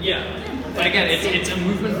too. Yeah. But again, it's a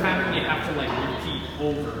movement pattern you have to like repeat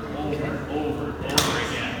over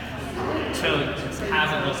again until it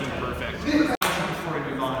has it looking perfect. Before we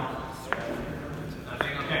move on.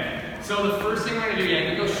 Okay. So the first thing we're going to do, you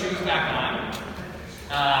can go shoes back on.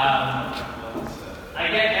 I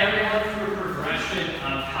get everyone through a progression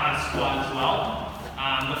of how to squat as well.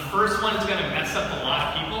 The first one is going to mess up a lot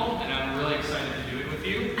of people, and I'm really excited to do it with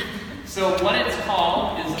you. So what it's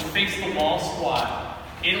called is the face the wall squat.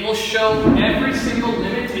 It will show every single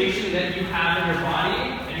limitation that you have in your body,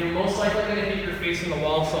 and you're most likely going to hit your face in the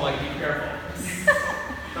wall, so like be careful.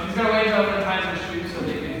 So I'm just going to wait until the times my shoes so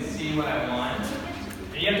they can see what I want.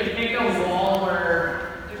 And you have to pick a wall where,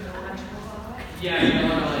 yeah, you don't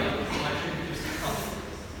want to like just come.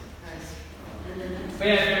 But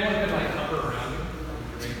yeah, everyone could like hover around.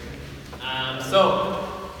 So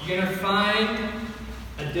you're going to find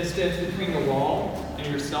a distance between the wall and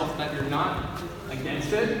yourself that you're not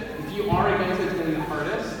against it. If you are against it, it's going to be the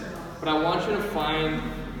hardest. But I want you to find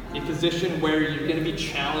a position where you're going to be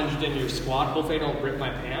challenged in your squat. Hopefully I don't rip my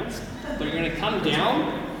pants. So you're going to come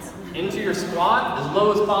down into your squat as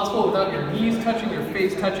low as possible without your knees touching, your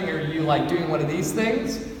face touching, or you like doing one of these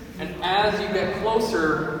things. And as you get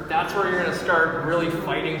closer, that's where you're going to start really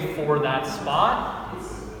fighting for that spot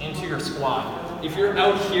into your squat. If you're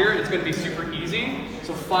out here, it's going to be super easy.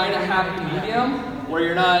 So find a happy medium where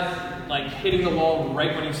you're not like hitting the wall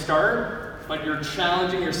right when you start, but you're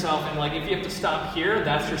challenging yourself. And like if you have to stop here,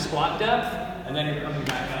 that's your squat depth, and then you're coming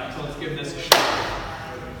back up. So let's give this a shot.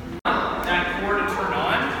 That core to turn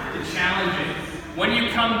on to challenge it. When you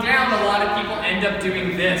come down, a lot of people end up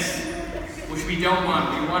doing this, which we don't want.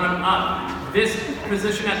 We want them up. This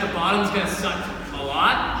position at the bottom is going to suck a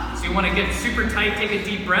lot. So you want to get super tight, take a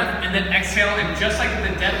deep breath, and then exhale, and just like in the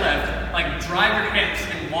deadlift, like drive your hips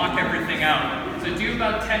and walk everything out. So do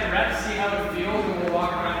about 10 reps, see how it feels, and we'll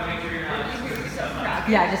walk around and make sure you're not screwing stuff up.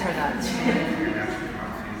 Yeah, I just heard that.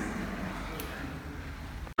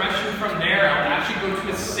 Progression from there, I would actually go to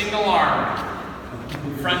a single arm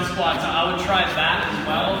front squat. So I would try that as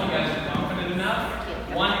well if you guys are confident enough.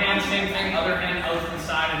 One hand, same thing, other hand out to the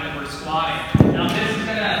side, and then we're squatting. Now this is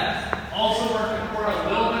going to also work the core a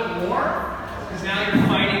little bit more, because now you're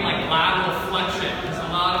fighting like lateral flexion. Because a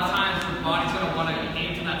lot of times your body's going to want to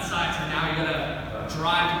aim to that side, so now you're going to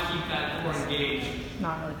drive to keep that core engaged.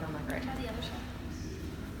 Not really feeling like right.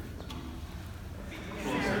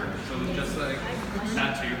 Closer. So it's just like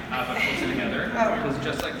that two, but closer together. It's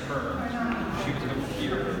just like her. She was over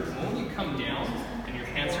here. When you come down and your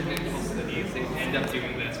hands are getting close to the knees, they end up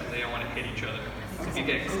doing this because they don't want to hit each other. So if you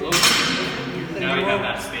get closer, now you have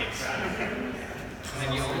that space. And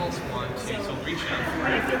then you almost want to, so reach up.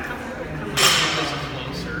 Bring this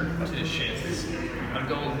closer to the shins. I'm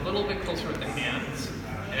going a little bit closer with the hands.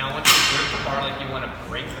 And I want you to grip the bar like you want to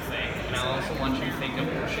break the thing. And I also want you to think of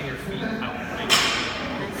pushing your feet out.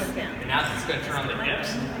 And now it's going to turn on the hips.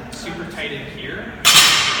 Super tight in here. Keep it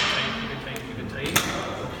tight, keep it tight, keep it tight.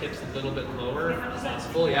 Hips a little bit lower if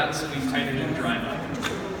possible. Yeah, squeeze tighter and drive up.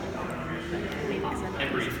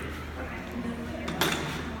 And breathe.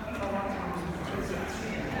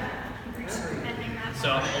 So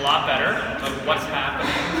a lot better, but what's happening,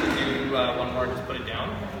 to do one more, just put it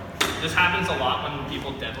down. This happens a lot when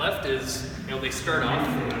people deadlift is, they start off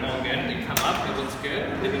all good, they come up, it looks good,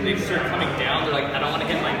 and then they start coming down, they're like, I don't want to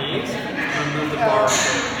hit my knees, I'm going to move the bar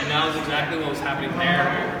forward. And that was exactly what was happening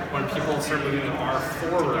there. When people start moving the bar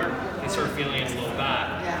forward, they start feeling it a little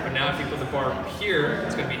bad. But now if you put the bar up here,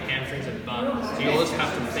 it's going to be hamstrings and butt. So you always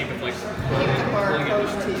have to think of like pulling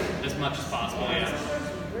it as much as possible, yeah.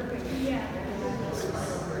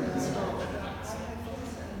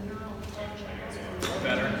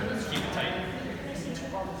 Better. Keep it tight.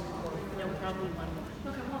 No problem.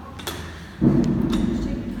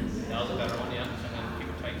 That was a better one, yeah. And then keep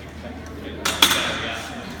it tight, keep it tight, keep it tight. Better,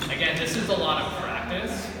 yeah. Again, this is a lot of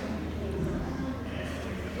practice.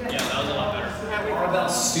 Yeah, that was a lot better. Barbell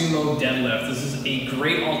sumo deadlift. This is a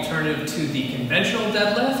great alternative to the conventional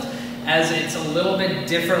deadlift, as it's a little bit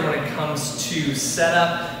different when it comes to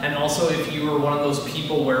setup, and also if you are one of those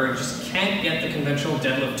people where you just can't get the conventional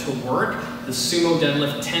deadlift to work, the sumo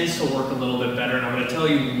deadlift tends to work a little bit better, and I'm going to tell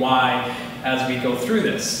you why as we go through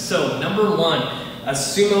this. So number one, a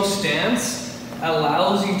sumo stance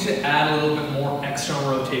allows you to add a little bit more external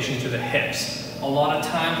rotation to the hips. A lot of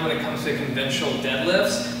times when it comes to conventional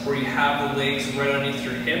deadlifts, where you have the legs right underneath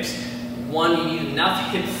your hips, one, you need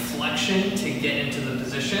enough hip flexion to get into the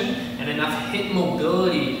position and enough hip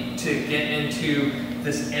mobility to get into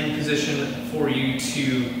this end position for you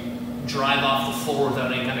to drive off the floor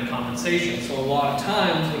without any kind of compensation. So a lot of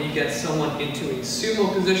times when you get someone into a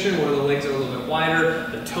sumo position where the legs are a little bit wider,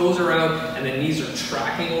 the toes are out, and the knees are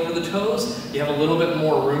tracking over the toes, you have a little bit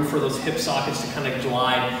more room for those hip sockets to kind of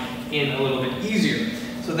glide in a little bit easier.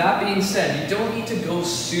 So that being said, you don't need to go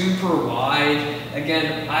super wide.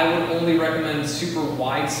 Again, I would only recommend super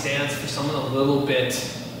wide stance for someone a little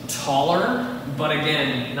bit taller, but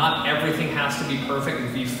again, not everything has to be perfect.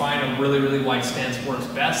 If you find a really, really wide stance works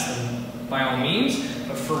best, then by all means.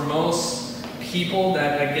 But for most people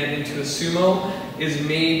that get into a sumo is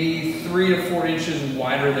maybe 3 to 4 inches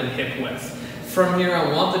wider than hip width. From here,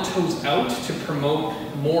 I want the toes out to promote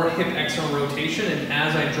more hip external rotation, and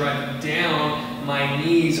as I drive down, my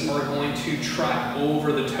knees are going to track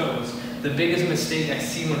over the toes. The biggest mistake I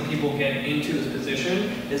see when people get into this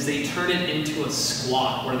position is they turn it into a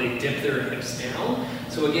squat where they dip their hips down.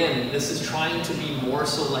 So again, this is trying to be more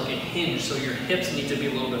so like a hinge, so your hips need to be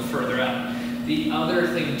a little bit further out. The other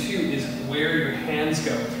thing too is where your hands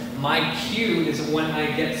go. My cue is when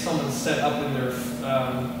I get someone set up in their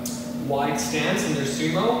wide stance in their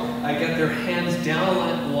sumo, I get their hands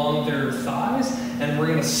down along their thighs, and we're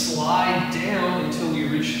going to slide down until we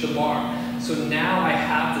reach the bar. So now I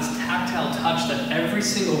have this tactile touch that every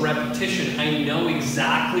single repetition, I know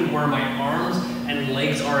exactly where my arms and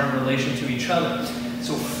legs are in relation to each other.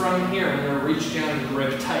 So from here, I'm going to reach down and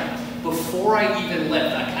grip tight. Before I even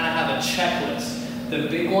lift, I kind of have a checklist. The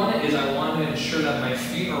big one is I want to ensure that my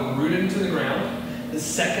feet are rooted into the ground. The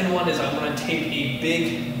second one is I'm going to take a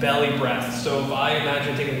big belly breath. So if I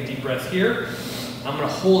imagine taking a deep breath here, I'm going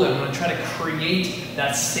to hold it. I'm going to try to create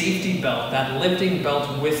that safety belt, that lifting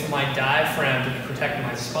belt with my diaphragm to protect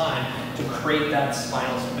my spine, to create that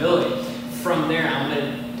spinal stability. From there, I'm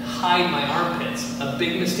going to hide my armpits. A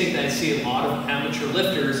big mistake that I see a lot of amateur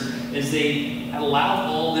lifters is they allow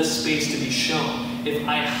all this space to be shown. If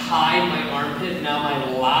I hide my armpit, now my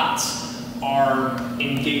lats are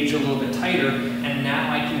engaged a little bit tighter, and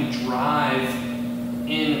now I can drive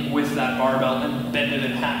in with that barbell and bend it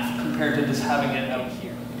in half compared to just having it out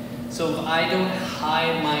here. So if I don't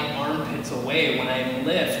hide my armpits away when I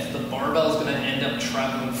lift, the barbell is going to end up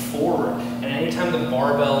traveling forward. And anytime the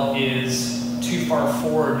barbell is too far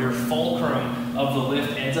forward, your fulcrum of the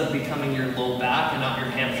lift ends up becoming your low back and not your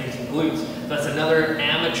hamstrings and glutes. That's another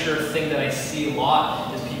amateur thing that I see a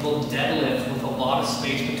lot is people deadlift with a lot of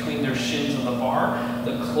space between their shins and the bar.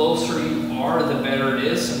 The closer you are, the better it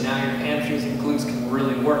is. So now your hamstrings and glutes can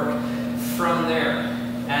really work. From there,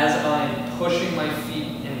 as I'm pushing my feet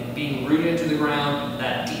and being rooted into the ground,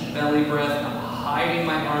 that deep belly breath, I'm hiding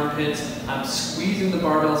my armpits, I'm squeezing the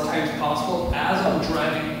barbell as tight as possible. As I'm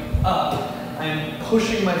driving up, I'm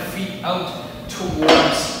pushing my feet out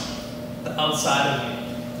towards the outside of me.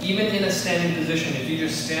 Even in a standing position, if you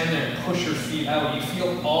just stand there and push your feet out, you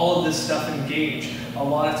feel all of this stuff engage. A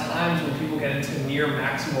lot of times when people get into near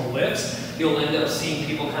maximal lifts, you'll end up seeing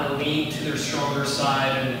people kind of lean to their stronger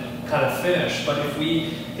side and kind of finish. But if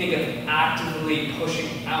we think of actively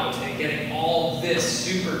pushing out and getting all this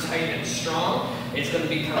super tight and strong, it's going to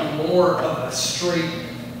become more of a straight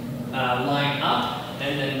line up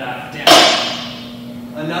and then back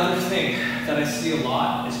down. Another thing that I see a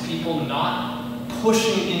lot is people not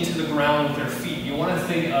pushing into the ground with their feet. You want to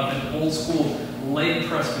think of an old school leg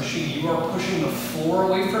press machine. You are pushing the floor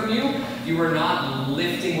away from you. You are not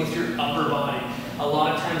lifting with your upper body. A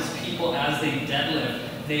lot of times people, as they deadlift,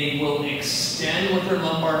 they will extend with their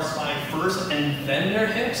lumbar spine first and then their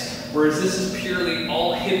hips, whereas this is purely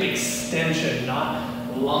all hip extension,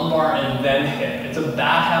 not lumbar and then hip. It's a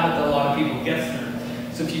bad habit that a lot of people get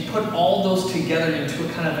through. So if you put all those together into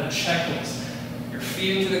a kind of a checklist, you're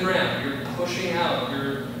feet into the ground, you're pushing out,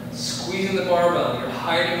 you're squeezing the barbell, you're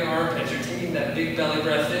hiding your armpits, you're taking that big belly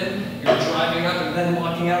breath in, you're driving up and then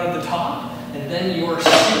walking out at the top, and then your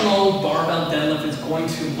sumo barbell deadlift is going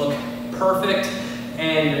to look perfect,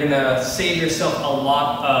 and you're gonna save yourself a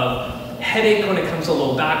lot of headache when it comes to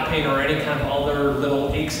low back pain or any kind of other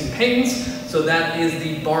little aches and pains. So that is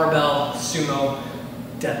the barbell sumo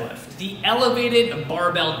deadlift. The elevated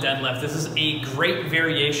barbell deadlift, this is a great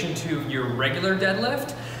variation to your regular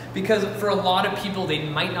deadlift, because for a lot of people, they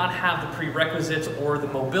might not have the prerequisites or the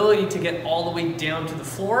mobility to get all the way down to the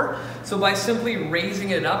floor. So by simply raising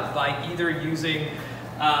it up by either using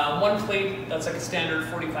one plate, that's like a standard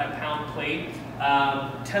 45-pound plate,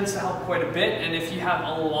 tends to help quite a bit. And if you have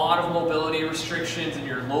a lot of mobility restrictions and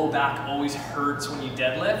your low back always hurts when you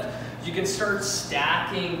deadlift, you can start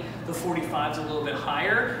stacking the 45s a little bit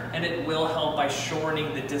higher, and it will help by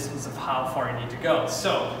shortening the distance of how far you need to go.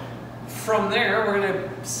 So from there, we're going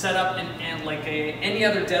to set up like any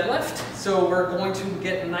other deadlift. So we're going to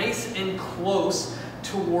get nice and close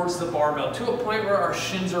towards the barbell to a point where our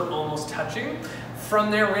shins are almost touching. From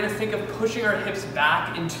there, we're going to think of pushing our hips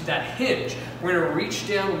back into that hinge. We're going to reach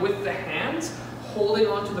down with the hands, holding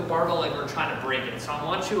onto the barbell like we're trying to break it. So I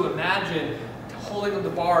want you to imagine holding the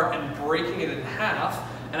bar and breaking it in half,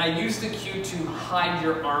 and I use the cue to hide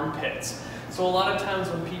your armpits. So a lot of times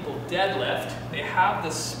when people deadlift, they have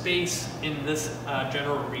the space in this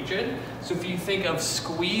general region. So if you think of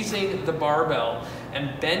squeezing the barbell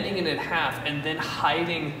and bending it in half and then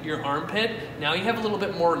hiding your armpit, now you have a little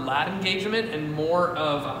bit more lat engagement and more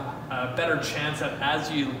of a better chance that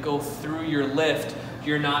as you go through your lift,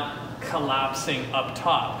 you're not collapsing up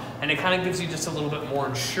top. And it kind of gives you just a little bit more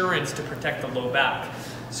insurance to protect the low back.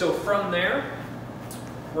 So from there,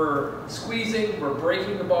 we're squeezing, we're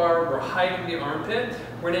breaking the bar, we're hiding the armpit.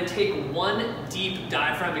 We're going to take one deep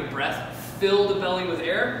diaphragmatic breath, fill the belly with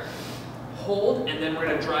air, hold, and then we're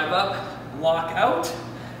going to drive up, lock out,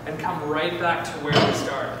 and come right back to where we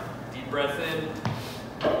started. Deep breath in.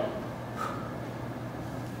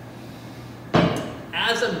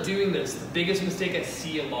 As I'm doing this, the biggest mistake I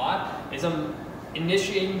see a lot is I'm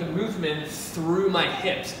initiating the movement through my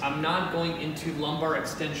hips. I'm not going into lumbar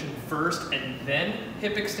extension first and then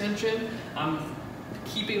hip extension. I'm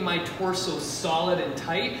keeping my torso solid and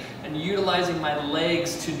tight and utilizing my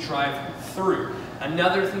legs to drive through.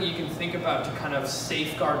 Another thing you can think about to kind of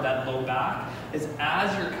safeguard that low back is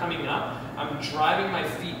as you're coming up, I'm driving my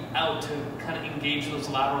feet out to kind of engage those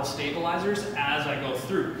lateral stabilizers as I go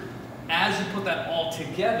through. As you put that all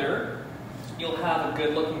together, you'll have a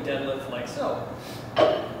good looking deadlift like so.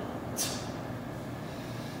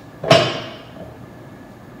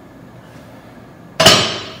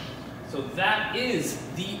 So that is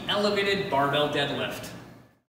the elevated barbell deadlift.